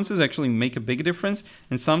 These nuances actually make a big difference.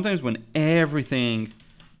 And sometimes when everything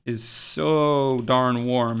is so darn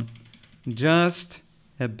warm, just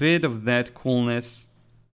a bit of that coolness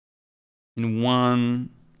in one...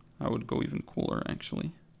 I would go even cooler,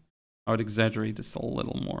 actually. I would exaggerate this a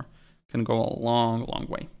little more. Can go a long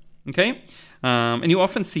way. Okay? And you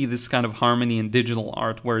often see this kind of harmony in digital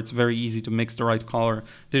art where it's very easy to mix the right color.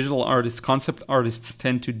 Digital artists, concept artists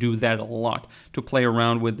tend to do that a lot, to play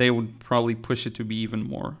around with. They would probably push it to be even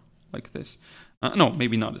more like this. No,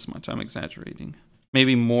 maybe not as much. I'm exaggerating.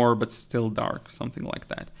 Maybe more, but still dark, something like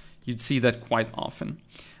that. You'd see that quite often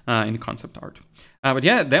in concept art. But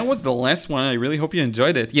yeah, that was the last one. I really hope you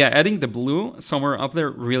enjoyed it. Yeah, adding the blue somewhere up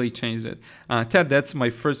there really changed it. Ted, that's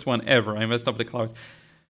my first one ever. I messed up the clouds.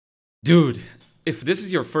 Dude, if this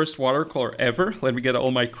is your first watercolor ever, let me get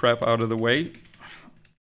all my crap out of the way.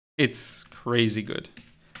 It's crazy good.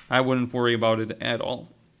 I wouldn't worry about it at all.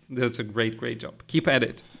 That's a great job. Keep at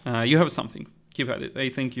it. You have something. Keep at it. I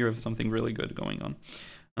think you have something really good going on.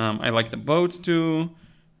 I like the boats too.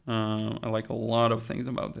 I like a lot of things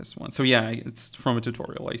about this one. So yeah, it's from a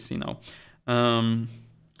tutorial I see now.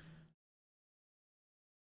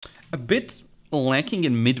 A bit lacking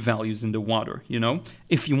in mid values in the water, you know?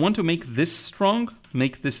 If you want to make this strong,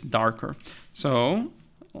 make this darker. So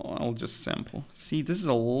I'll just sample. See, this is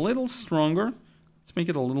a little stronger. Let's make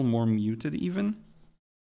it a little more muted even.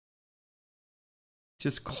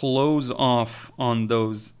 Just close off on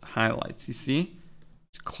those highlights, you see?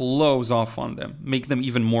 Just close off on them, make them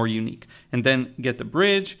even more unique. And then get the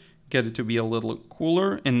bridge, get it to be a little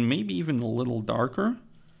cooler and maybe even a little darker.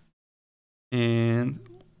 And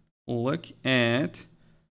look at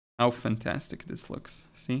how fantastic this looks,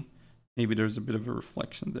 see? Maybe there's a bit of a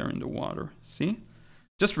reflection there in the water, see?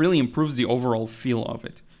 Just really improves the overall feel of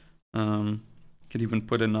it. Could even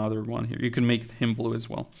put another one here. You can make him blue as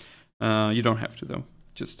well. You don't have to though,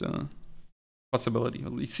 just a possibility.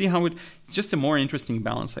 You see how it's just a more interesting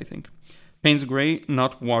balance, I think. Payne's Gray,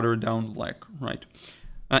 not watered down black, right?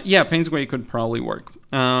 Yeah, Payne's Gray could probably work.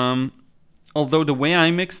 Although the way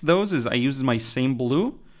I mix those is I use my same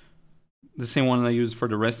blue, the same one I use for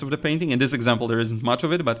the rest of the painting. In this example, there isn't much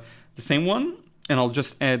of it, but the same one, and I'll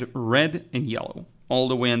just add red and yellow all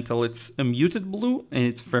the way until it's a muted blue and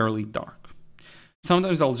it's fairly dark.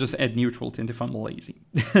 Sometimes I'll just add neutral tint if I'm lazy.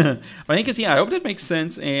 But I guess, yeah, I hope that makes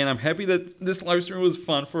sense, and I'm happy that this live stream was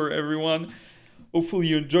fun for everyone. Hopefully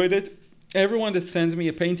you enjoyed it. Everyone that sends me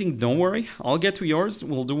a painting, don't worry, I'll get to yours.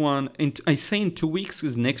 We'll do one, I say in 2 weeks,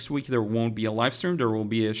 because next week there won't be a live stream, there will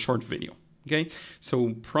be a short video, okay?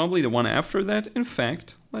 So probably the one after that. In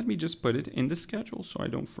fact, let me just put it in the schedule so I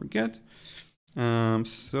don't forget.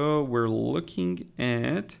 So we're looking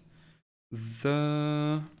at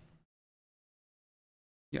the...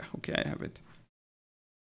 Yeah, okay, I have it.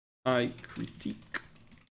 I critique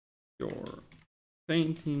your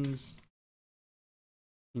paintings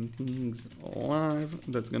live.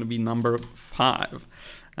 That's gonna be number 5.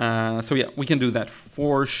 So yeah, we can do that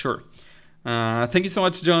for sure. Thank you so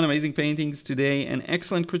much, John. Amazing paintings today and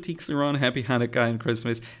excellent critiques, Liron. Happy Hanukkah and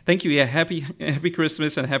Christmas. Thank you. Yeah, happy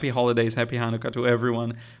Christmas and happy holidays. Happy Hanukkah to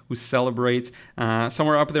everyone who celebrates.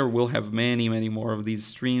 Somewhere up there, we'll have many, many more of these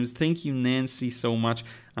streams. Thank you, Nancy, so much.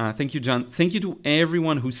 Thank you, John. Thank you to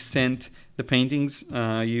everyone who sent the paintings.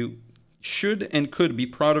 You should and could be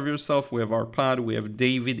proud of yourself. We have Arpad, we have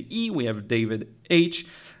David E, we have David H,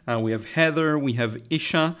 we have Heather, we have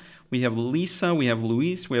Isha, we have Lisa, we have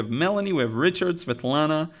Luis, we have Melanie, we have Richard,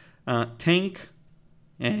 Svetlana, Tank,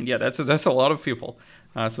 and yeah, that's a lot of people.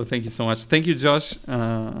 So thank you so much. Thank you, Josh.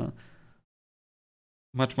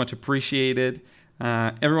 Much appreciated.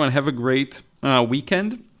 Everyone have a great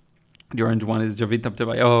weekend. The orange one is Javid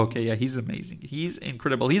Tabtevai. Oh, okay, yeah, he's amazing. He's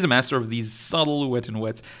incredible. He's a master of these subtle wet and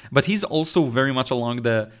wets, but he's also very much along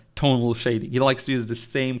the tonal shading. He likes to use the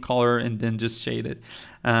same color and then just shade it.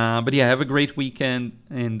 But yeah, have a great weekend,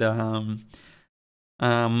 and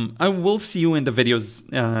I will see you in the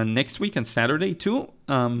videos next week and Saturday too.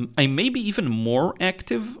 I may be even more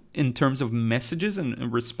active in terms of messages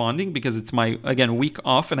and responding because it's my, again, week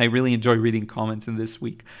off and I really enjoy reading comments in this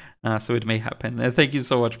week. So it may happen. Thank you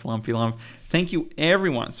so much, Plumpy Lump. Thank you,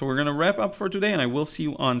 everyone. So we're going to wrap up for today and I will see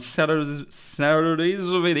you on Saturday's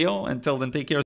video. Until then, take care.